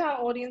 Let our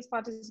audience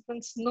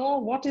participants know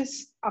what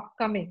is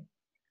upcoming.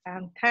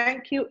 And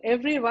thank you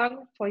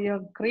everyone for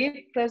your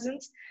great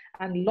presence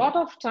and lot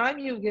of time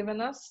you've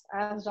given us.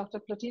 As Dr.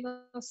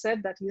 Platino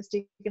said that he has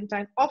taken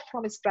time off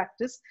from his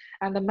practice.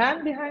 And the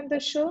man behind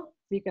the show,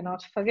 we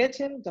cannot forget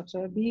him,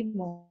 Dr. B.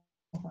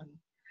 Mohan.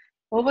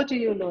 Over to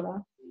you,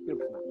 Laura.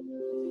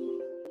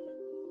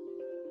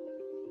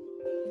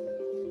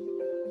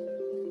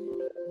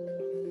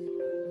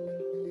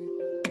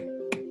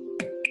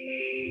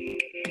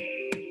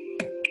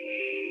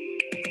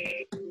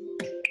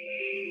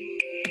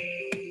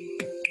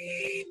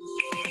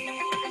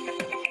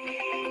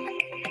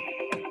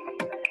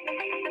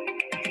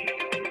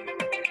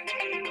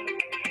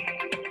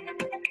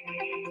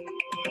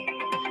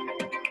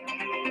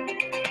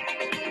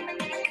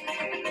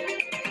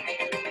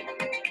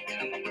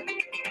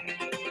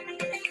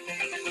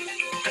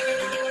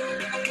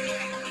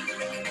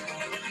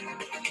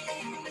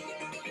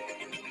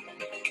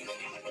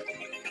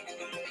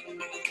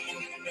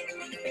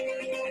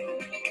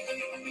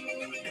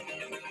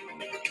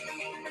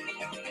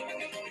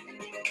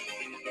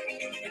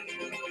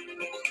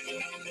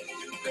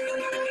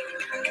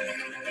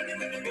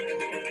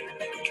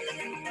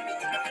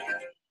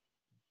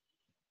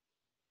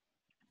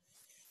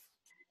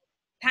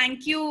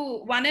 Thank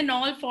you, one and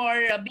all, for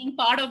being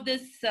part of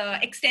this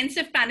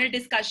extensive panel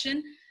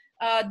discussion.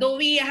 Though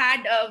we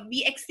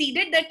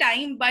exceeded the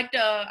time, but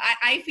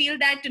I feel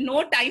that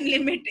no time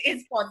limit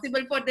is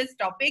possible for this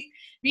topic.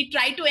 We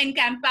try to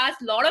encompass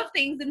a lot of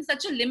things in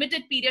such a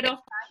limited period of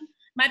time.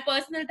 My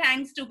personal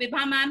thanks to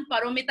Vibha ma'am,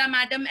 Paromita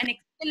madam, an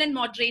excellent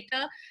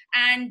moderator,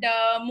 and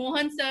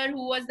Mohan sir,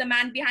 who was the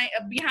man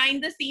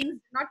behind the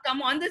scenes, not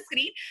come on the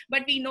screen,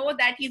 but we know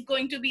that he's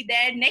going to be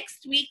there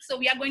next week. So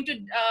we are going to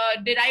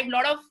derive a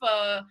lot of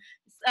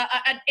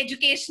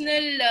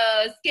educational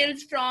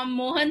skills from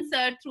Mohan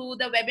sir through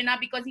the webinar,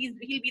 because he'll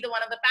be the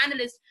one of the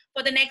panelists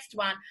for the next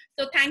one.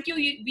 So thank you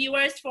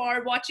viewers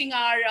for watching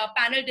our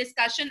panel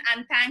discussion,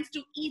 and thanks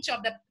to each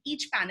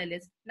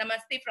panelist.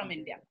 Namaste from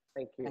India.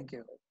 Thank you. Thank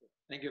you.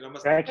 Thank you.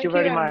 Namaste. Thank you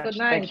very and much. good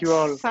night. Thank you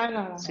all.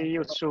 Sayonara. See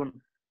you soon.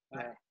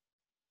 Bye.